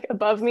like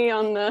above me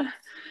on the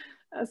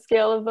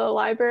scale of the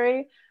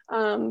library.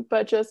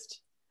 But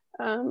just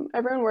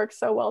everyone works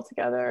so well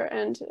together,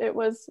 and it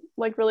was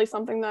like really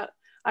something that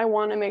I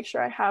want to make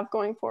sure I have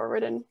going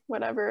forward in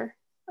whatever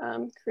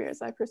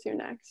careers I pursue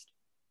next.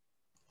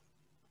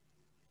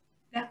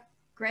 Yeah,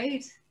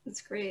 great.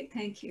 That's great.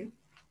 Thank you.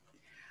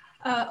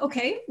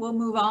 Okay, we'll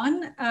move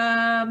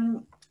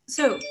on.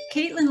 So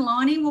Caitlin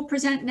Lonnie will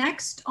present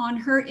next on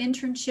her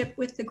internship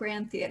with the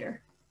Grand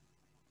Theatre.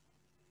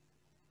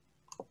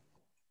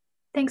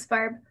 Thanks,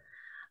 Barb.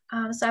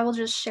 So I will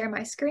just share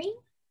my screen.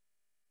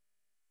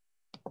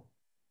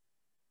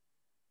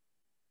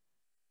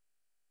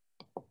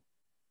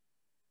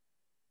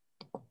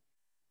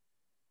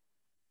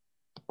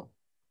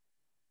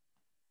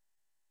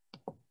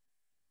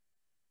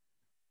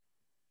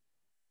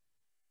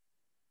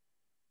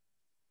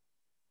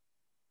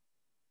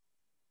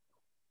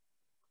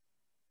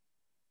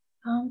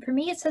 For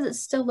me, it says it's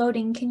still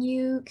loading. Can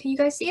you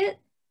guys see it?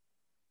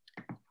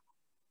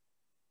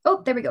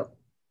 Oh, there we go.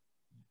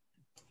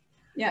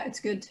 Yeah, it's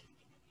good.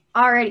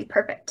 Alrighty,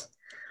 perfect.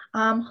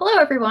 Hello,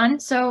 everyone.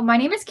 So my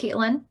name is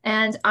Caitlin,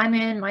 and I'm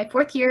in my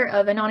 4th year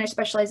of an honors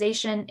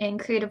specialization in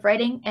creative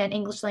writing and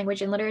English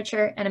language and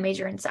literature, and a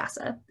major in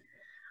SASAH.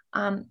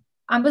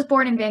 I was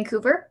born in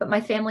Vancouver, but my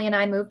family and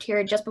I moved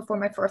here just before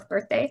my 4th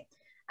birthday.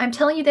 I'm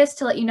telling you this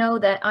to let you know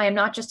that I am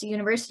not just a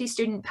university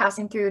student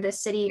passing through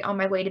this city on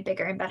my way to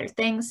bigger and better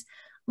things.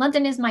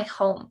 London is my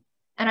home,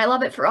 and I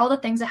love it for all the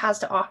things it has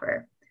to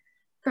offer.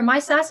 For my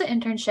SASAH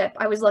internship,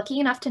 I was lucky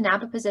enough to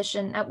nab a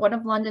position at one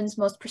of London's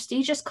most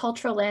prestigious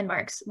cultural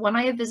landmarks, one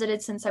I have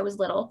visited since I was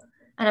little,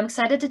 and I'm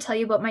excited to tell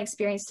you about my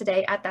experience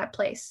today at that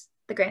place,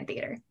 the Grand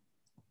Theatre.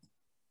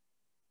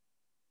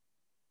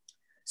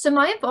 So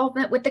my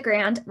involvement with the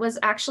Grand was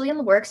actually in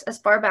the works as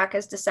far back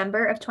as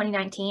December of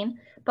 2019,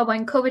 but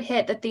when COVID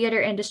hit, the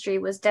theater industry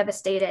was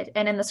devastated,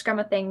 and in the scrum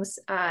of things,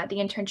 the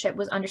internship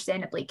was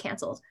understandably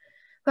canceled.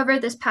 However,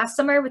 this past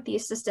summer, with the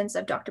assistance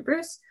of Dr.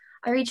 Bruce,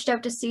 I reached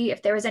out to see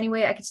if there was any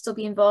way I could still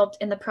be involved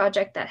in the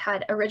project that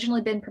had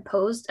originally been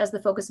proposed as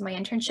the focus of my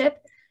internship.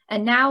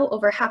 And now,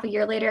 over half a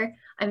year later,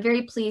 I'm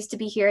very pleased to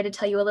be here to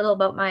tell you a little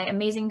about my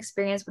amazing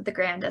experience with the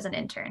Grand as an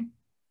intern.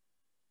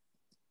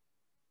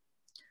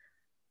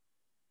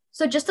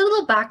 So just a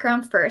little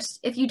background first.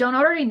 If you don't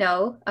already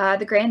know,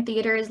 the Grand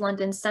Theatre is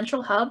London's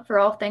central hub for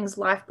all things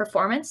live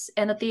performance,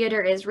 and the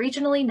theatre is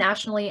regionally,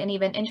 nationally, and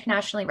even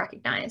internationally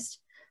recognized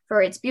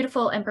for its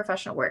beautiful and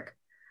professional work.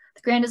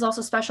 The Grand is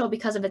also special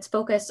because of its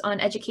focus on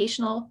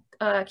educational,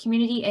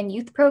 community, and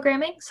youth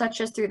programming,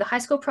 such as through the High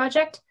School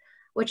Project,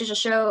 which is a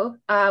show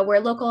where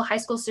local high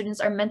school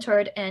students are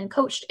mentored and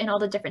coached in all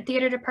the different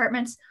theatre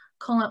departments,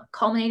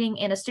 culminating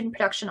in a student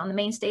production on the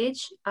main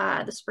stage,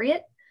 the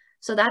Spree-It.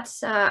 So that's,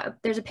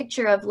 there's a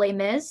picture of Les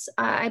Mis,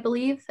 I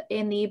believe,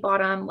 in the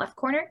bottom left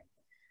corner.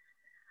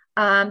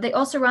 They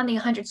also run the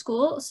 100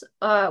 Schools,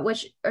 they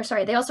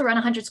also run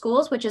 100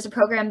 Schools, which is a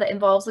program that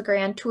involves the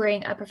Grand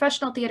touring a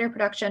professional theater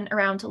production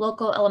around to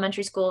local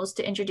elementary schools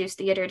to introduce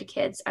theater to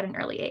kids at an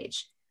early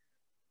age.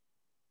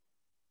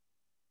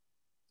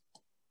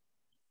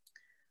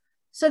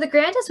 So the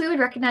Grand, as we would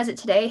recognize it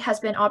today,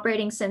 has been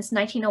operating since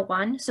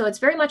 1901, so it's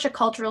very much a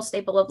cultural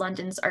staple of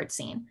London's art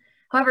scene.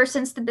 However,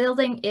 since the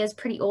building is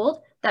pretty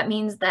old, that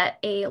means that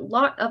a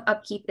lot of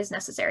upkeep is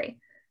necessary.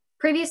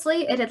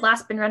 Previously, it had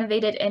last been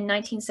renovated in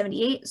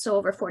 1978, so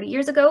over 40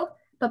 years ago,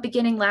 but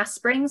beginning last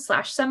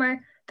spring/summer,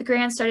 the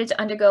Grand started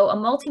to undergo a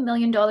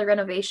multi-million-dollar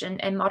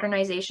renovation and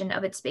modernization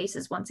of its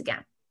spaces once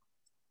again.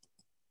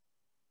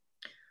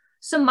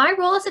 So my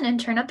role as an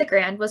intern at the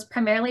Grand was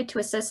primarily to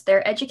assist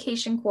their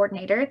education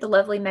coordinator, the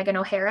lovely Megan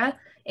O'Hara,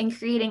 in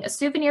creating a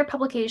souvenir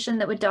publication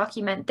that would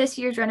document this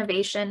year's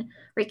renovation,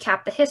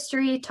 recap the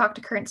history, talk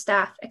to current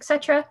staff,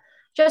 etc.,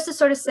 just to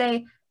sort of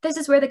say, this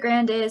is where the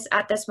Grand is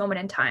at this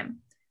moment in time.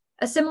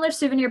 A similar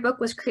souvenir book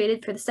was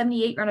created for the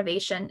 78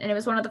 renovation, and it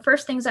was one of the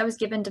first things I was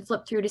given to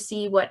flip through to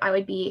see what I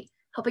would be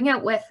helping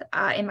out with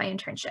in my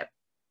internship.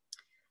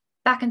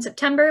 Back in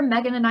September,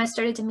 Megan and I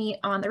started to meet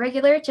on the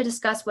regular to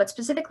discuss what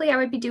specifically I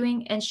would be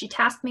doing, and she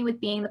tasked me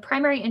with being the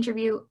primary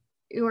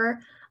interviewer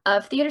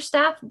of theater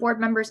staff, board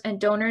members,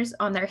 and donors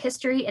on their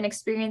history and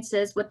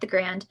experiences with the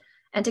Grand,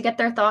 and to get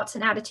their thoughts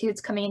and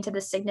attitudes coming into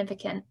this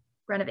significant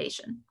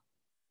renovation.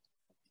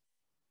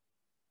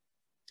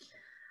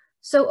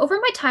 So over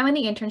my time in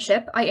the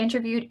internship, I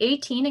interviewed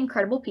 18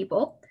 incredible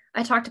people.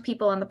 I talked to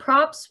people in the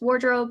props,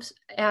 wardrobes,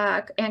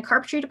 and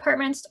carpentry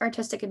departments,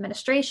 artistic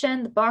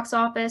administration, the box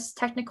office,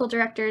 technical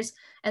directors,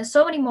 and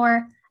so many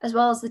more, as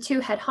well as the two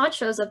head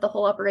honchos of the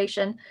whole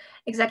operation,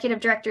 Executive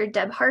Director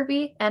Deb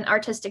Harvey and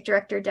Artistic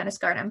Director Dennis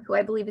Garnham, who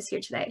I believe is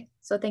here today.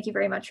 So thank you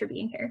very much for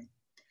being here.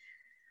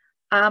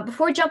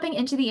 Before jumping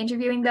into the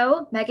interviewing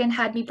though, Megan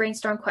had me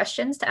brainstorm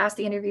questions to ask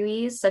the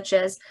interviewees, such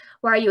as,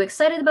 why are you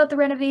excited about the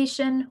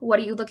renovation? What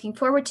are you looking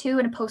forward to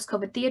in a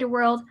post-COVID theater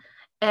world?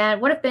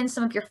 And what have been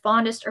some of your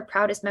fondest or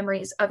proudest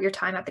memories of your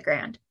time at the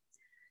Grand?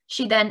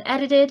 She then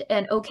edited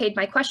and okayed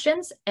my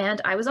questions,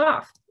 and I was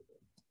off.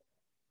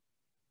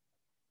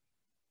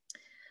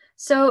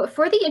 So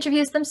for the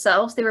interviews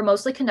themselves, they were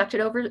mostly conducted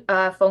over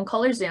phone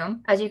call or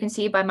Zoom, as you can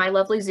see by my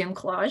lovely Zoom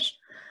collage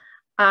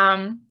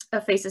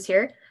of faces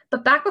here.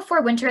 But back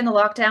before winter and the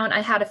lockdown, I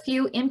had a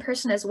few in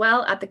person as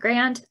well at the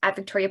Grand, at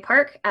Victoria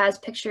Park, as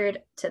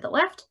pictured to the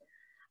left,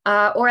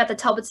 or at the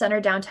Talbot Center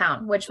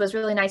downtown, which was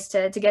really nice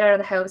to get out of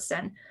the house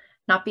and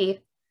not be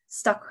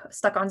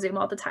stuck on Zoom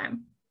all the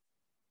time.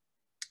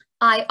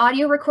 I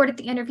audio recorded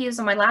the interviews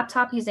on my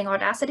laptop using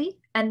Audacity,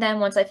 and then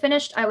once I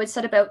finished, I would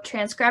set about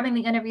transcribing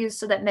the interviews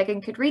so that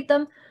Megan could read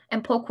them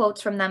and pull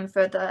quotes from them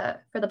for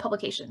the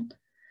publication.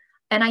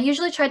 And I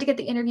usually tried to get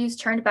the interviews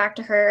turned back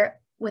to her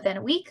within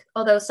a week,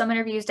 although some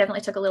interviews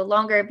definitely took a little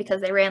longer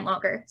because they ran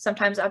longer,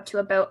 sometimes up to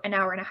about an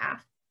hour and a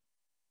half.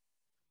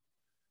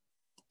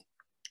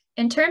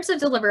 In terms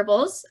of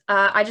deliverables,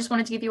 I just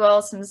wanted to give you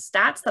all some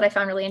stats that I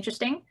found really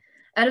interesting.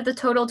 Out of the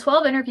total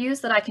 12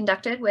 interviews that I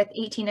conducted with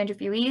 18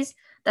 interviewees,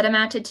 that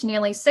amounted to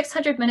nearly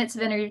 600 minutes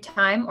of interview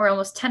time, or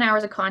almost 10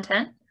 hours of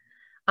content.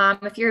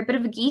 If you're a bit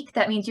of a geek,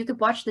 that means you could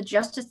watch the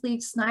Justice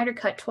League Snyder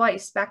Cut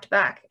twice, back to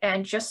back,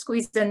 and just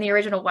squeeze in the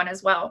original one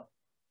as well.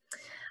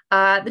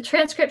 The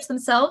transcripts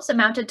themselves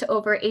amounted to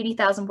over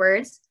 80,000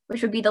 words,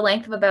 which would be the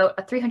length of about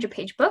a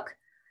 300-page book.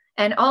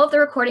 And all of the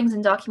recordings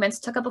and documents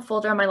took up a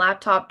folder on my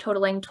laptop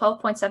totaling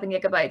 12.7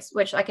 gigabytes,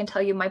 which I can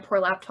tell you my poor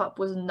laptop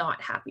was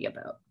not happy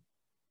about.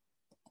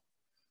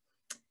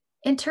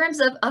 In terms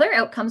of other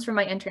outcomes from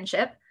my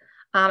internship,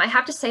 I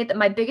have to say that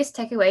my biggest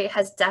takeaway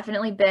has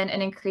definitely been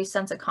an increased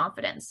sense of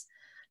confidence.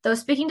 Though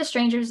speaking to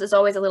strangers is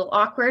always a little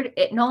awkward,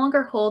 it no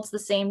longer holds the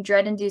same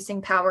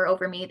dread-inducing power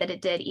over me that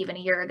it did even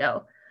a year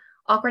ago.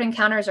 Awkward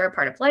encounters are a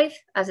part of life,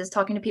 as is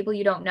talking to people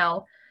you don't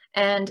know.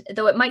 And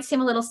though it might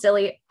seem a little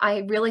silly, I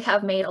really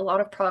have made a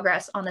lot of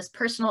progress on this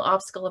personal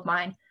obstacle of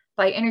mine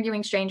by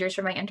interviewing strangers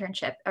for my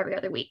internship every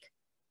other week.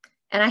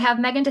 And I have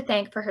Megan to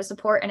thank for her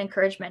support and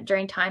encouragement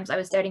during times I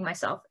was doubting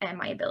myself and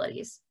my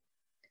abilities.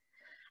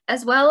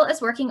 As well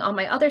as working on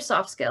my other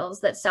soft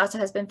skills that SASAH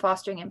has been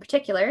fostering in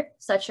particular,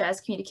 such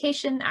as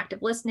communication,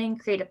 active listening,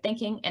 creative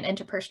thinking, and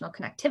interpersonal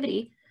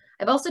connectivity,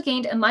 I've also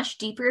gained a much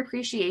deeper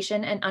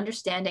appreciation and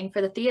understanding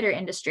for the theater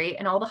industry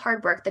and all the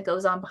hard work that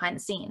goes on behind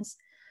the scenes.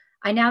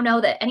 I now know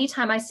that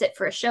anytime I sit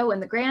for a show in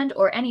the Grand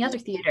or any other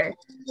theater,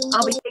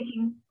 I'll be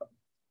thinking,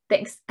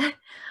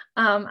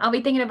 I'll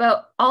be thinking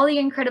about all the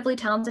incredibly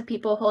talented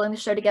people holding the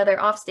show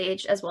together off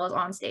stage as well as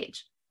on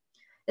stage.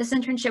 This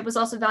internship was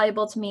also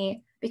valuable to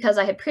me because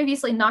I had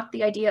previously knocked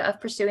the idea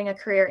of pursuing a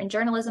career in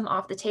journalism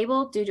off the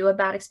table due to a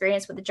bad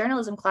experience with the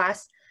journalism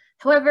class.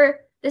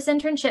 However, this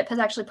internship has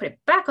actually put it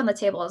back on the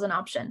table as an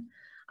option.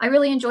 I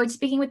really enjoyed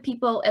speaking with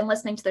people and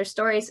listening to their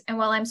stories, and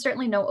while I'm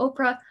certainly no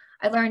Oprah,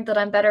 I learned that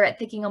I'm better at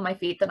thinking on my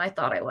feet than I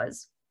thought I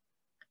was.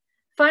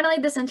 Finally,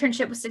 this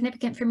internship was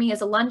significant for me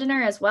as a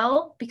Londoner as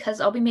well, because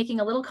I'll be making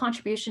a little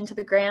contribution to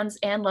the Grand's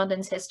and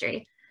London's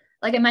history.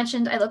 Like I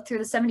mentioned, I looked through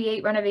the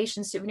 78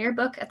 renovation souvenir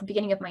book at the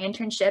beginning of my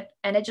internship,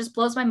 and it just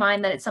blows my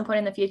mind that at some point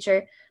in the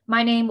future,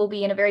 my name will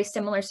be in a very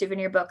similar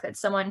souvenir book that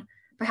someone,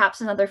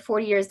 perhaps another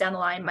 40 years down the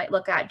line, might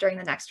look at during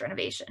the next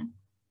renovation.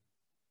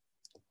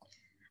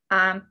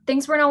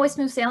 Things weren't always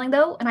smooth sailing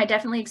though, and I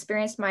definitely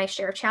experienced my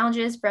share of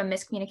challenges, from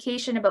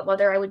miscommunication about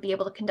whether I would be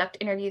able to conduct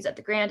interviews at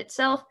the Grand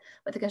itself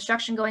with the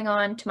construction going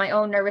on, to my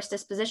own nervous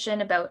disposition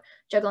about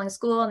juggling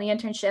school and the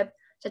internship,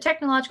 to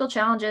technological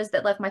challenges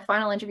that left my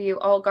final interview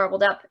all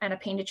garbled up and a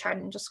pain to try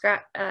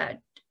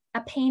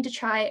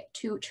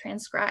to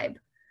transcribe.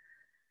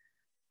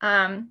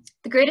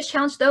 The greatest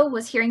challenge, though,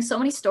 was hearing so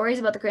many stories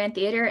about the Grand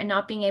Theatre and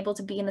not being able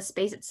to be in the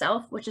space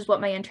itself, which is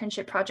what my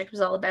internship project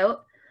was all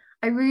about.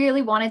 I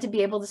really wanted to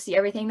be able to see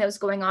everything that was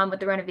going on with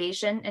the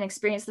renovation and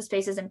experience the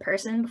spaces in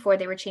person before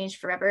they were changed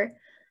forever.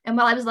 And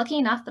while I was lucky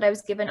enough that I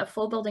was given a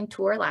full building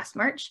tour last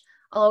March,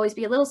 I'll always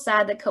be a little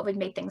sad that COVID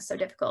made things so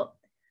difficult.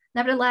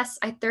 Nevertheless,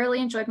 I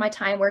thoroughly enjoyed my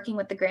time working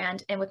with the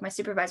Grand and with my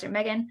supervisor,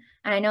 Megan,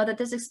 and I know that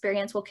this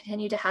experience will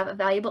continue to have a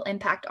valuable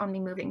impact on me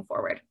moving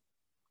forward.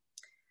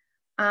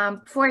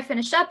 Before I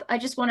finish up, I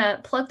just want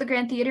to plug the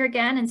Grand Theatre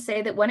again and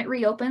say that when it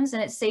reopens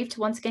and it's safe to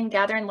once again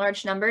gather in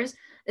large numbers,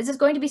 this is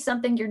going to be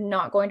something you're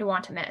not going to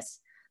want to miss.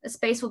 The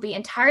space will be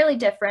entirely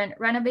different,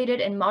 renovated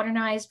and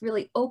modernized,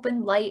 really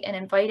open, light, and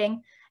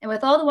inviting. And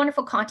with all the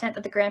wonderful content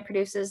that the Grand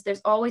produces,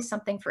 there's always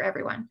something for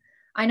everyone.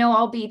 I know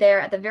I'll be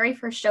there at the very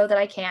first show that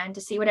I can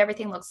to see what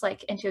everything looks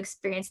like and to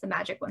experience the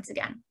magic once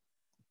again.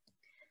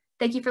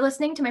 Thank you for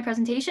listening to my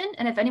presentation,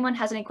 and if anyone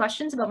has any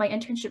questions about my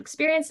internship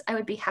experience, I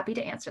would be happy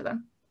to answer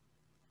them.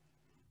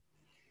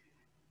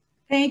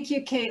 Thank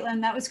you, Caitlin.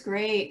 That was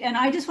great. And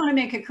I just want to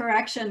make a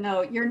correction,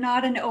 though. You're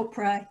not an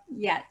Oprah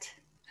yet.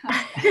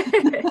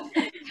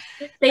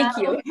 Thank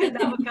you.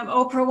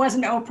 Oprah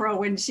wasn't Oprah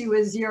when she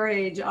was your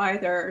age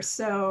either.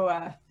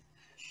 So,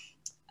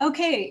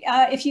 okay,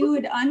 if you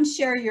would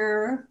unshare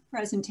your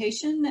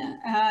presentation,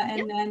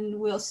 and then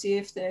we'll see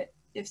if there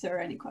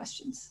are any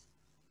questions.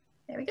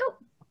 There we go.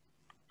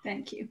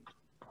 Thank you.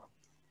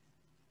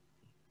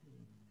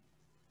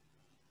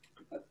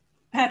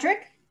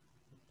 Patrick?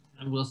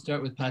 And we'll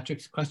start with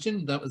Patrick's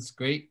question. That was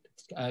great.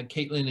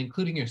 Caitlin,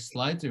 including your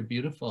slides are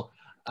beautiful.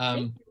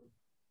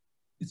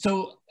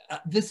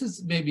 This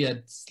is maybe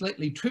a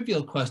slightly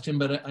trivial question,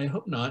 but I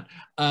hope not.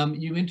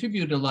 You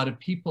interviewed a lot of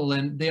people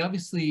and they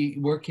obviously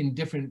work in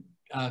different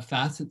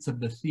facets of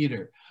the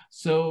theater.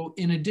 So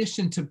in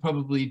addition to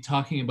probably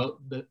talking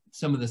about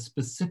some of the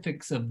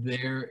specifics of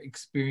their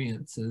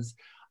experiences,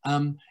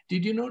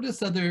 did you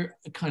notice other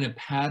kind of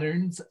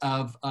patterns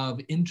of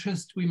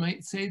interest, we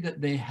might say,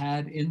 that they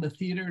had in the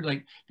theater?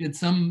 Like, did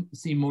some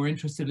seem more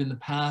interested in the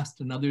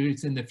past and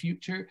others in the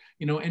future?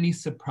 You know, any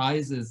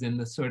surprises in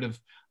the sort of,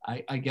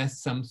 I guess,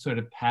 some sort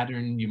of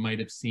pattern you might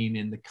have seen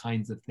in the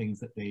kinds of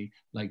things that they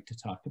like to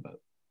talk about?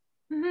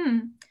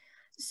 Mm-hmm.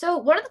 So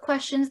one of the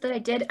questions that I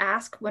did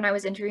ask when I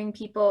was interviewing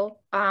people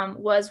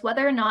was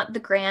whether or not the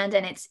Grand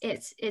and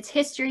its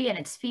history and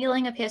its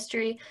feeling of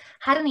history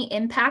had any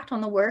impact on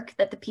the work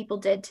that the people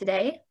did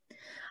today.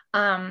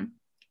 I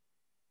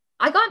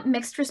got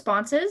mixed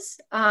responses.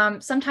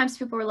 Sometimes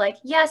people were like,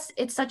 yes,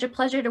 it's such a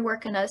pleasure to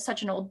work in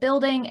such an old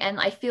building and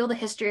I feel the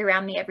history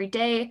around me every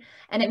day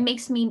and it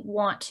makes me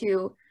want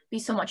to be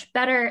so much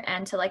better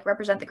and to like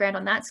represent the Grand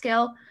on that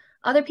scale.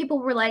 Other people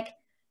were like,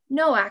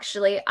 no,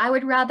 actually, I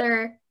would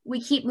rather we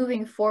keep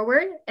moving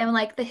forward and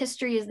like the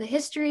history is the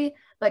history,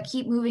 but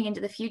keep moving into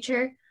the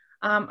future.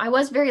 I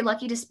was very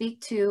lucky to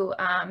speak to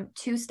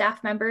 2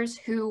 staff members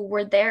who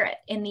were there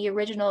in the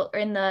original,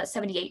 or in the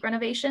 78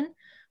 renovation,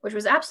 which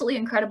was absolutely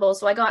incredible.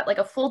 So I got like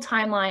a full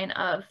timeline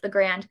of the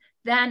Grand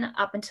then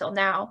up until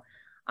now.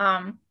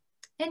 And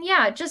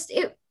yeah, just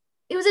it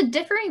was a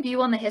differing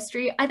view on the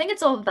history. I think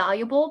it's all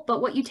valuable,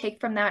 but what you take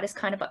from that is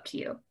kind of up to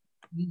you.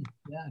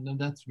 Yeah, no,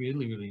 that's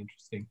really, really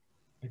interesting.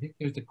 I think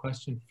there's a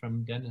question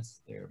from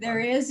Dennis there.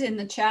 There is in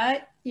the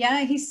chat.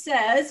 Yeah, he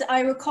says, I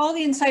recall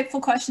the insightful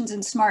questions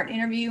in SMART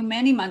interview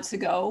many months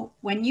ago.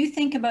 When you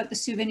think about the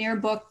souvenir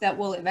book that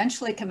will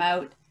eventually come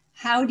out,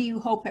 how do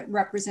you hope it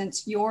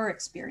represents your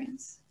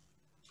experience?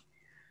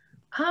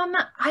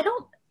 I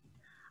don't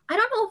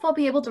know if I'll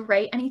be able to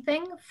write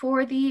anything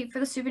for the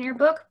souvenir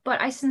book, but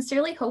I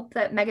sincerely hope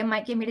that Megan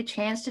might give me the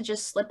chance to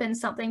just slip in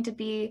something to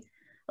be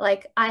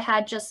like, I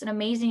had just an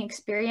amazing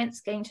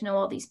experience getting to know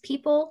all these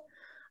people.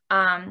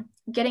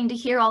 Getting to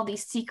hear all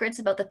these secrets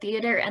about the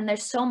theater, and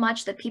there's so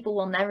much that people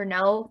will never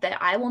know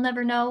that I will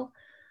never know.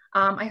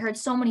 I heard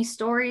so many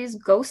stories,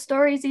 ghost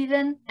stories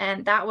even,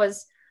 and that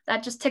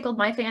just tickled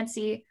my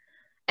fancy.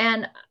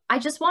 And I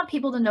just want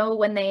people to know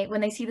when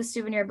they see the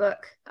souvenir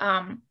book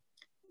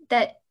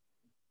that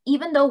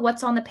even though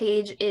what's on the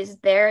page is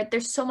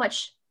there's so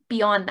much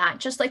beyond that.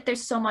 Just like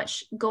there's so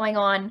much going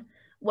on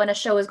when a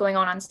show is going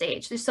on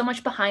stage. There's so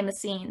much behind the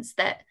scenes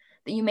that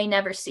you may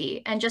never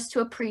see, and just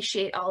to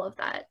appreciate all of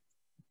that.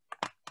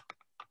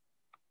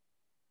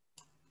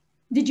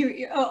 Did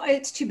you, oh,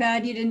 it's too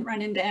bad you didn't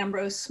run into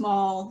Ambrose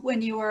Small when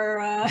you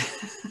were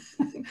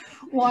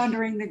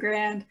wandering the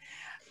Grand.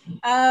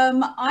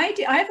 I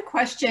have a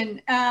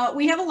question.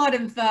 We have a lot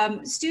of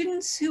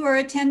students who are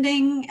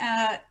attending.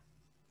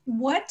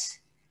 What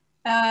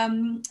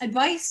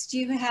advice do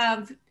you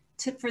have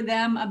for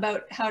them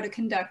about how to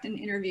conduct an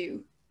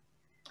interview?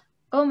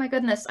 Oh my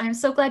goodness, I'm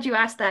so glad you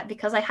asked that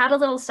because I had a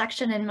little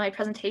section in my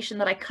presentation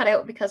that I cut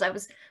out because I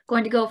was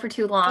going to go for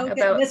too long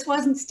about... This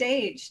wasn't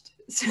staged.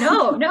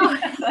 So. No.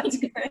 That's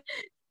great.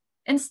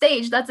 And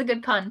staged, that's a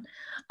good pun.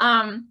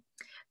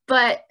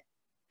 But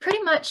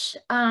pretty much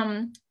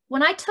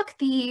when I took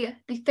the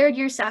 3rd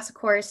year SASAH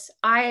course,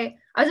 I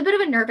was a bit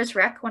of a nervous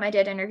wreck when I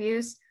did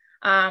interviews.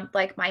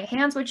 Like my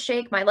hands would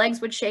shake, my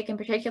legs would shake in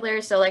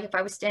particular. So like if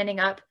I was standing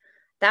up,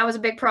 that was a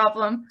big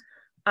problem.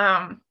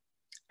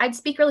 I'd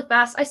speak really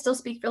fast. I still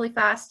speak really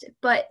fast,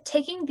 but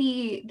taking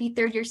the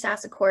third year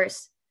SASAH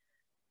course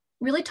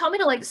really taught me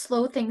to like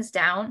slow things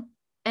down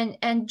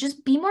and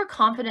just be more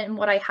confident in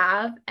what I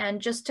have,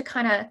 and just to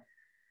kind of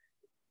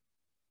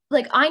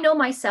like, I know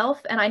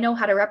myself and I know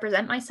how to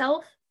represent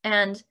myself.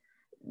 And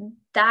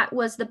that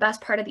was the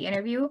best part of the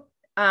interview,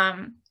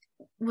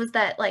 was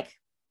that like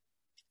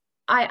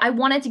I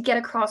wanted to get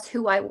across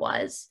who I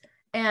was,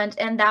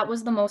 and that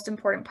was the most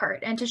important part,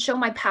 and to show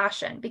my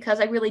passion,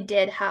 because I really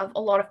did have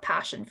a lot of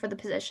passion for the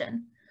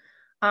position.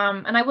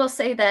 And I will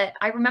say that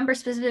I remember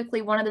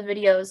specifically one of the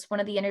videos, one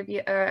of the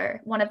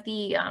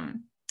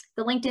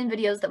LinkedIn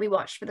videos that we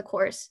watched for the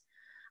course.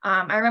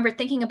 I remember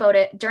thinking about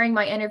it during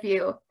my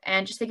interview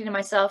and just thinking to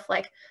myself,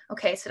 like,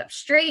 okay, sit up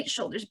straight,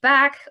 shoulders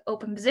back,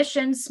 open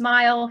position,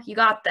 smile, you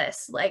got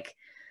this. Like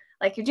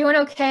you're doing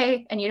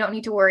okay and you don't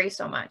need to worry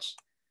so much.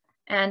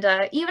 And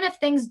even if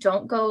things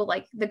don't go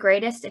like the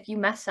greatest, if you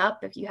mess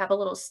up, if you have a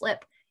little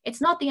slip,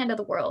 it's not the end of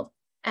the world.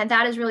 And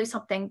that is really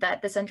something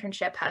that this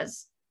internship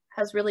has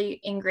really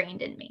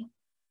ingrained in me.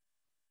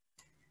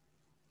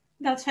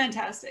 That's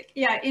fantastic.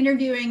 Yeah,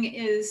 interviewing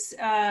is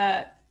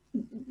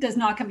does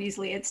not come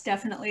easily. It's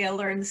definitely a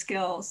learned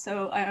skill.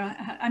 So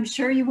I'm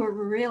sure you were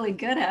really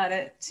good at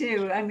it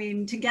too. I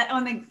mean, to get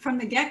on from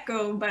the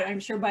get-go, but I'm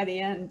sure by the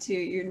end too,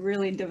 you'd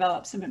really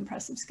develop some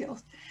impressive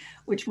skills,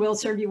 which will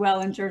serve you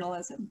well in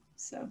journalism.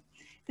 So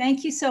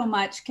thank you so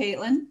much,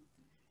 Caitlin.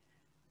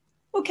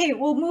 Okay,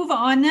 we'll move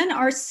on then.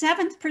 Our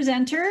seventh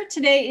presenter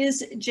today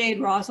is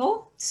Jade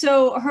Rosal.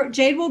 So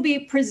Jade will be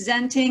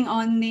presenting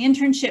on the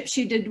internship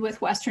she did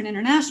with Western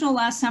International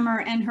last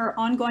summer and her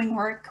ongoing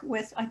work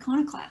with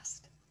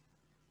Iconoclast.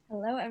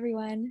 Hello,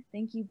 everyone.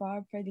 Thank you,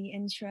 Bob, for the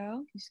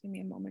intro. Just give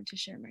me a moment to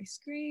share my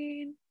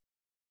screen.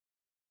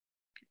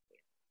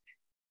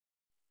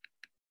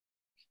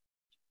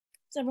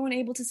 Is everyone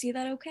able to see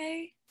that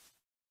okay?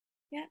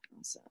 Yeah,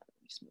 awesome.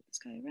 Just move this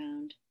guy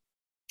around.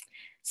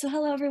 So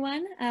hello,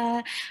 everyone.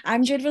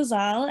 I'm Jade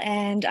Rosal,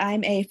 and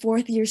I'm a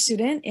fourth-year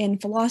student in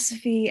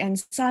philosophy and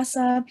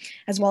SASAH,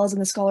 as well as in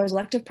the Scholars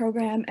Elective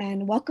program,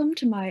 and welcome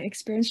to my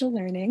experiential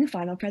learning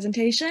final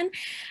presentation.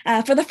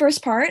 For the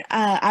first part,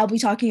 I'll be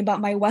talking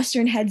about my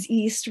Western Heads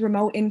East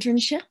remote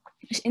internship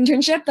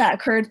that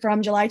occurred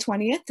from July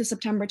 20th to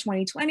September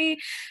 2020.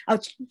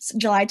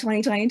 July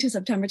 2020 to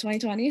September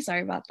 2020,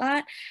 sorry about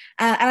that.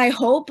 And I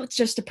hope,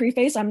 just to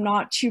preface, I'm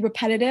not too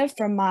repetitive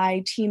from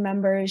my team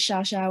members,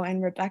 Xiao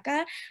and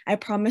Rebecca. I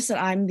promise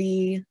that I'm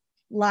the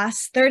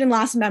third and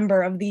last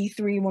member of the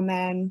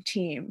 3-woman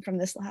team from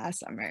this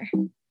last summer.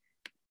 There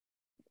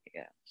we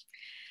go.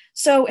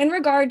 So in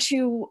regard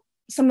to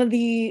some of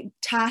the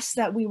tasks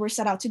that we were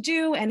set out to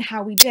do and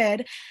how we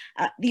did,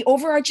 the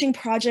overarching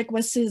project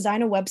was to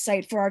design a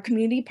website for our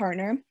community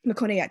partner,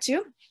 Mikono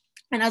Yetu.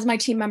 And as my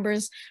team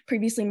members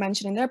previously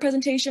mentioned in their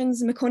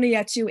presentations, Mikono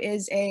Yetu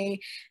is a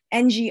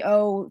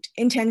NGO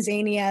in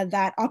Tanzania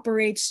that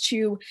operates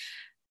to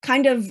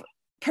kind of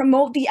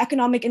promote the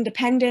economic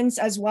independence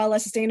as well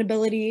as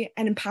sustainability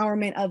and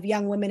empowerment of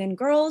young women and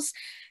girls.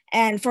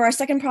 And for our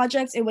second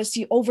project, it was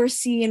to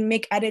oversee and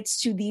make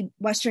edits to the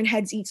Western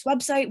Heads East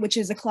website, which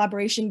is a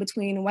collaboration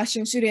between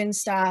Western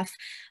students, staff,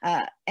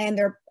 and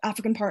their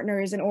African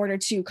partners in order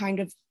to kind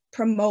of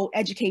promote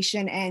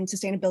education and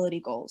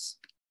sustainability goals.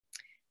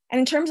 And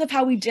in terms of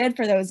how we did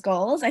for those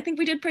goals, I think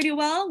we did pretty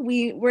well.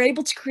 We were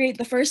able to create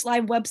the first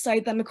live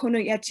website that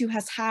Mikono Yetu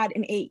has had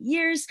in 8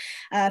 years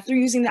through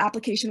using the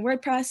application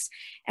WordPress.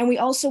 And we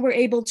also were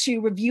able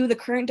to review the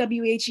current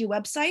WHE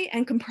website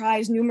and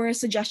comprise numerous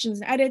suggestions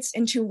and edits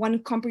into one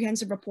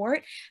comprehensive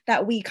report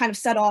that we kind of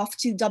set off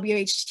to the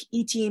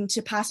WHE team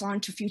to pass on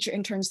to future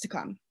interns to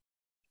come.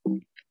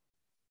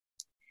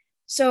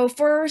 So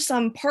for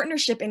some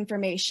partnership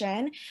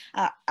information,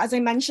 as I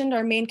mentioned,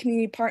 our main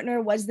community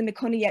partner was the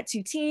Mikono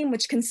Yetu team,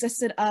 which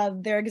consisted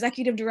of their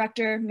executive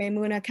director,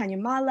 Maimuna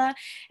Kanyamala,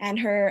 and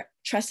her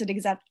trusted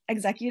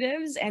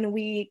executives. And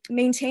we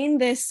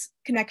maintained this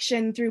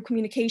connection through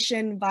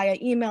communication via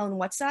email and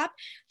WhatsApp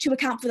to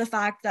account for the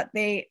fact that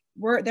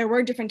there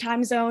were different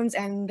time zones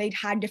and they'd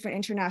had different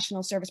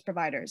international service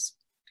providers.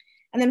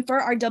 And then for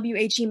our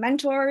WHE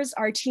mentors,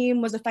 our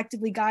team was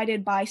effectively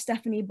guided by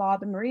Stephanie,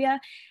 Bob, and Maria.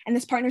 And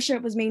this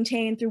partnership was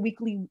maintained through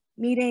weekly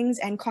meetings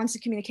and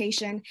constant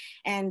communication.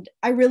 And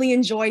I really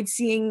enjoyed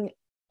seeing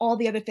all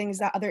the other things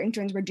that other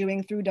interns were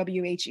doing through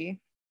WHE.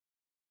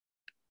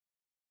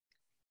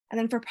 And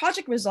then for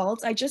project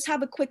results, I just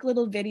have a quick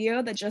little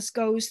video that just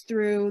goes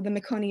through the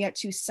Mikono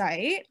Yetu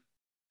site.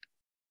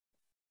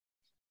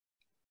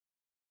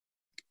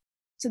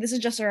 So this is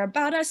just our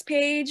About Us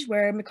page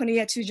where Mikono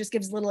Yetu just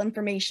gives little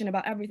information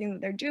about everything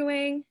that they're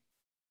doing.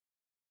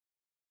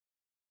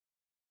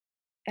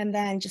 And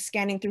then just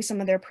scanning through some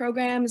of their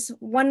programs.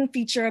 One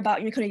feature about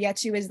Mikono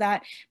Yetu is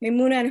that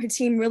Maimuna and her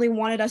team really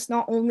wanted us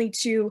not only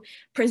to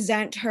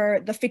present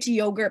her the Fiti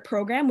Yogurt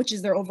program, which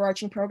is their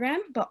overarching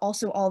program, but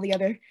also all the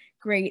other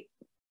great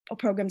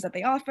programs that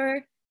they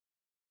offer,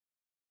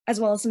 as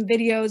well as some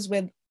videos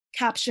with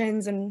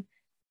captions and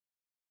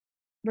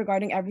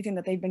regarding everything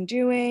that they've been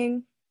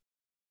doing.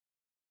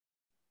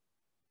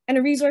 And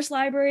a resource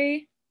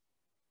library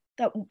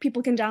that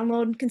people can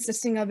download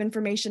consisting of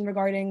information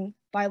regarding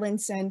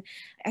violence and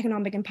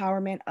economic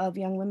empowerment of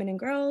young women and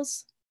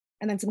girls,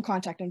 and then some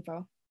contact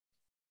info.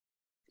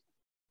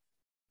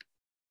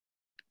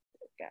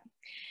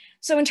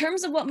 So in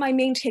terms of what my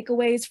main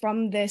takeaways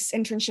from this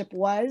internship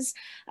was,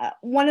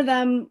 one of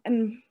them,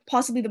 and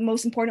possibly the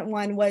most important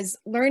one, was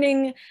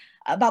learning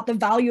about the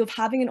value of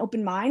having an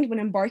open mind when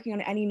embarking on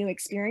any new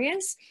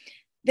experience.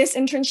 This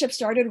internship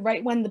started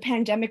right when the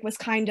pandemic was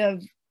kind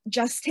of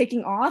just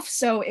taking off.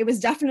 So it was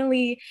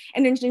definitely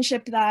an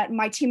internship that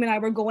my team and I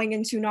were going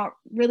into not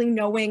really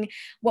knowing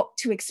what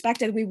to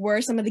expect, and we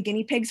were some of the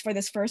guinea pigs for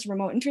this first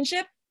remote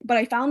internship. But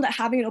I found that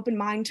having an open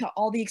mind to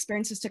all the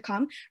experiences to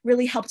come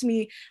really helped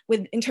me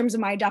in terms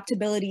of my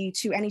adaptability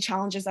to any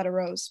challenges that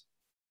arose.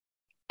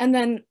 And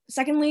then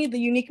secondly, the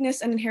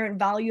uniqueness and inherent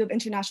value of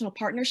international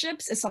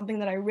partnerships is something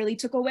that I really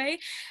took away.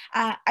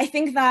 I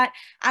think that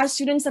as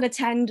students that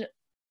attend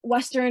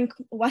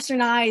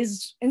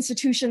Westernized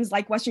institutions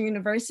like Western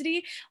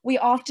University, we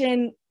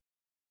often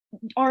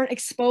aren't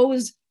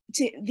exposed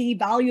to the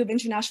value of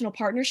international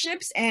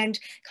partnerships and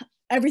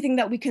everything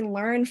that we can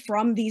learn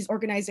from these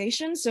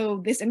organizations.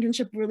 So this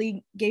internship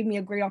really gave me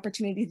a great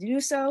opportunity to do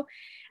so.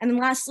 And then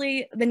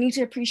lastly, the need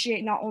to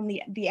appreciate not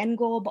only the end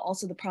goal, but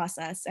also the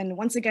process. And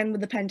once again, with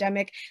the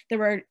pandemic, there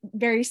were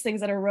various things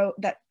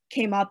that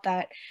came up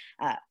that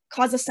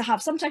caused us to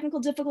have some technical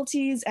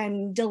difficulties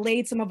and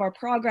delayed some of our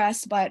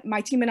progress. But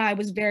my team and I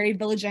was very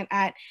vigilant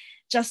at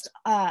just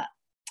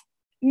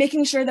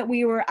making sure that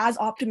we were as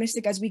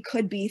optimistic as we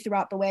could be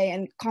throughout the way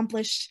and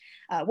accomplished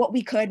what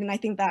we could. And I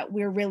think that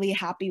we're really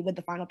happy with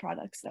the final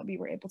products that we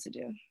were able to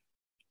do.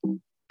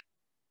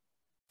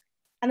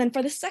 And then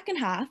for the second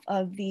half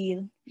of the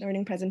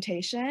learning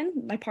presentation,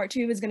 my part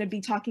 2 is going to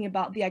be talking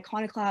about the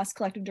Iconoclast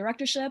Collective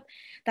Directorship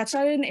that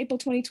started in April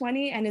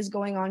 2020 and is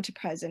going on to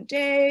present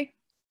day.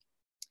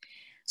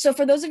 So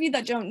for those of you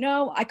that don't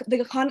know,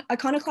 the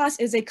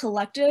Iconoclast is a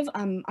collective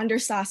under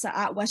SASAH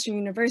at Western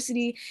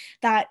University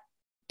that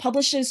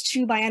publishes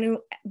 2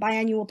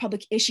 biannual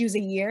public issues a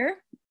year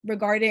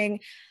regarding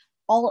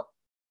all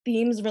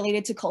themes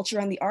related to culture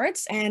and the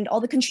arts, and all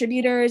the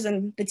contributors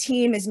and the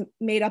team is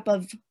made up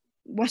of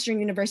Western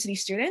University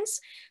students.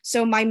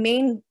 So my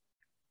main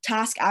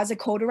task as a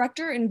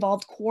co-director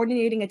involved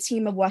coordinating a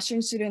team of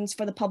Western students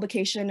for the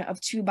publication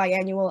of 2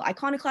 biannual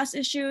Iconoclast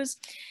issues.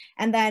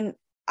 And then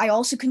I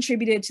also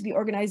contributed to the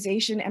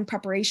organization and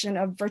preparation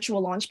of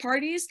virtual launch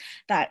parties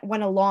that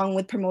went along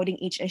with promoting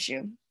each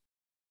issue.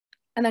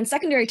 And then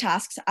secondary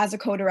tasks as a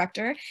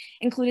co-director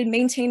included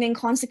maintaining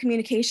constant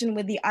communication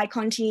with the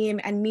ICON team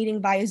and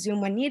meeting via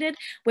Zoom when needed,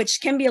 which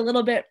can be a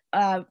little bit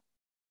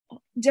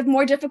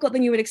more difficult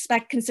than you would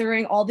expect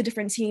considering all the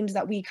different teams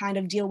that we kind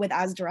of deal with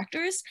as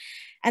directors.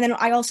 And then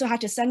I also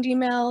had to send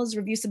emails,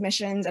 review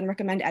submissions, and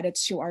recommend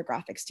edits to our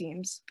graphics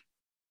teams.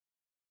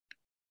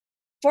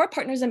 For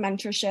partners and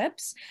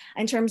mentorships,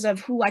 in terms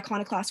of who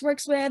Iconoclast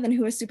works with and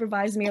who has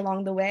supervised me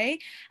along the way,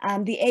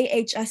 the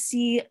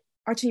AHSC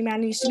Arts and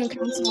Humanities Student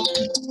Council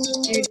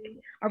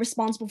are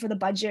responsible for the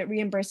budget,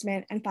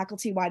 reimbursement, and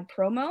faculty-wide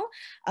promo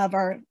of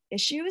our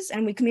issues.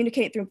 And we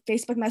communicate through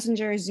Facebook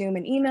Messenger, Zoom,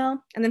 and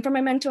email. And then for my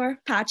mentor,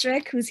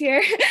 Patrick, who's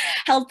here,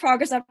 held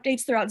progress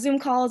updates throughout Zoom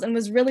calls and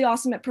was really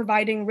awesome at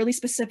providing really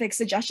specific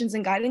suggestions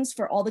and guidance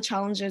for all the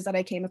challenges that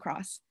I came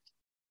across.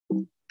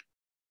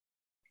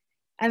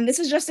 And this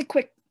is just a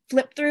quick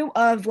flip through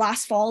of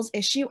last fall's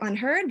issue,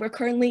 Unheard. We're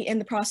currently in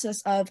the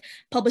process of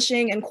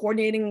publishing and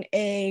coordinating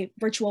a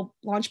virtual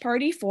launch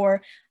party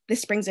for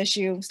this spring's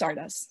issue,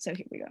 Stardust. So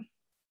here we go.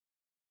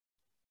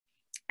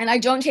 And I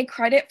don't take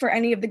credit for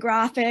any of the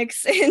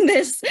graphics in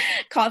this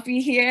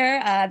copy here.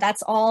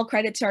 That's all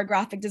credit to our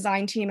graphic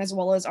design team as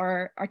well as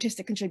our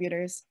artistic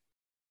contributors.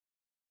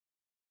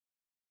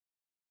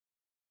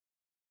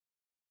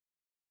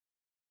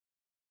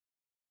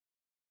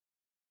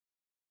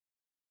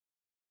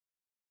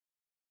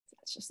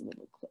 That's just a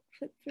little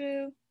flip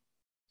through.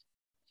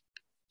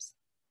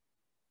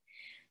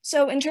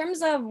 So in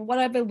terms of what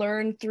I've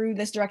learned through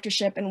this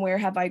directorship and where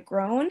have I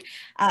grown,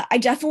 I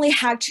definitely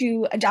had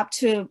to adapt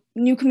to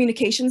new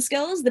communication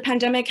skills. The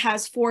pandemic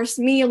has forced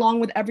me, along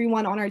with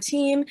everyone on our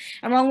team,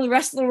 and along with the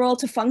rest of the world,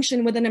 to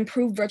function with an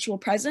improved virtual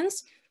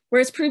presence.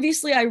 Whereas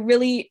previously, I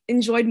really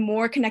enjoyed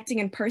more connecting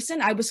in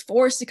person. I was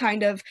forced to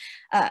kind of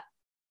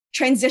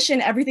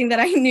transition everything that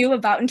I knew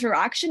about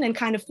interaction and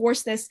kind of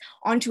force this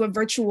onto a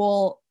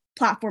virtual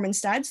platform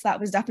instead. So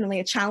that was definitely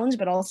a challenge,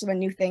 but also a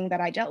new thing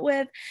that I dealt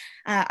with.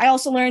 I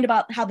also learned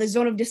about how the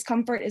zone of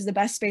discomfort is the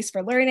best space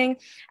for learning.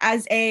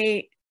 As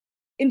a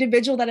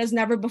individual that has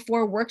never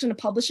before worked on a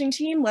publishing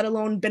team, let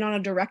alone been on a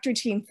director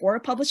team for a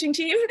publishing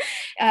team,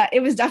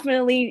 it was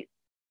definitely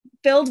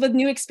filled with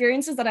new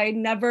experiences that I had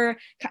never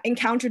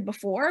encountered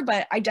before,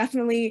 but I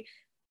definitely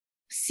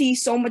see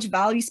so much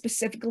value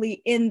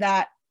specifically in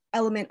that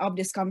element of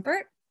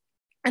discomfort.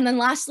 And then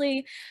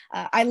lastly,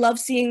 I love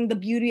seeing the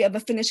beauty of a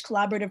finished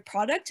collaborative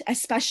product,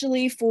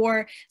 especially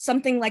for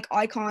something like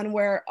Icon,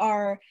 where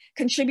our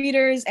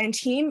contributors and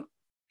team,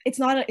 it's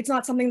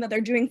not something that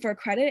they're doing for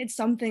credit. It's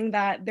something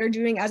that they're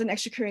doing as an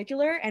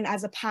extracurricular and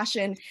as a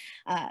passion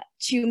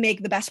to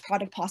make the best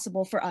product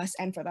possible for us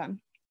and for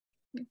them.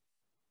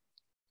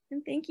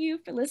 And thank you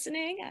for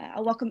listening.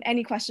 I'll welcome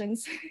any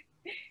questions.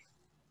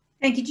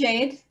 Thank you,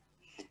 Jade.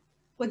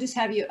 We'll just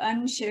have you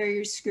unshare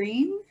your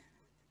screen.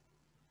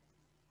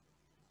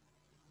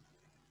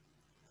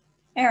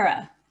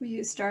 Era, will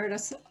you start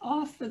us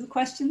off with the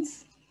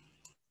questions?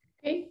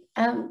 Great.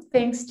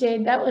 Thanks,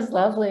 Jade. That was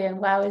lovely. And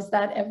wow, is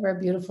that ever a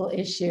beautiful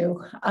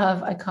issue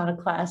of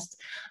Iconoclast.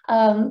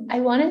 I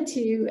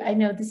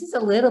know this is a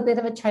little bit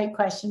of a trite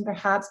question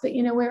perhaps, but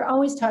we're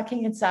always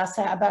talking at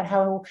SASAH about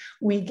how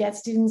we get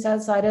students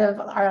outside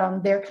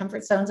of their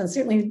comfort zones. And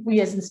certainly we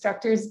as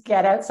instructors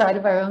get outside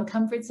of our own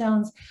comfort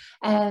zones.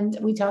 And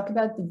we talk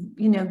about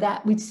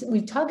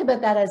we talk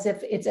about that as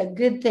if it's a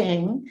good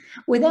thing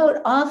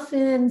without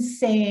often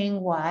saying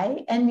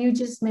why. And you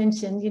just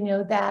mentioned,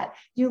 that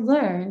you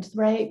learned,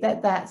 right,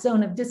 that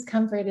zone of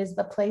discomfort is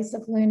the place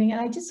of learning.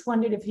 And I just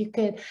wondered if you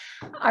could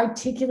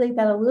articulate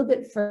that a little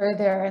bit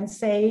further and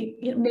say,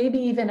 maybe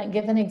even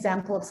give an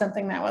example of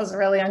something that was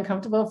really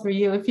uncomfortable for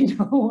you, if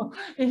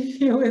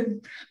you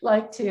would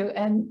like to,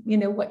 and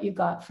what you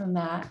got from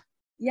that.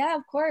 Yeah,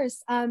 of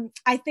course.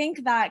 I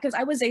think that because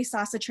I was a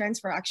SASAH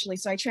transfer actually,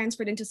 so I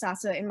transferred into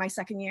SASAH in my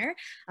second year,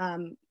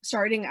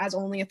 starting as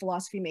only a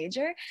philosophy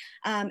major.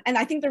 And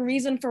I think the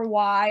reason for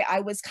why I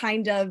was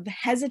kind of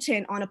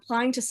hesitant on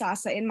applying to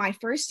SASAH in my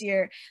first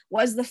year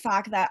was the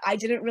fact that I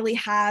didn't really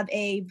have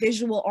a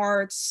visual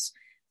arts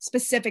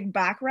specific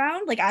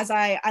background. Like, as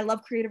I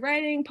love creative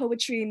writing,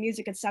 poetry,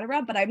 music,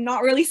 etc., but I'm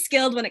not really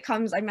skilled when it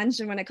comes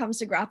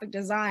to graphic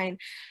design.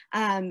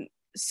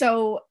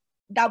 So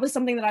that was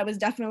something that I was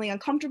definitely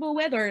uncomfortable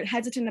with or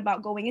hesitant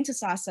about going into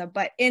SASAH.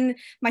 But in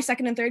my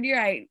second and third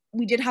year,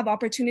 we did have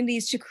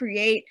opportunities to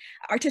create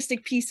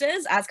artistic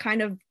pieces as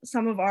kind of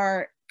some of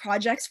our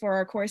projects for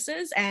our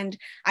courses. And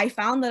I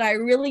found that I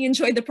really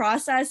enjoyed the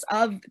process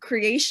of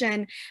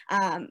creation,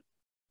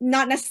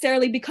 not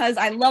necessarily because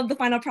I loved the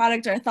final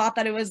product or thought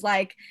that it was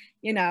like,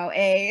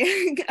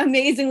 a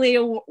amazingly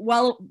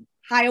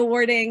high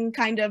awarding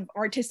kind of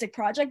artistic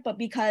project, but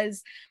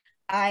because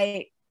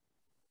I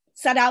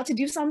set out to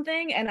do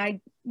something and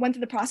I went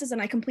through the process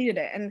and I completed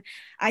it. And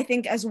I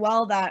think as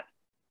well that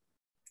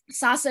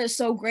SASAH is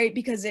so great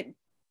because it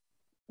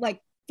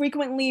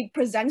frequently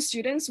presents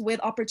students with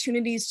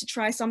opportunities to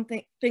try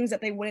things that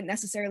they wouldn't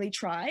necessarily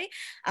try.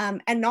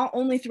 And not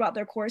only throughout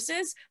their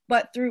courses,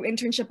 but through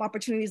internship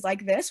opportunities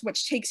like this,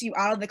 which takes you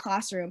out of the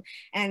classroom.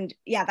 And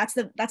yeah, that's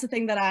the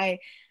thing that I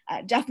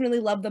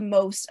definitely love the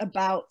most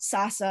about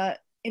SASAH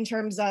in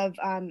terms of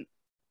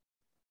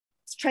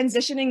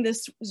transitioning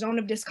this zone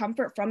of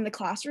discomfort from the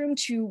classroom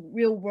to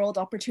real world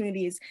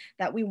opportunities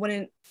that we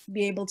wouldn't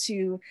be able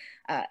to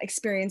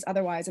experience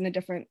otherwise in a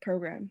different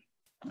program.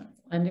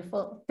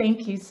 Wonderful.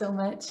 Thank you so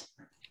much.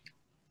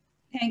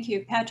 Thank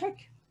you. Patrick?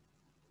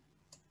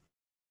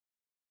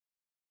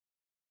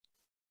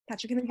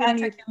 Patrick,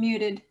 you're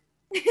muted.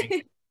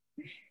 It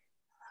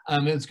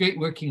was great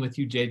working with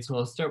you, Jade, so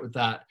I'll start with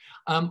that.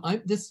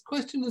 This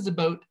question is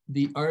about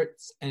the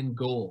arts and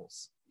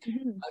goals.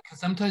 Because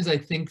sometimes I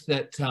think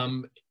that,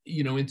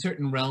 in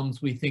certain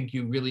realms, we think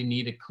you really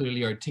need a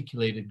clearly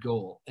articulated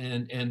goal.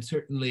 And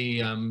certainly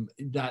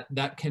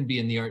that can be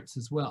in the arts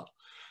as well.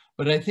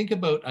 But I think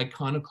about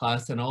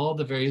Iconoclast and all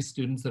the various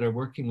students that are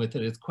working with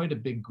it. It's quite a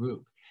big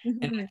group.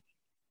 And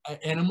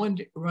I'm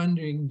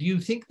wondering, do you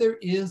think there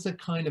is a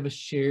kind of a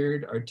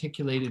shared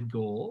articulated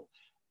goal?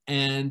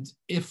 And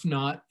if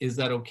not, is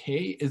that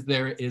okay? Is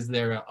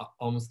there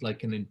almost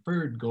like an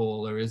inferred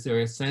goal, or is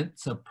there a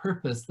sense of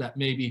purpose that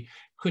maybe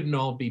couldn't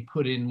all be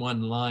put in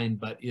one line,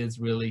 but is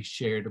really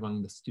shared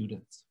among the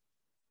students?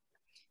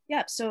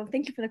 Yeah, so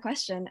thank you for the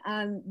question.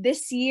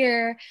 This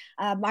year,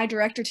 my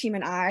director team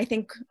and I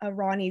think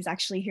Ronnie's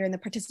actually here in the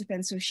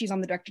participants, so she's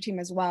on the director team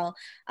as well.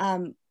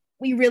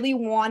 We really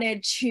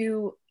wanted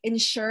to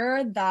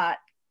ensure that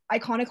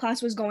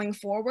Iconoclast was going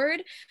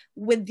forward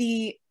with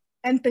the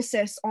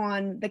emphasis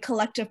on the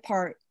collective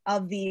part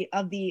of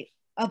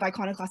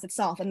Iconoclast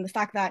itself, and the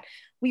fact that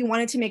we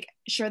wanted to make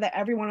sure that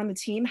everyone on the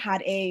team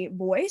had a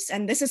voice.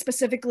 And this is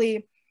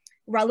specifically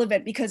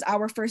relevant because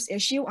our first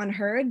issue,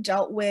 Unheard,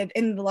 dealt with,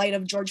 in the light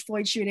of George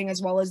Floyd shooting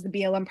as well as the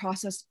BLM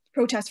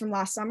protest from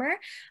last summer.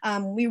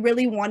 We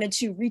really wanted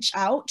to reach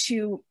out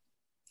to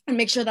and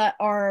make sure that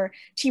our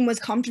team was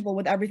comfortable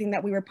with everything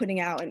that we were putting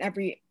out and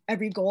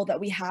every goal that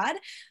we had.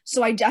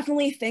 So I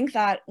definitely think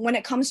that when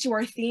it comes to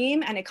our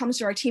theme and it comes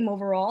to our team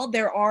overall,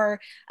 there are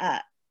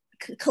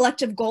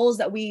collective goals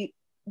that we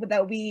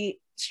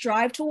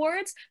strive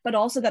towards, but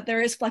also that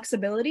there is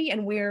flexibility,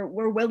 and we're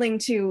willing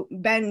to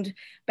bend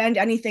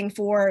anything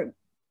for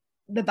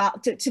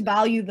to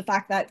value the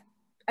fact that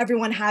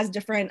everyone has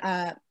different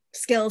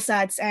skill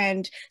sets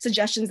and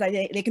suggestions that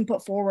they can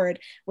put forward,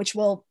 which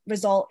will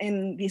result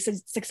in the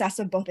success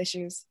of both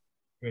issues.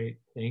 Great,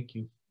 thank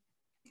you.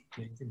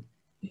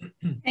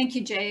 Thank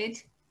you, Jade.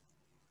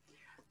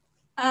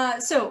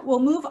 So we'll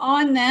move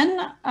on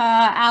then.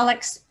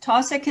 Alex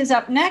Tosick is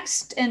up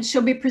next, and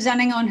she'll be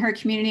presenting on her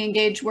community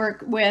engaged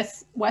work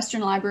with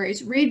Western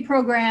Library's READ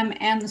program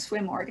and the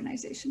SWIM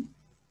organization.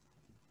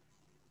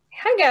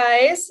 Hi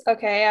guys.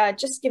 Okay,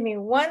 just give me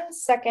 1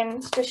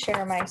 second to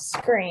share my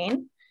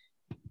screen.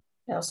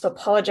 I also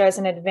apologize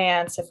in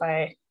advance if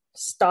I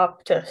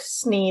stop to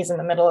sneeze in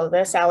the middle of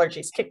this.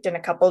 Allergies kicked in a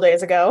couple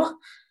days ago.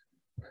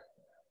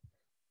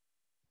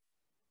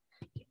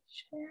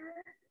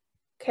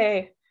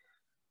 Okay.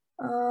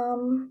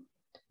 All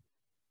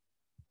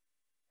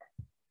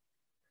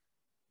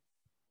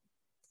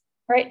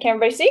right, can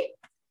everybody see?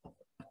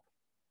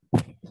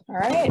 All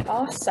right,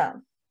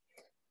 awesome.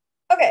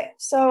 Okay,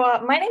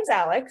 so my name's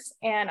Alex,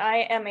 and I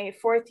am a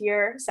 4th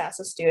year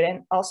SASAH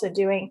student, also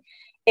doing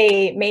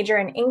a major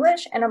in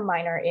English and a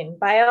minor in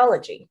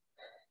biology.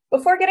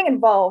 Before getting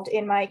involved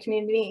in my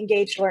community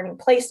engaged learning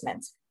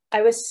placements,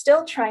 I was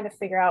still trying to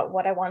figure out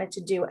what I wanted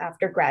to do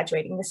after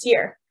graduating this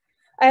year.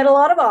 I had a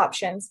lot of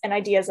options and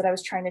ideas that I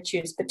was trying to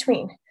choose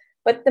between,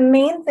 but the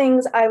main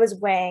things I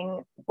was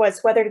weighing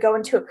was whether to go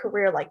into a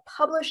career like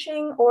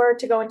publishing or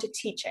to go into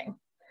teaching.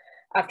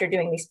 After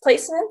doing these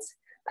placements,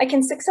 I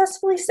can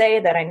successfully say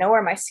that I know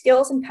where my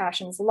skills and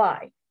passions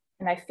lie,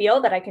 and I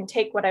feel that I can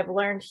take what I've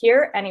learned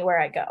here anywhere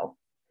I go.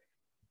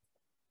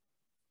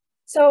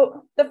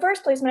 So the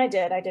first placement I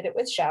did it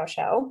with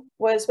SASAH,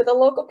 was with a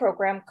local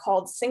program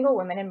called Single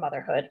Women in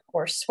Motherhood,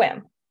 or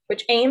SWIM,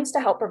 which aims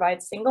to help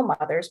provide single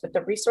mothers with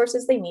the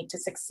resources they need to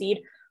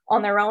succeed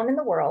on their own in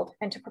the world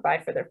and to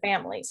provide for their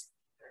families.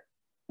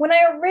 When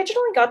I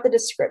originally got the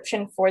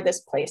description for this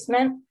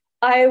placement,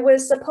 I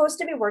was supposed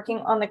to be working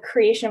on the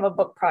creation of a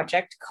book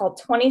project called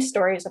 20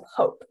 Stories of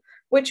Hope,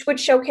 which would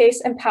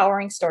showcase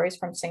empowering stories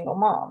from single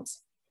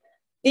moms.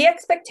 The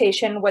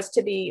expectation was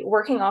to be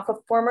working off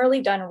of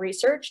formerly done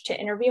research to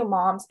interview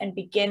moms and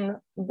begin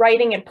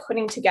writing and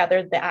putting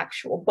together the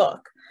actual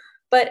book.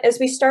 But as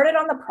we started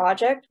on the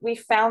project, we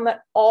found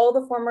that all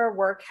the former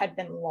work had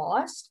been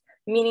lost,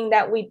 meaning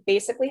that we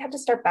basically had to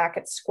start back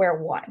at square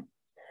one.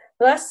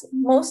 Thus,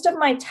 most of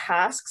my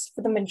tasks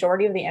for the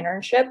majority of the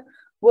internship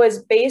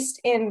was based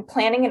in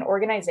planning and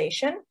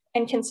organization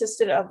and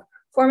consisted of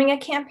forming a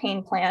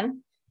campaign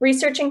plan,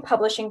 researching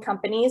publishing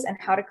companies and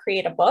how to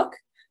create a book,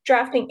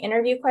 drafting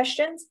interview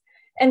questions,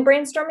 and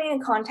brainstorming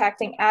and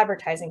contacting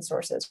advertising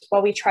sources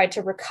while we tried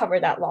to recover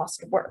that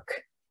lost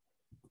work.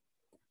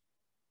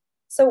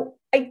 So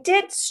I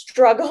did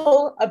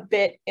struggle a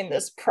bit in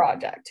this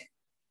project.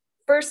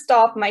 First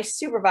off, my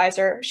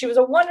supervisor, she was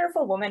a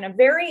wonderful woman, a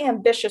very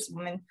ambitious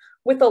woman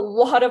with a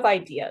lot of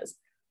ideas.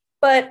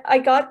 But I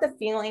got the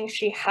feeling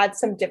she had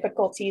some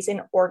difficulties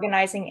in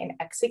organizing and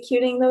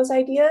executing those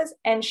ideas,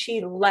 and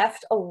she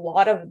left a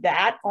lot of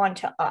that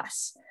onto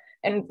us.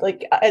 And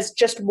like, as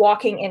just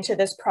walking into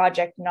this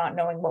project, not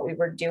knowing what we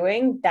were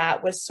doing,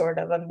 that was sort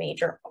of a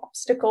major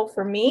obstacle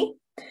for me.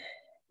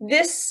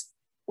 This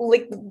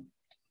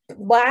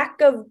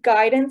lack of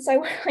guidance, I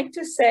would like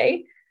to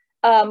say,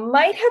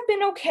 might have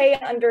been okay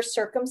under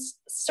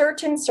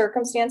certain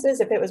circumstances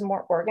if it was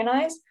more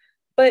organized.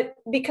 But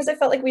because I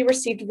felt like we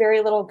received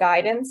very little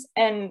guidance,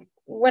 and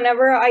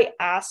whenever I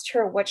asked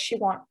her what she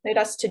wanted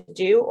us to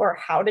do or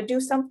how to do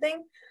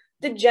something,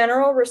 the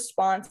general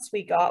response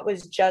we got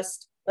was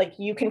just like,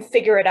 you can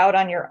figure it out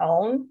on your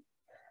own,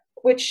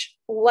 which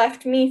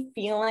left me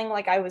feeling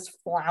like I was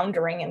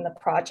floundering in the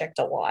project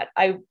a lot.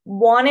 I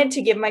wanted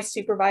to give my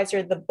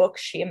supervisor the book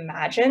she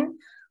imagined,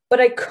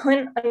 but I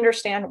couldn't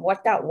understand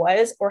what that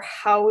was or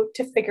how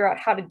to figure out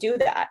how to do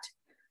that.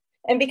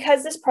 And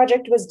because this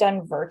project was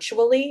done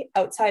virtually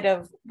outside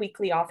of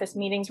weekly office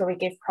meetings where we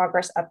gave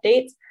progress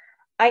updates,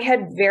 I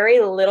had very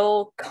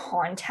little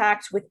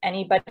contact with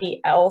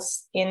anybody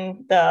else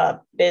in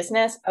the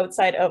business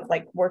outside of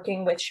like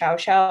working with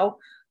SASAH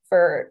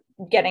for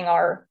getting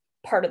our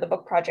part of the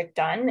book project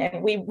done.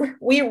 And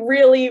we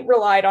really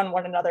relied on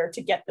one another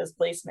to get this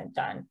placement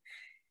done.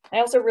 I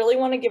also really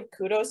want to give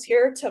kudos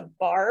here to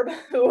Barb,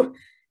 who,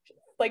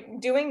 like,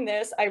 doing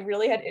this, I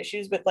really had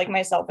issues with like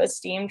my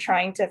self-esteem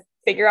trying to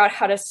figure out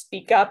how to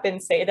speak up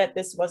and say that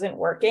this wasn't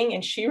working.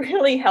 And she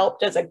really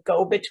helped as a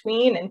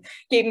go-between and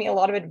gave me a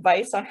lot of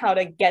advice on how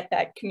to get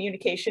that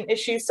communication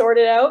issue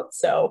sorted out.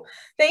 So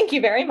thank you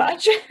very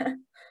much.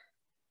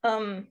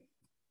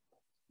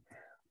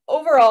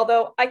 Overall,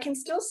 though, I can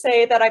still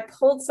say that I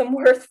pulled some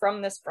worth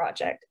from this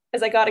project,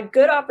 as I got a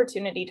good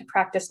opportunity to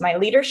practice my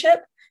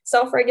leadership,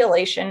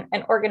 self-regulation,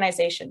 and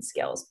organization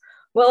skills,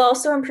 while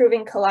also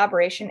improving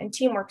collaboration and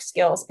teamwork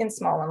skills in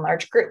small and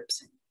large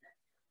groups.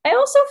 I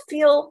also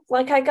feel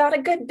like I got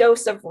a good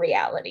dose of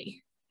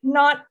reality.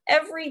 Not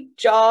every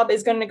job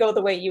is going to go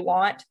the way you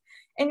want,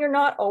 and you're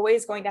not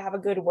always going to have a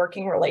good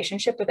working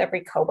relationship with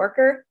every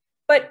coworker,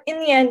 but in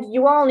the end,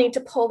 you all need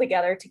to pull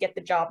together to get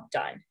the job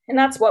done, and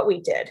that's what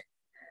we did.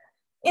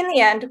 In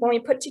the end, when we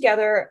put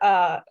together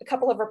a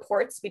couple of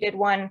reports, we did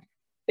one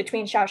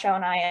between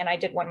SASAH and I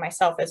did one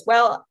myself as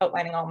well,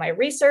 outlining all my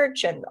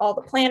research and all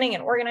the planning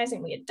and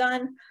organizing we had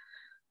done.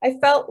 I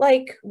felt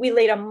like we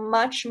laid a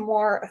much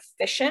more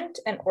efficient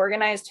and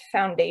organized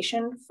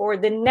foundation for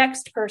the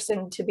next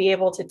person to be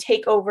able to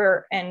take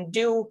over and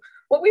do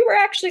what we were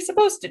actually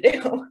supposed to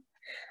do.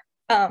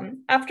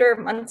 After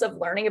months of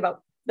learning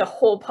about the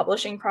whole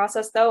publishing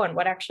process, though, and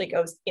what actually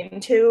goes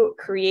into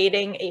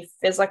creating a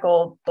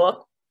physical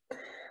book,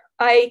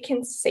 I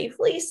can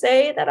safely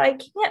say that I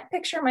can't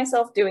picture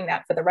myself doing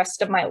that for the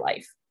rest of my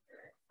life.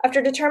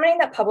 After determining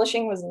that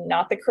publishing was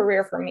not the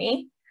career for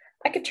me,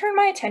 I could turn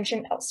my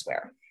attention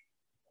elsewhere.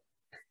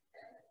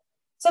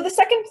 So the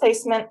second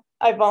placement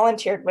I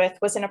volunteered with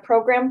was in a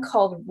program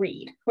called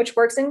READ, which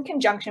works in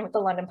conjunction with the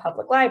London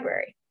Public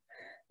Library.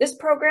 This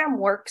program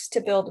works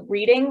to build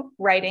reading,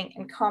 writing,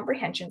 and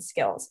comprehension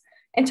skills,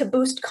 and to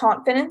boost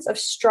confidence of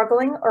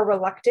struggling or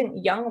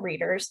reluctant young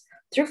readers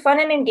through fun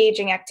and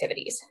engaging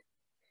activities.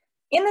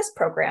 In this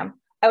program,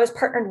 I was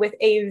partnered with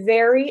a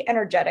very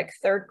energetic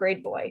third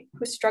grade boy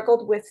who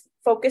struggled with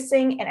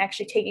focusing and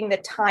actually taking the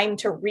time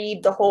to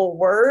read the whole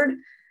word,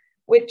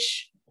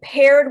 which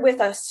paired with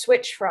a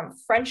switch from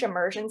French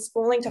immersion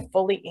schooling to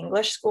fully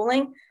English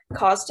schooling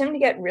caused him to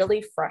get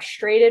really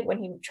frustrated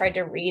when he tried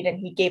to read, and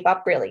he gave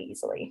up really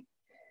easily.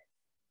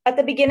 At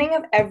the beginning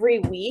of every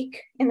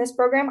week in this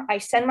program, I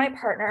send my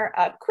partner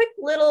a quick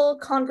little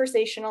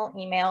conversational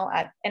email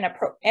at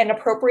an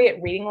appropriate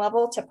reading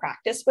level to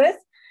practice with.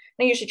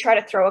 And I usually try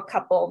to throw a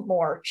couple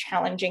more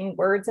challenging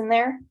words in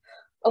there,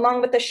 along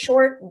with a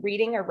short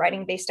reading or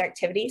writing based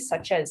activities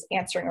such as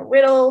answering a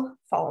riddle,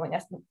 following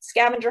a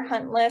scavenger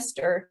hunt list,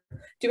 or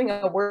doing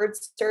a word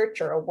search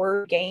or a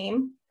word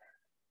game.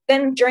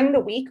 Then during the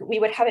week, we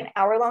would have an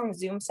hour-long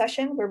Zoom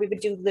session where we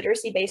would do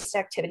literacy-based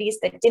activities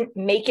that didn't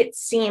make it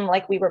seem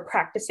like we were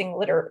practicing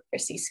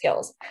literacy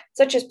skills,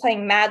 such as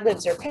playing Mad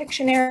Libs or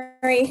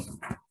Pictionary,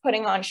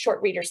 putting on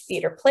short readers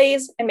theater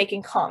plays, and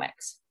making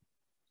comics.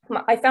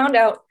 I found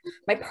out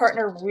my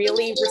partner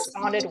really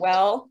responded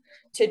well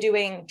to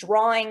doing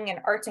drawing and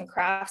arts and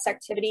crafts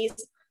activities.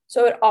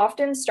 So it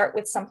often start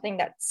with something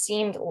that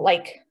seemed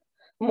like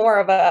more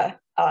of a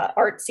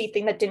artsy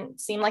thing that didn't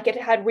seem like it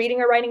had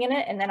reading or writing in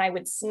it, and then I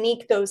would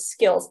sneak those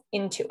skills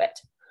into it.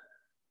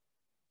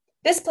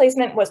 This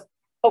placement was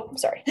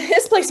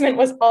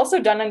also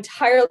done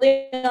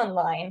entirely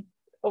online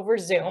over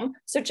Zoom.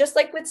 So just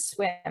like with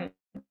swim,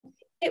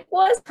 it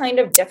was kind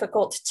of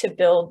difficult to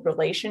build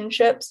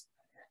relationships.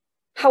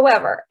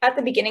 However, at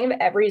the beginning of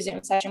every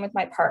Zoom session with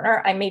my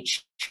partner, I made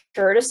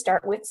sure to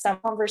start with some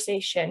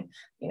conversation,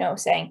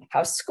 saying,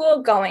 how's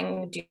school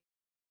going? Do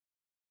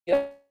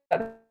you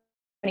have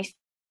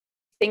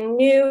anything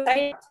new?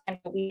 And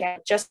we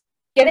just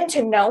getting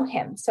to know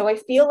him. So I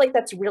feel like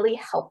that's really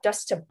helped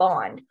us to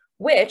bond,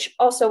 which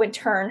also in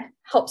turn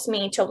helps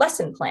me to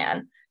lesson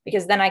plan,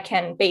 because then I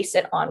can base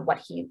it on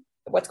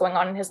what's going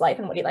on in his life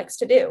and what he likes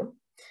to do.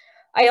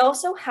 I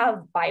also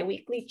have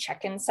bi-weekly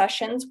check-in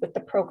sessions with the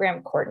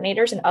program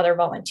coordinators and other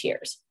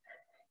volunteers.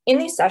 In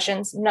these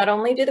sessions, not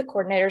only do the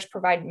coordinators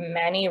provide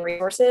many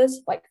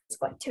resources like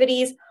physical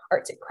activities,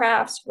 arts and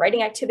crafts,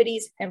 writing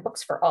activities, and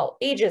books for all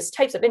ages,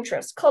 types of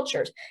interests,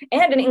 cultures,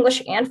 and in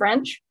English and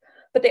French,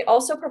 but they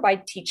also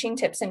provide teaching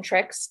tips and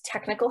tricks,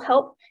 technical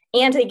help,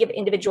 and they give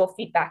individual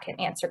feedback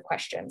and answer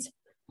questions.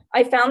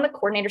 I found the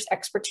coordinator's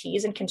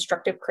expertise in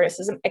constructive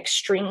criticism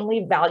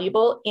extremely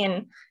valuable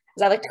in,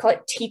 as I like to call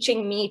it,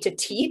 teaching me to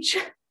teach.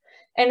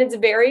 And it's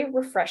very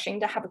refreshing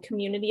to have a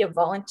community of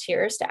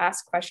volunteers to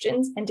ask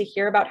questions and to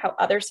hear about how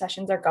other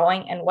sessions are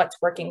going and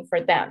what's working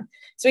for them.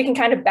 So we can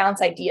kind of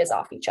bounce ideas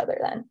off each other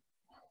then.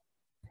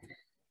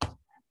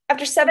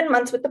 After 7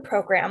 months with the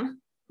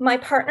program, my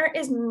partner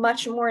is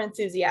much more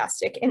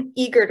enthusiastic and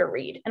eager to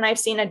read. And I've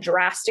seen a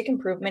drastic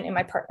improvement in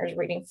my partner's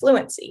reading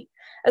fluency,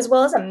 as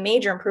well as a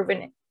major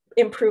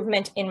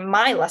improvement in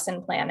my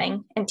lesson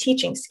planning and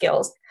teaching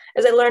skills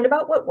as I learned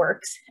about what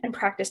works and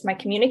practiced my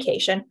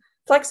communication,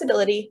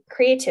 flexibility,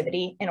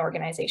 creativity, and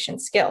organization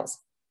skills.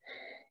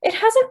 It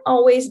hasn't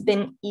always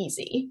been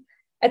easy.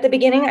 At the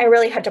beginning, I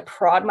really had to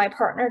prod my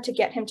partner to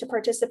get him to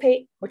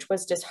participate, which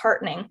was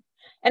disheartening.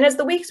 And as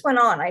the weeks went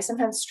on, I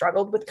sometimes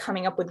struggled with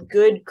coming up with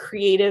good,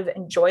 creative,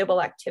 enjoyable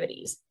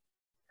activities.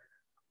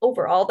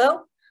 Overall,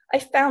 though, I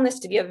found this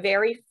to be a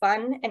very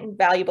fun and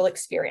valuable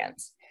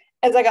experience,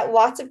 as I got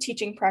lots of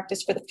teaching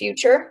practice for the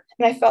future,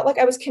 and I felt like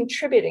I was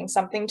contributing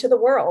something to the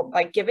world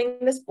by giving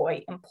this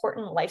boy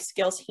important life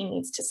skills he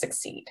needs to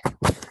succeed.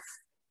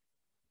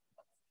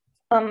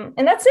 And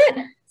that's it.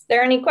 Is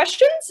there any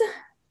questions?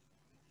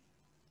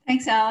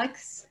 Thanks,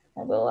 Alex.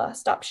 I will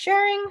stop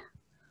sharing.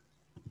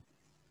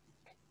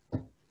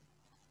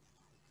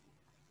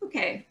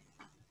 Okay.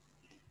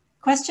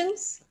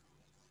 Questions?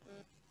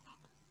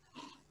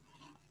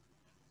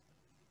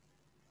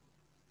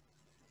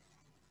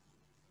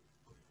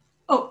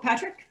 Oh,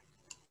 Patrick?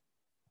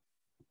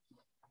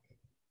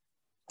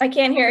 I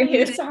can't hear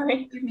you,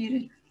 sorry. You're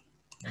muted.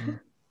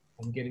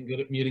 I'm getting good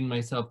at muting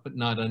myself, but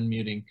not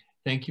unmuting.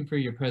 Thank you for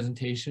your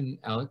presentation,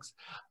 Alex.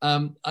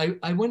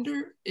 I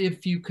wonder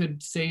if you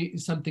could say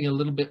something a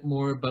little bit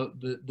more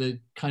about the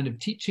kind of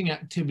teaching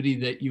activity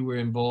that you were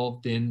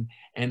involved in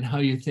and how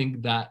you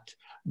think that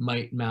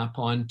might map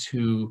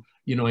onto,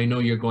 you know, I know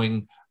you're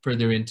going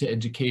further into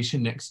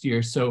education next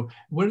year. So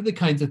what are the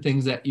kinds of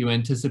things that you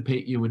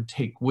anticipate you would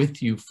take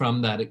with you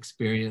from that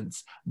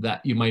experience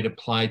that you might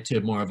apply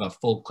to more of a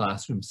full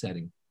classroom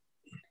setting?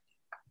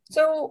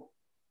 So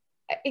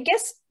I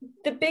guess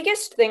the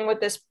biggest thing with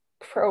this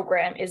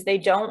program is they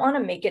don't want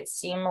to make it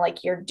seem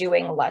like you're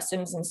doing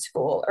lessons in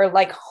school or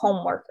like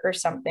homework or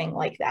something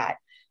like that.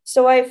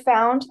 So I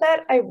found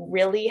that I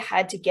really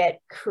had to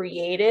get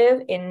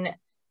creative in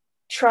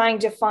trying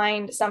to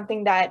find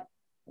something that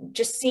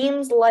just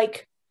seems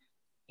like,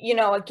 you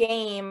know, a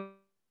game,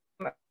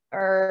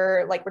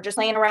 or like we're just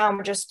laying around,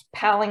 we're just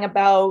palling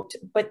about,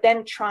 but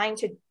then trying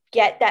to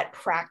get that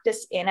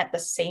practice in at the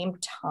same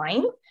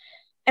time.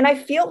 And I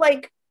feel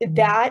like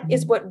that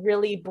is what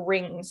really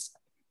brings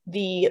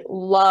the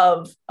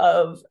love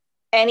of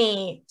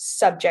any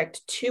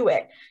subject to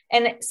it.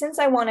 And since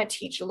I want to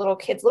teach little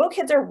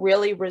kids are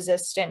really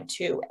resistant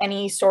to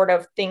any sort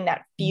of thing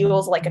that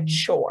feels like a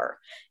chore.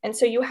 And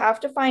so you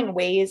have to find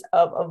ways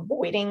of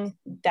avoiding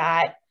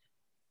that,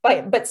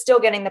 but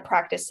still getting the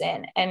practice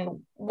in.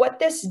 And what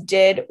this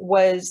did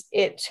was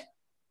it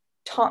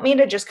taught me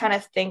to just kind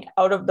of think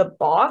out of the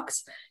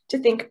box, to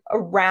think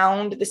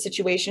around the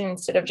situation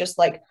instead of just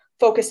like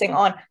focusing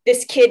on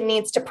this kid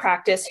needs to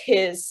practice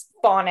his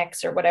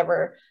phonics or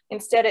whatever.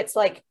 Instead, it's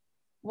like,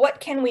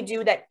 what can we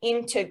do that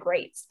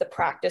integrates the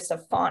practice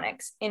of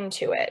phonics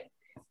into it?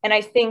 And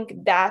I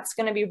think that's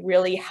going to be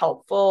really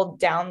helpful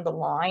down the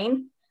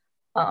line,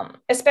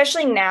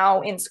 especially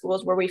now in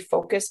schools where we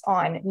focus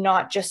on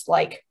not just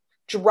like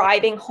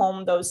driving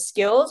home those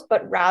skills,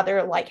 but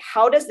rather like,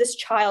 how does this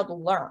child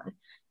learn?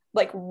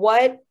 Like,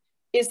 what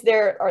is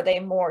there? Are they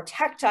more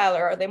tactile,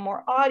 or are they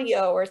more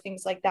audio, or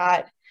things like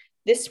that?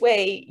 This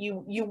way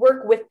you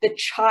work with the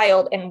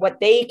child and what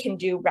they can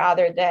do,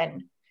 rather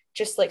than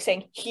just like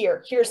saying,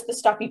 here's the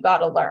stuff you got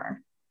to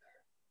learn.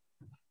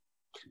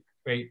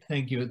 Great,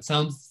 thank you. It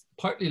sounds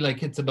partly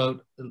like it's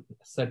about,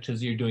 such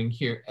as you're doing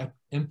here,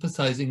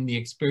 emphasizing the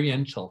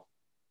experiential.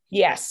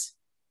 Yes,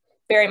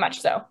 very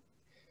much so.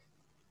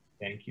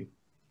 Thank you.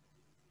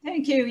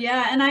 Thank you.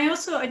 Yeah, and I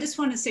just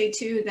want to say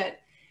too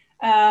that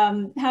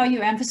how you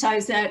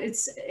emphasize that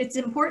it's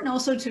important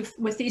also to,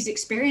 with these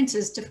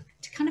experiences, to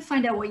kind of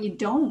find out what you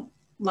don't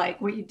like,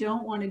 what you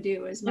don't want to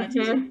do, as much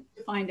as to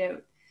find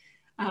out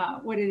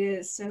what it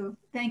is. So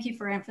thank you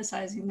for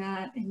emphasizing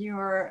that in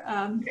your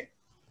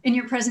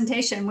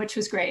presentation, which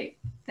was great.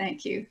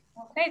 Thank you.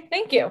 Okay,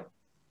 thank you.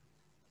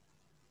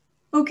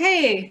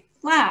 Okay,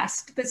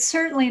 last but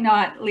certainly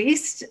not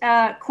least,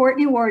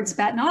 Courtney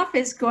Wards-Batnoff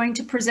is going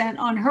to present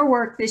on her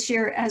work this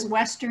year as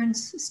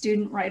Western's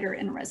student writer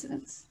in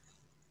residence.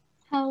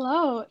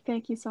 Hello,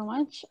 thank you so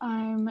much.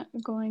 I'm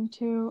going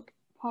to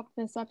pop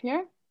this up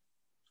here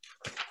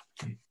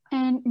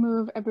and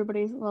move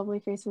everybody's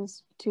lovely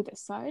faces to this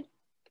side.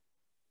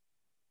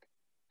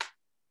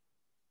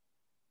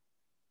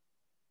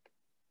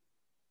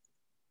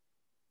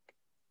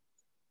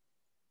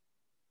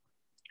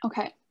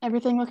 Okay,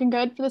 everything looking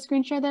good for the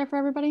screen share there for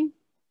everybody?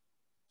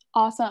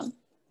 Awesome.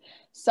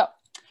 So,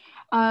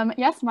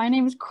 yes, my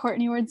name is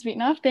Courtney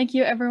Wards-Batnoff. Thank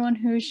you everyone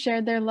who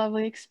shared their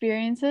lovely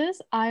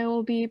experiences. I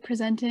will be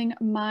presenting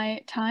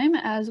my time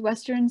as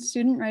Western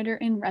student writer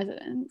in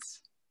residence.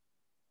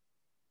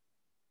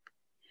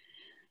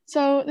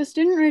 So the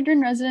student writer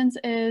in residence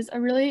is a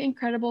really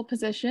incredible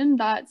position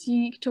that's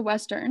unique to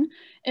Western.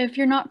 If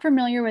you're not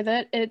familiar with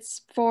it,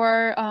 it's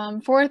for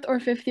 4th or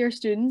 5th year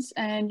students,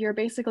 and you're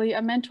basically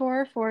a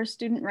mentor for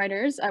student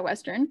writers at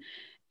Western.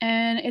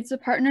 And it's a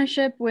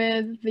partnership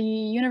with the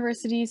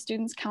University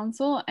Students'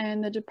 Council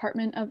and the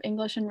Department of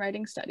English and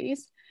Writing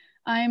Studies.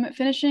 I'm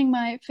finishing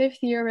my 5th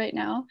year right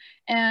now,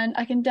 and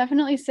I can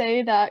definitely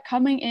say that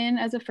coming in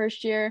as a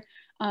first year,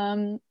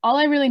 all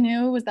I really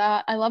knew was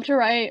that I love to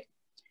write.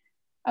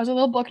 I was a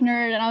little book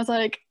nerd, and I was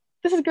like,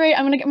 this is great.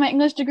 I'm going to get my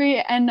English degree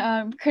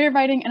and creative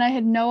writing. And I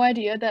had no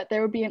idea that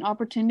there would be an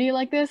opportunity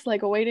like this,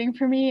 like waiting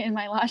for me in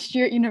my last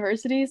year at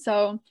university.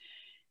 So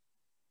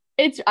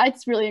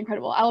it's really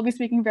incredible. I'll be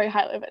speaking very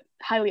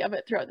highly of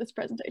it throughout this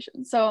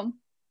presentation. So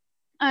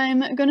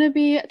I'm going to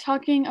be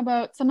talking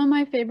about some of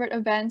my favorite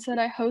events that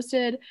I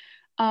hosted,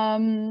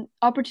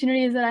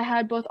 opportunities that I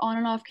had both on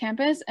and off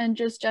campus, and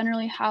just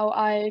generally how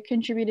I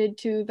contributed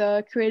to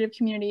the creative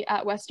community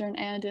at Western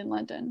and in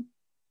London.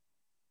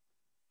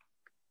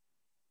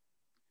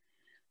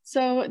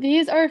 So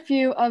these are a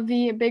few of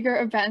the bigger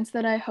events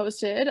that I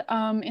hosted.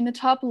 In the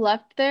top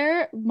left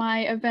there, my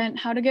event,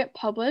 How to Get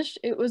Published.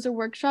 It was a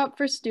workshop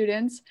for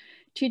students,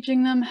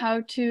 teaching them how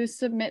to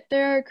submit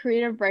their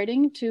creative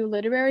writing to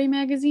literary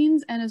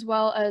magazines, and as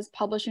well as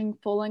publishing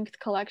full-length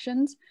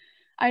collections.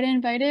 I'd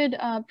invited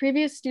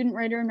previous student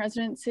writer in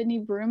residence, Sydney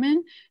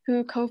Bruman,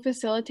 who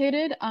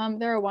co-facilitated.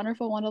 They're a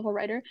wonderful, wonderful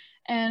writer,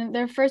 and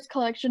their first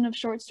collection of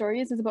short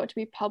stories is about to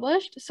be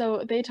published.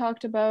 So they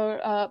talked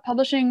about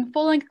publishing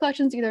full-length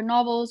collections, either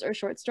novels or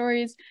short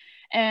stories,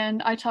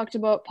 and I talked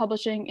about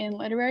publishing in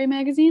literary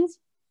magazines.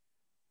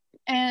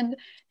 And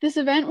this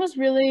event was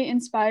really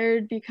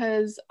inspired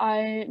because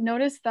I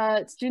noticed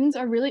that students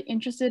are really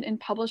interested in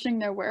publishing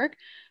their work,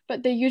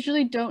 but they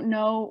usually don't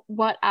know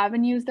what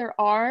avenues there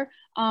are,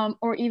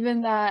 or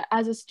even that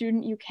as a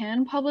student you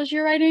can publish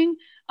your writing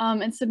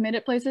and submit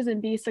it places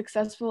and be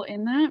successful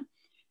in that.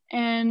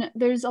 And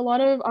there's a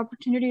lot of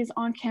opportunities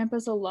on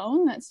campus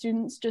alone that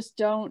students just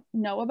don't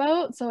know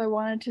about. So I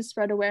wanted to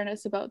spread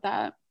awareness about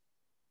that.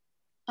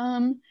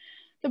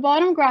 The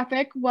bottom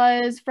graphic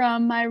was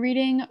from my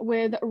reading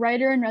with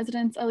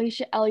writer-in-residence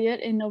Alicia Elliott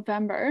in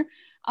November.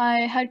 I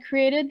had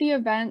created the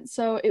event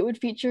so it would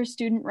feature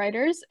student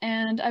writers,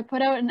 and I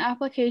put out an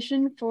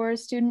application for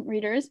student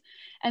readers,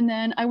 and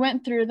then I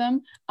went through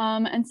them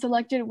and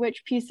selected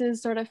which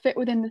pieces sort of fit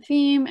within the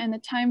theme and the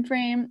time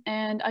frame,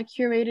 and I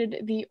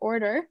curated the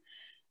order.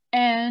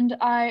 And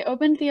I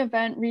opened the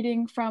event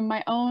reading from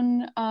my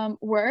own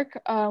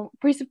work,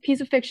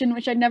 piece of fiction,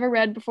 which I'd never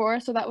read before,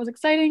 so that was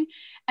exciting.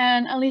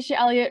 And Alicia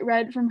Elliott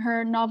read from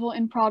her novel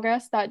in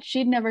progress that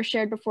she'd never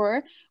shared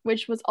before,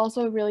 which was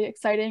also really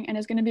exciting and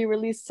is going to be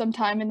released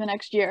sometime in the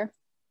next year.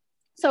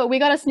 So we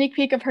got a sneak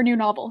peek of her new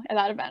novel at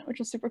that event, which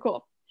was super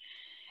cool.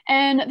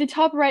 And the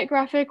top right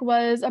graphic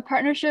was a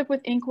partnership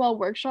with Inkwell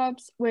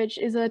Workshops, which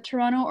is a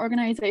Toronto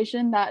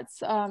organization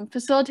that's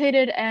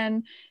facilitated,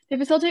 and they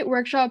facilitate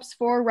workshops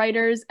for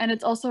writers, and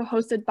it's also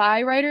hosted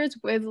by writers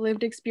with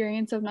lived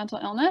experience of mental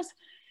illness.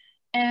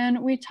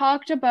 And we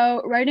talked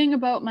about writing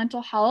about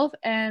mental health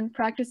and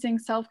practicing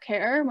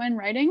self-care when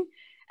writing.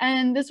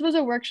 And this was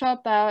a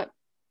workshop that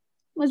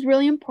was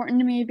really important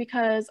to me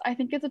because I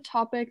think it's a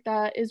topic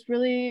that is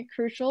really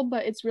crucial,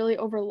 but it's really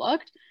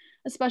overlooked,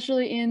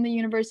 especially in the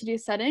university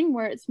setting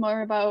where it's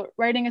more about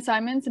writing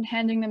assignments and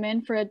handing them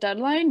in for a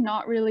deadline,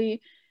 not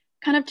really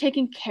kind of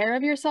taking care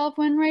of yourself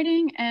when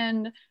writing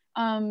and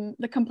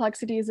the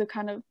complexities of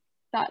kind of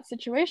that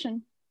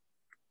situation.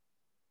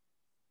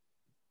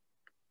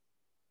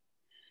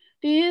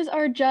 These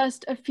are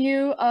just a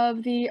few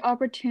of the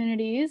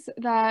opportunities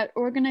that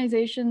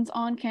organizations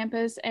on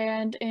campus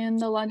and in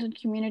the London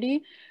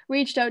community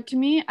reached out to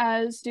me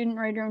as student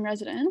writer in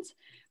residence.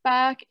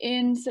 Back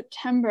in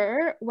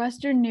September,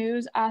 Western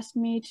News asked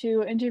me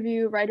to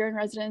interview writer in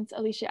residence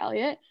Alicia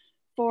Elliott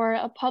for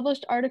a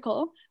published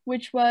article,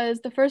 which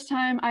was the first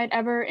time I'd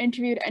ever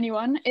interviewed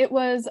anyone. It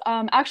was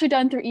actually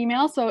done through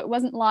email, so it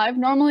wasn't live.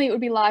 Normally it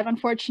would be live,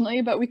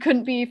 unfortunately, but we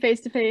couldn't be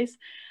face-to-face.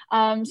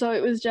 So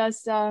it was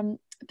just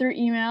through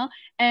email,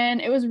 and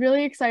it was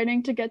really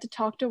exciting to get to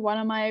talk to one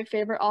of my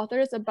favorite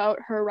authors about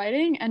her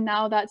writing, and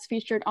now that's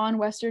featured on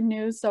Western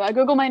News. So I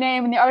Google my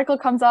name and the article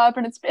comes up,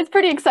 and it's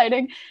pretty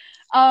exciting.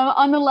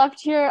 On the left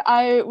here,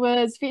 I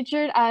was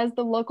featured as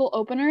the local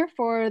opener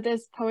for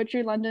this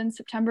Poetry London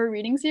September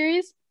reading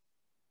series.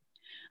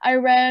 I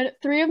read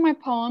 3 of my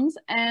poems,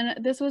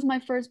 and this was my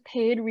first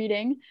paid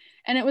reading.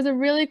 And it was a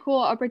really cool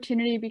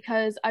opportunity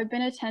because I've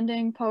been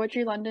attending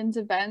Poetry London's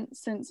event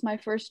since my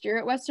first year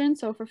at Western,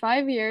 so for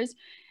 5 years,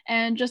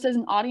 and just as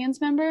an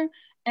audience member.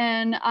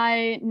 And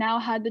I now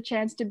had the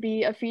chance to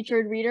be a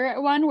featured reader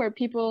at one where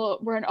people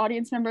were an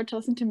audience member to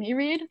listen to me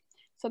read.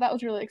 So that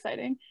was really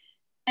exciting.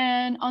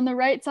 And on the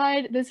right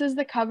side, this is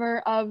the cover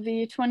of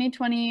the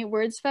 2020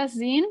 WordsFest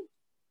zine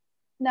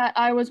that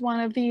I was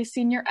one of the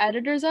senior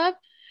editors of.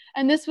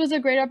 And this was a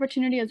great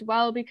opportunity as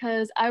well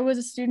because I was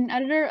a student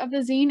editor of the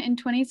zine in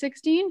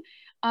 2016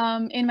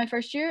 in my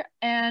first year,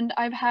 and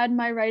I've had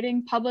my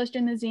writing published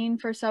in the zine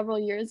for several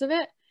years of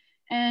it.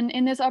 And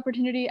in this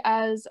opportunity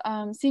as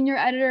senior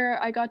editor,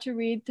 I got to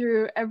read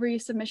through every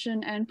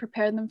submission and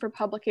prepare them for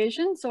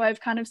publication. So I've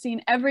kind of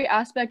seen every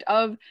aspect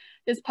of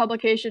this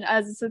publication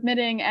as a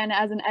submitting and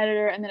as an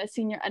editor and then a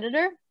senior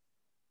editor.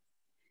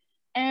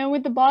 And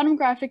with the bottom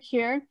graphic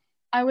here,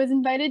 I was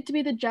invited to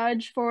be the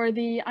judge for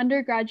the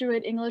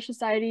Undergraduate English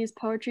Society's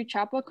Poetry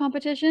Chapbook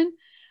competition.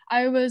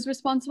 I was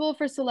responsible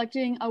for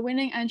selecting a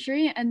winning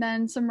entry and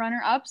then some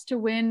runner-ups to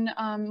win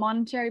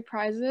monetary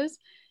prizes.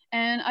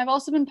 And I've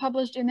also been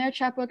published in their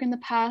chapbook in the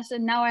past,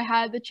 and now I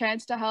had the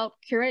chance to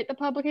help curate the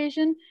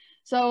publication.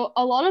 So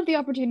a lot of the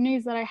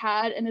opportunities that I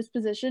had in this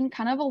position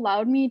kind of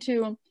allowed me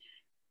to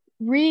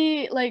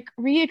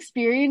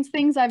re-experience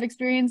things I've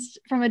experienced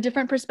from a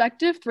different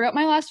perspective throughout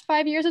my last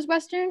 5 years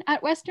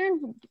at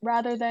Western,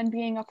 rather than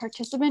being a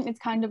participant. It's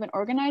kind of an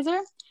organizer.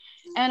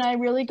 And I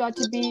really got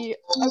to be,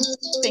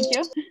 thank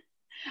you.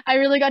 I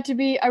really got to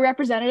be a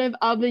representative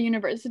of the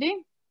university.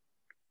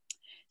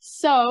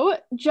 So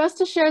just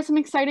to share some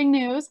exciting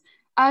news,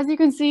 as you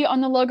can see on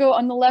the logo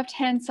on the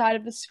left-hand side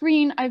of the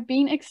screen, I've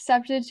been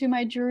accepted to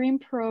my Dream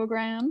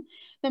program,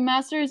 the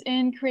Master's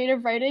in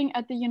Creative Writing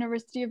at the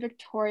University of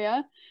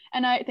Victoria.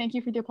 And I thank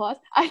you for the applause.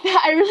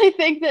 I really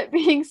think that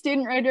being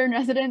student writer in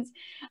residence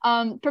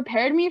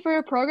prepared me for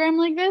a program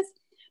like this.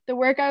 The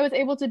work I was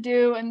able to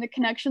do and the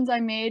connections I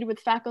made with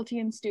faculty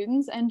and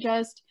students, and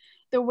just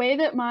the way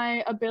that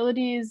my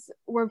abilities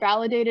were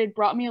validated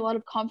brought me a lot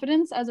of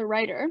confidence as a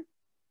writer.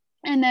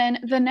 And then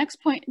the next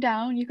point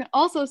down, you can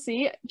also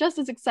see, just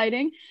as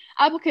exciting,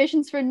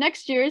 applications for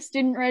next year's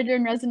student writer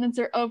in residence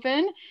are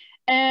open.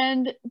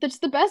 And that's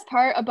the best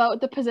part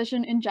about the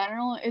position in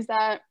general is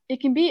that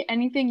it can be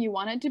anything you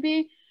want it to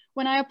be.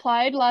 When I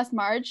applied last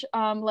March,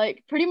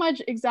 like pretty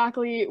much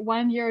exactly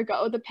 1 year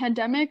ago, the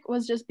pandemic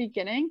was just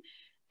beginning.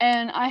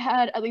 And I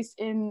had, at least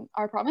in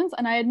our province,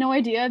 and I had no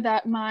idea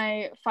that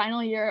my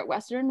final year at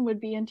Western would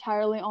be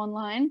entirely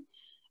online.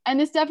 And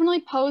this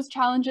definitely posed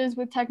challenges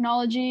with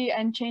technology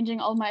and changing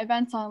all my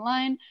events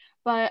online.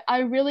 But I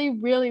really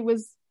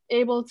was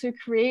able to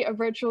create a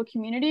virtual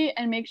community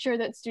and make sure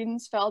that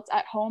students felt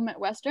at home at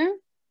Western.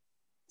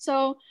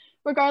 So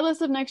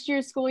regardless of next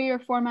year's school year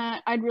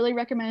format, I'd really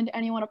recommend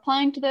anyone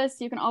applying to this.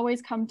 You can always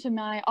come to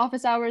my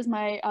office hours.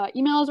 My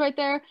email is right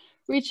there.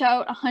 Reach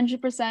out,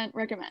 100%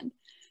 recommend.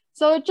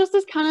 So just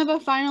as kind of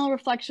a final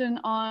reflection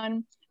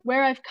on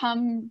where I've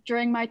come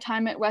during my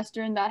time at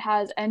Western that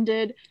has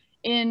ended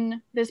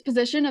in this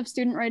position of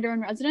student writer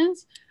in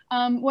residence.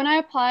 When I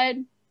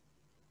applied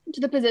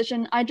to the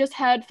position, I just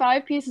had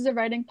 5 pieces of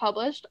writing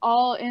published,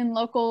 all in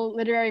local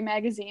literary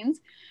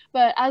magazines.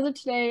 But as of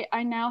today,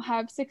 I now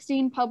have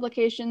 16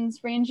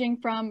 publications ranging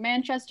from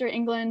Manchester,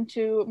 England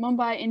to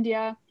Mumbai,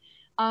 India.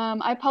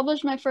 I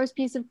published my first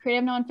piece of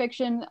creative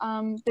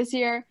nonfiction this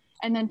year,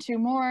 and then 2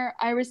 more.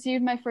 I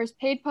received my first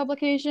paid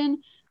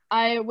publication.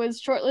 I was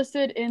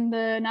shortlisted in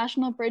the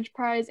National Bridge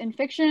Prize in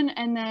Fiction,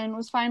 and then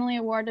was finally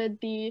awarded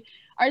the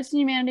Arts and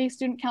Humanities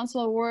Student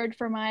Council Award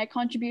for my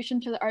contribution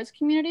to the arts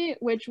community,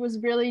 which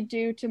was really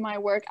due to my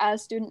work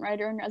as student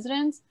writer in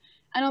residence.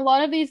 And a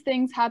lot of these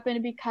things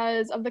happened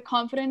because of the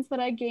confidence that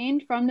I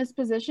gained from this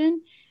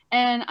position.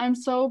 And I'm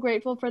so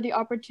grateful for the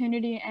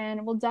opportunity,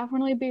 and will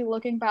definitely be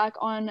looking back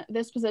on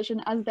this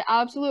position as the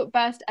absolute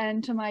best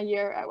end to my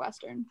year at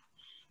Western.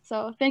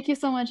 So thank you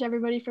so much,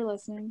 everybody, for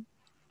listening.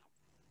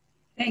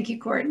 Thank you,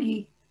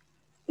 Courtney.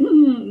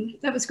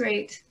 That was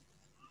great.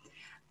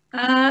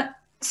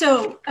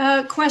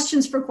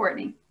 Questions for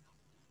Courtney?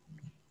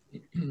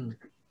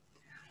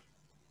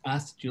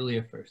 Ask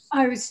Julia first.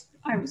 I was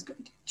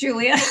good.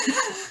 Julia.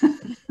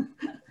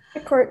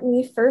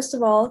 Courtney, first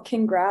of all,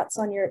 congrats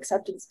on your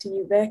acceptance to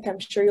UVic. I'm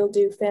sure you'll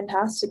do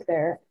fantastic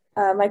there.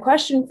 My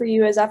question for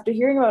you is, after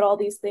hearing about all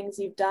these things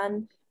you've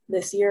done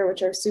this year,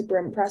 which are super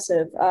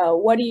impressive,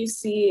 what do you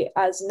see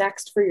as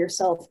next for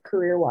yourself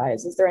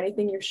career-wise? Is there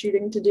anything you're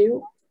shooting to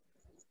do?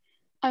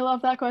 I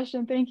love that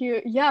question. Thank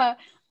you. Yeah,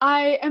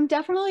 I am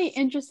definitely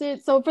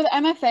interested. So for the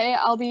MFA,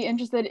 I'll be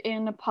interested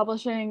in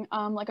publishing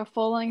like a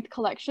full-length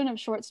collection of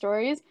short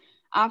stories.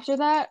 After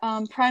that,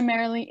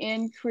 primarily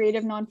in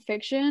creative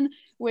nonfiction,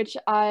 which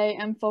I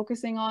am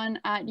focusing on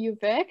at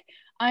UVic.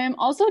 I am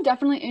also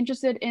definitely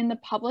interested in the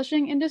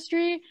publishing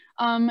industry,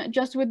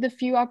 just with the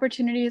few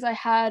opportunities I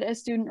had as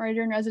student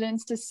writer in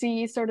residence to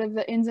see sort of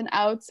the ins and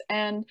outs,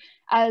 and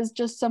as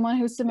just someone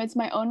who submits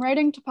my own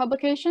writing to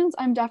publications,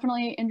 I'm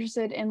definitely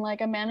interested in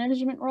like a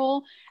management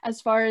role as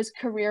far as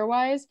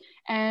career-wise,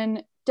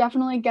 and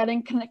definitely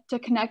getting to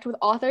connect with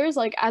authors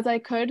like as I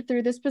could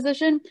through this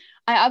position.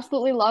 I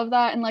absolutely love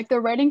that, and like the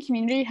writing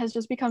community has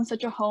just become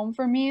such a home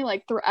for me,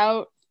 like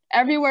throughout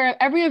everywhere,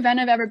 every event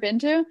I've ever been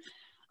to.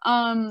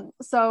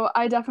 So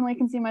I definitely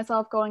can see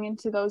myself going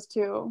into those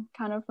 2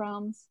 kind of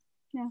realms.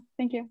 Yeah,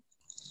 thank you.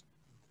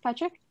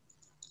 Patrick?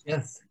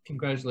 Yes,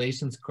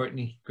 congratulations,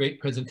 Courtney. Great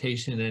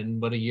presentation,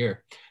 and what a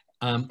year.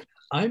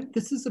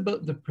 This is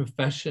about the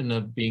profession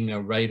of being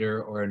a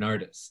writer or an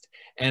artist.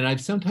 And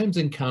I've sometimes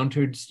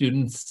encountered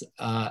students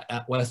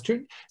at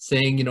Western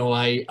saying, you know,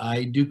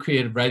 I do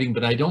creative writing,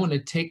 but I don't want to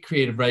take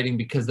creative writing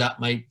because that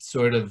might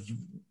sort of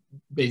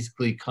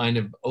basically kind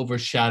of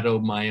overshadow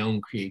my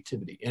own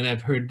creativity. And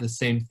I've heard the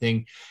same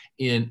thing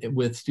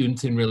with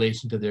students in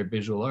relation to their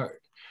visual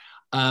art.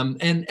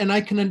 And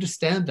I can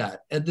understand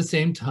that. At the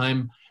same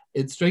time,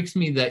 it strikes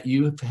me that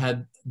you have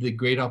had the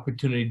great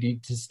opportunity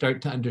to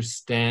start to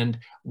understand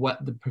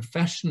what the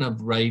profession of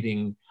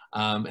writing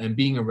and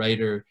being a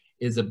writer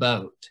is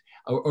about,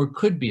 or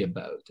could be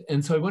about.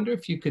 And so I wonder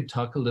if you could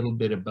talk a little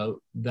bit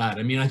about that.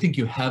 I mean, I think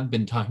you have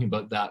been talking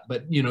about that,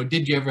 but, you know,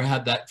 did you ever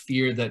have that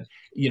fear that,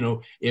 you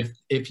know,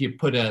 if you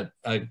put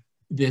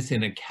this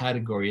in a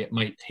category, it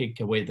might take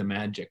away the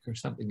magic or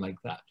something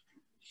like that?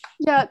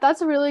 Yeah,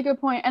 that's a really good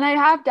point. And I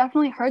have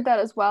definitely heard that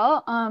as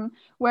well,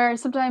 where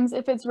sometimes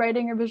if it's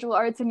writing or visual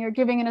arts and you're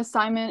giving an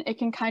assignment, it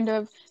can kind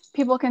of,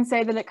 people can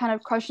say that it kind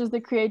of crushes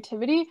the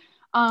creativity.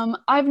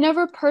 I've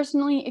never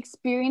personally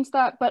experienced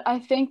that, but I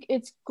think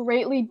it's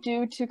greatly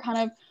due to kind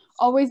of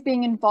always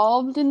being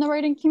involved in the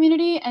writing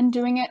community and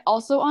doing it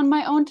also on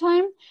my own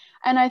time.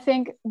 And I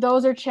think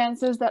those are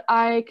chances that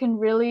I can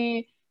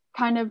really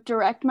kind of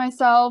direct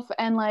myself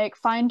and like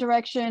find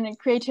direction and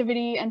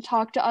creativity and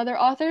talk to other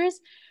authors.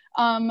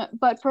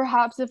 But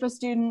perhaps if a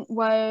student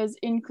was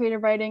in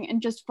creative writing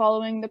and just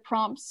following the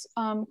prompts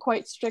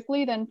quite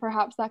strictly, then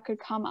perhaps that could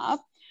come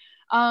up.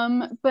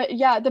 But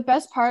yeah, the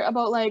best part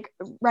about like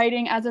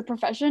writing as a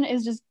profession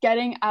is just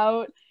getting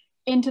out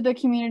into the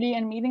community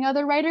and meeting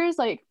other writers.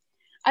 Like,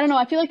 I don't know,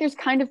 I feel like there's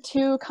kind of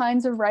 2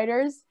 kinds of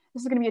writers.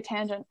 This is going to be a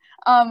tangent.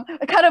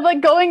 Kind of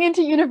like going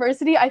into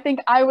university, I think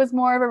I was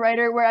more of a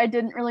writer where I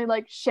didn't really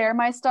like share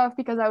my stuff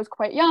because I was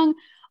quite young.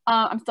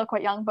 I'm still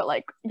quite young, but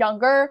like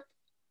younger.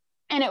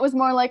 And it was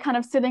more like kind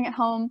of sitting at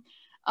home,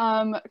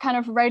 kind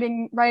of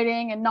writing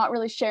and not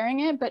really sharing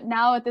it. But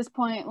now at this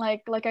point,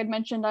 like I'd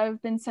mentioned,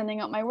 I've been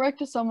sending out my work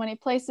to so many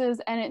places,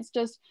 and it's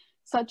just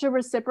such a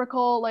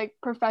reciprocal like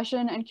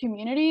profession and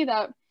community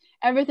that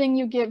everything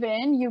you give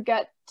in, you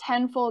get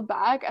tenfold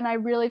back. And I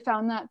really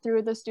found that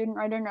through the student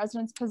writer in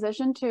residence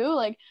position too.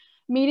 Like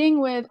meeting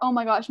with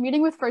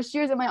first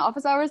years at my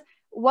office hours.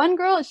 One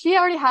girl, she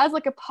already has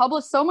like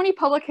so many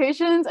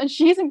publications, and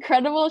she's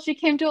incredible. She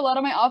came to a lot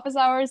of my office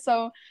hours.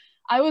 So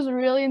I was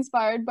really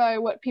inspired by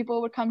what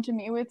people would come to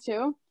me with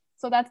too.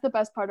 So that's the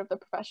best part of the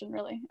profession,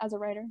 really, as a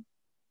writer.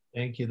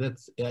 Thank you.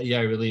 That's, yeah,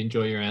 I really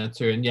enjoy your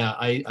answer. And yeah,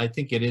 I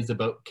think it is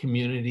about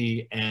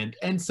community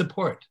and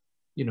support.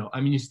 You know,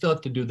 I mean, you still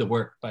have to do the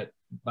work, but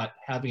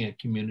having a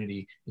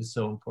community is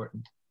so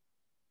important.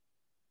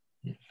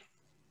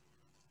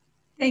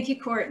 Thank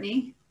you,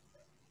 Courtney.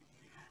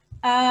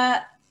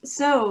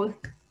 So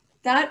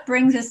that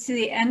brings us to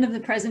the end of the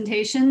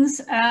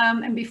presentations.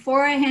 And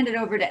before I hand it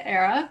over to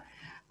Era,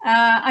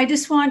 I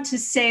just want to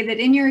say that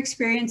in your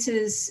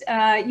experiences,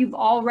 you've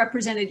all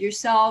represented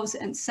yourselves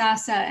and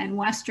SASAH and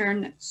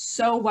Western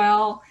so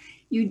well.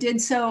 You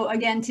did so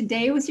again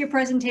today with your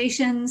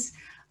presentations.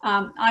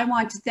 I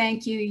want to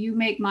thank you. You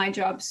make my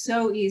job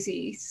so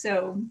easy.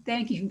 So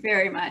thank you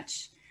very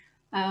much.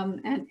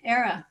 And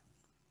Era,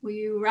 will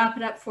you wrap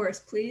it up for us,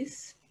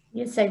 please?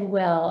 Yes, I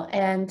will.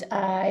 And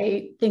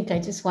I think I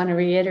just want to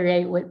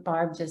reiterate what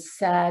Barb just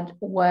said.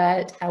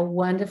 What a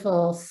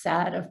wonderful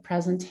set of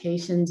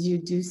presentations. You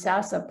do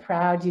SASAH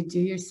proud. You do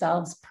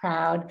yourselves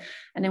proud.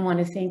 And I want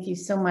to thank you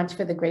so much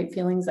for the great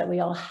feelings that we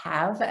all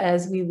have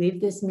as we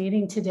leave this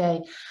meeting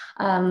today.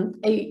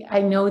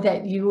 I know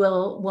that you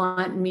will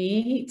want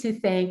me to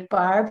thank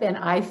Barb, and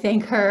I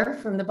thank her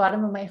from the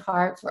bottom of my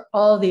heart for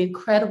all the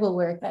incredible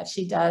work that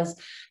she does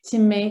to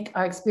make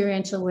our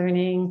experiential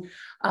learning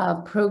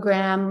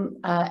program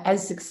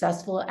as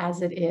successful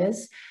as it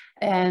is.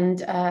 And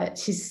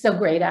she's so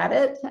great at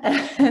it.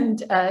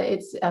 And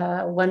it's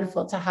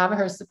wonderful to have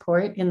her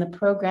support in the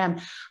program.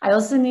 I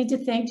also need to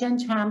thank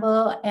Jen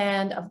Tramble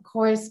and of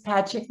course,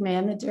 Patrick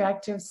Mann, the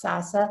director of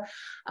SASAH,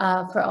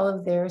 for all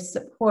of their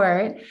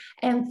support.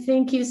 And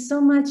thank you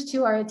so much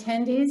to our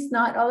attendees.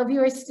 Not all of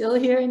you are still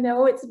here. I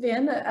know it's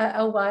been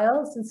a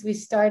while since we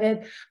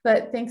started,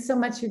 but thanks so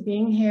much for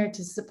being here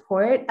to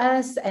support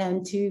us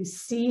and to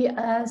see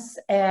us.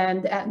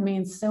 And that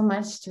means so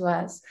much to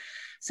us.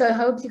 So I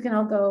hope you can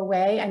all go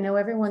away. I know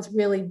everyone's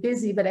really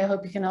busy, but I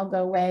hope you can all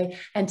go away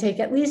and take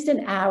at least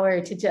an hour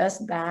to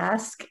just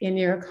bask in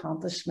your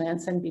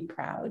accomplishments and be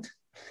proud.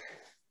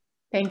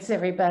 Thanks,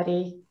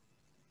 everybody.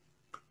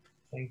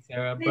 Thanks,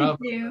 Sarah. Thank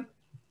you.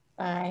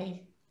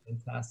 Bye.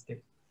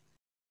 Fantastic.